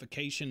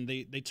glassification.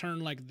 They turn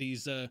like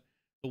these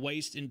the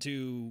waste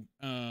into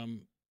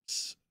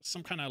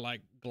some kind of like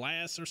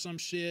glass or some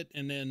shit,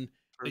 and then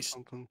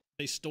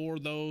they store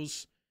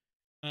those.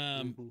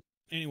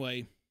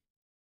 Anyway,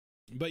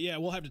 but yeah,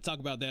 we'll have to talk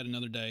about that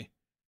another day.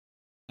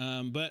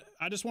 But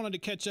I just wanted to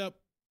catch up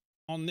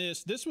on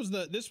this. This was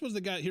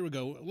the guy. Here we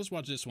go. Let's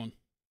watch this one.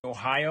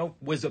 Ohio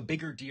was a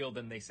bigger deal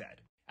than they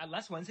said. At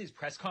last Wednesday's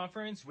press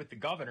conference with the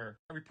governor,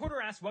 a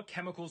reporter asked what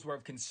chemicals were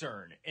of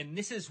concern, and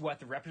this is what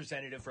the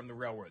representative from the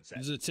railroad said.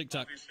 This is a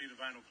TikTok. Obviously, the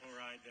vinyl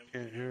chloride.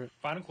 Can't hear it.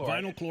 Vinyl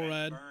chloride. Vinyl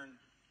chloride. Burn,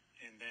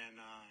 and then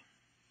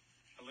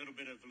a little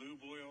bit of lube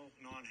oil,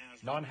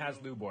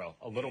 non-haz lube oil,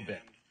 a little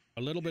bit.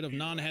 A little bit of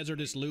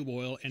non-hazardous lube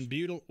oil and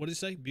butyl. What did it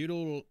say?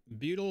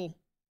 Butyl.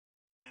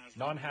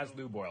 Non-haz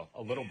lube oil,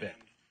 a little bit.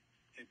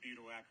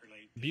 Butyl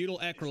acrylate. Butyl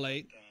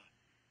acrylate.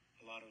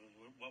 A lot of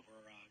what we're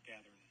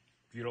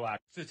gathering.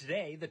 So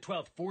today, the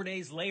 12th, 4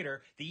 days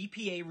later, the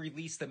EPA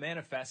released the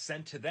manifest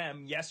sent to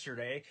them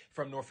yesterday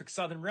from Norfolk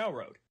Southern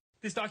Railroad.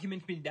 This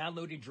document can be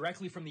downloaded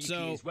directly from the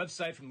EPA's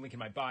website from the link in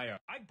my bio.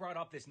 I brought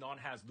up this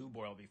non-haz lube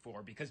oil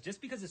before because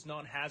just because it's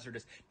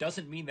non-hazardous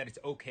doesn't mean that it's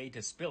okay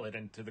to spill it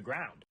into the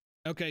ground.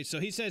 Okay, so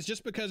he says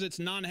just because it's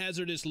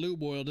non-hazardous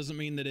lube oil doesn't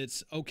mean that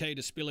it's okay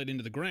to spill it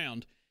into the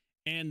ground.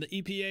 And the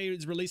EPA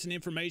is releasing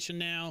information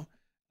now.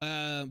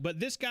 But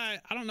this guy,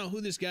 I don't know who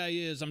this guy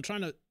is. I'm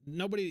trying to,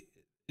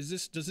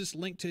 does this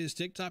link to his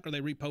TikTok or they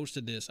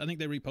reposted this? I think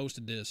they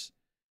reposted this.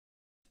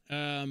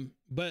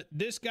 But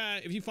this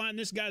guy, if you find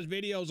this guy's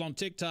videos on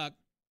TikTok,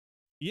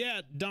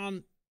 yeah,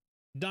 Don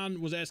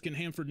was asking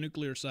Hanford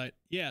nuclear site.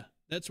 Yeah,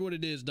 that's what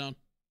it is, Don.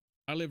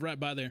 I live right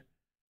by there.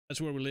 That's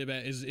where we live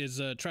at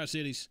is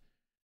Tri-Cities,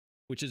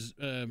 which is,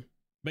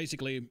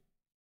 basically,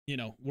 you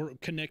know, we're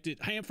connected.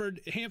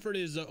 Hanford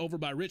is over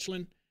by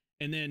Richland.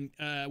 And then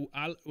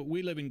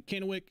we live in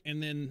Kennewick,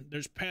 and then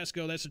there's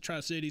Pasco. That's the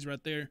Tri-Cities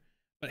right there.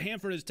 But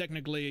Hanford is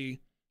technically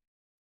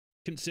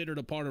considered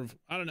a part of,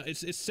 I don't know,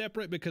 it's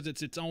separate because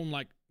it's its own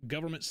like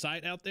government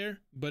site out there,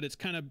 but it's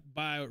kind of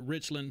by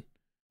Richland,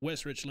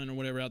 West Richland or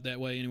whatever out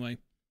that way anyway.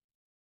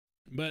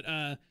 But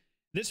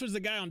this was the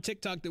guy on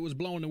TikTok that was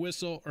blowing the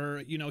whistle,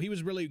 or, you know, he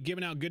was really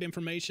giving out good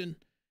information.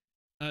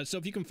 So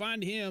if you can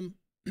find him,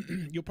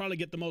 you'll probably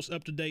get the most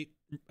up-to-date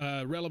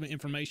relevant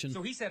information.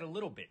 So he said a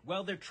little bit.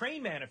 Well, their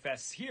train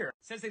manifests here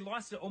says they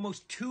lost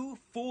almost 2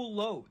 full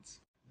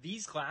loads.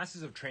 These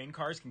classes of train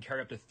cars can carry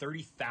up to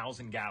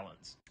 30,000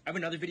 gallons. I have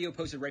another video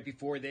posted right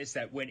before this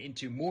that went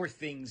into more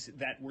things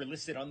that were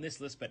listed on this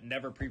list but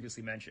never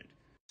previously mentioned.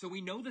 So we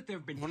know that there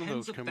have been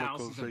tens of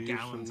thousands of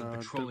gallons of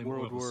petroleum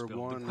oil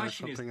spilled. The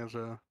question is,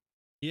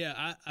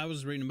 yeah, I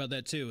was reading about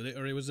that too.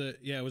 Or it was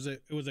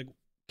a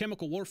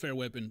chemical warfare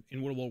weapon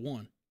in World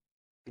War I.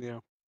 Yeah.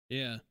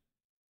 Yeah.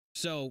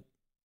 So,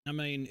 I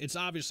mean, it's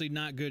obviously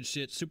not good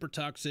shit, super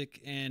toxic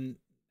and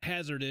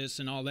hazardous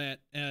and all that.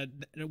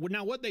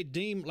 Now, what they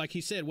deem, like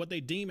he said, what they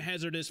deem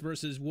hazardous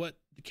versus what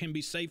can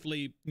be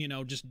safely, you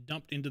know, just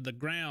dumped into the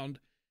ground,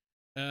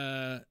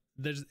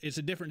 it's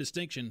a different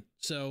distinction.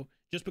 So,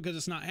 just because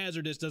it's not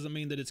hazardous doesn't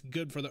mean that it's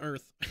good for the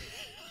earth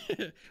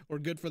or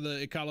good for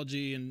the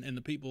ecology and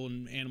the people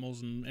and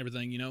animals and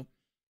everything, you know?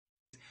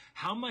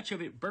 How much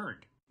of it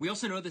burned? We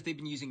also know that they've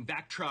been using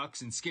vac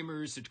trucks and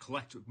skimmers to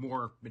collect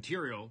more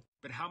material,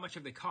 but how much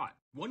have they caught?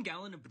 1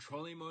 gallon of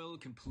petroleum oil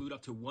can pollute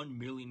up to 1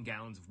 million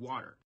gallons of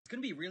water. It's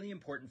going to be really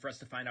important for us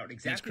to find out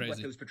exactly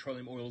what those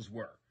petroleum oils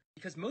were.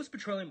 Because most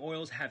petroleum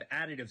oils have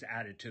additives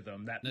added to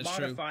them that That's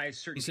modify true.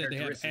 certain He said they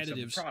have characteristics of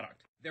the additives.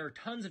 product. There are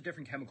tons of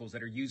different chemicals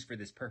that are used for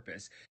this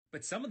purpose,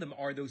 but some of them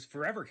are those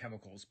forever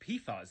chemicals,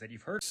 PFAS, that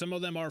you've heard. Some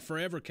of them are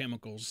forever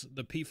chemicals.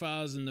 The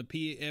PFAS and the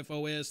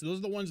PFOS. Those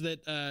are the ones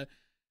that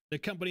the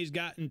companies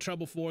got in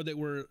trouble for, that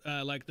were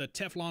like the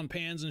Teflon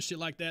pans and shit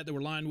like that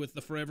were lined with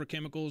the forever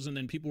chemicals, and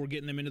then people were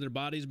getting them into their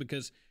bodies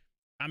because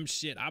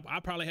I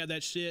probably had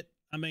that shit.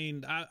 I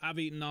mean, I've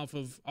eaten off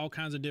of all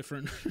kinds of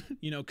different,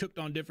 cooked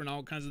on different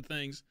all kinds of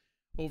things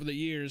over the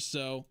years.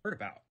 So Heard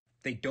about.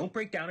 They don't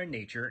break down in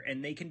nature,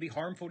 and they can be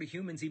harmful to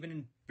humans even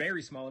in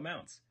very small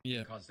amounts. Yeah.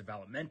 They cause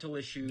developmental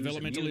issues,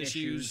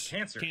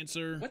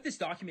 cancer. What this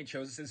document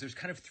shows us is there's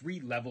kind of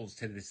 3 levels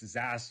to this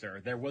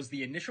disaster. There was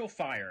the initial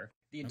fire,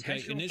 the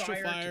intentional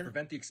fire to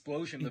prevent the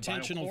explosion of the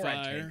vinyl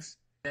chloride tanks,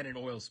 then an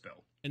oil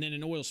spill. And then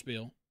an oil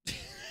spill.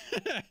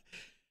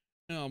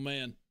 Oh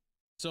man.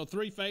 So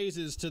 3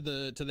 phases to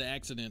the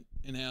accident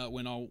and how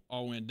it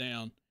all went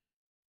down.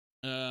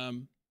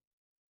 And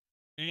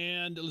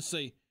let's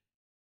see.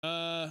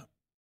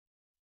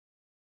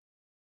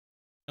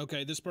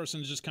 Okay, this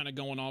person is just kind of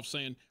going off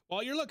saying,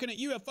 while you're looking at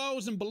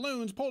UFOs and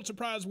balloons, Pulitzer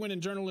Prize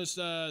winning journalist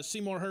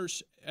Seymour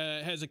Hersh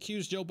has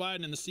accused Joe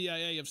Biden and the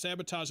CIA of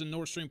sabotaging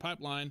Nord Stream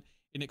pipeline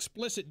in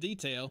explicit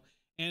detail,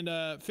 and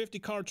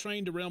 50-car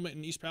train derailment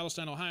in East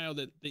Palestine, Ohio,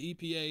 that the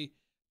EPA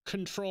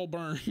control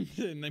burned,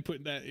 and they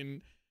put that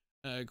in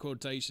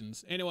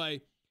quotations.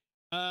 Anyway,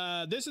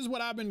 this is what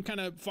I've been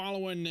kind of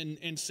following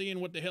and seeing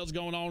what the hell's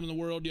going on in the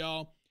world,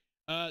 y'all.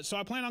 So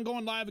I plan on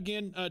going live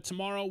again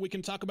tomorrow. We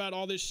can talk about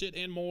all this shit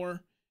and more.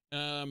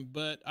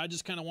 But I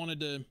just kind of wanted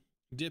to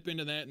dip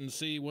into that and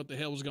see what the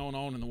hell was going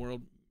on in the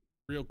world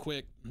real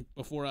quick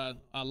before I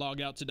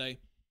log out today.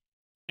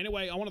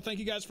 Anyway, I want to thank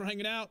you guys for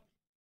hanging out.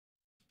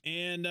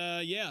 And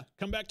yeah,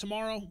 come back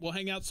tomorrow. We'll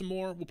hang out some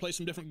more. We'll play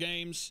some different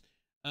games,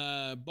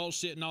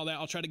 bullshit and all that.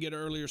 I'll try to get an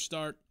earlier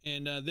start.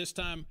 And this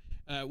time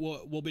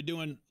we'll be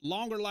doing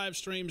longer live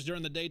streams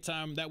during the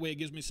daytime. That way it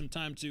gives me some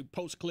time to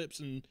post clips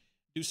and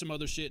do some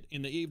other shit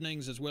in the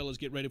evenings, as well as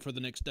get ready for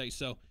the next day.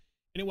 So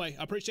anyway,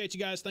 I appreciate you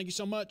guys. Thank you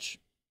so much.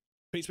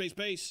 Peace, peace,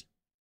 peace.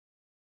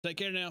 Take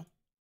care now.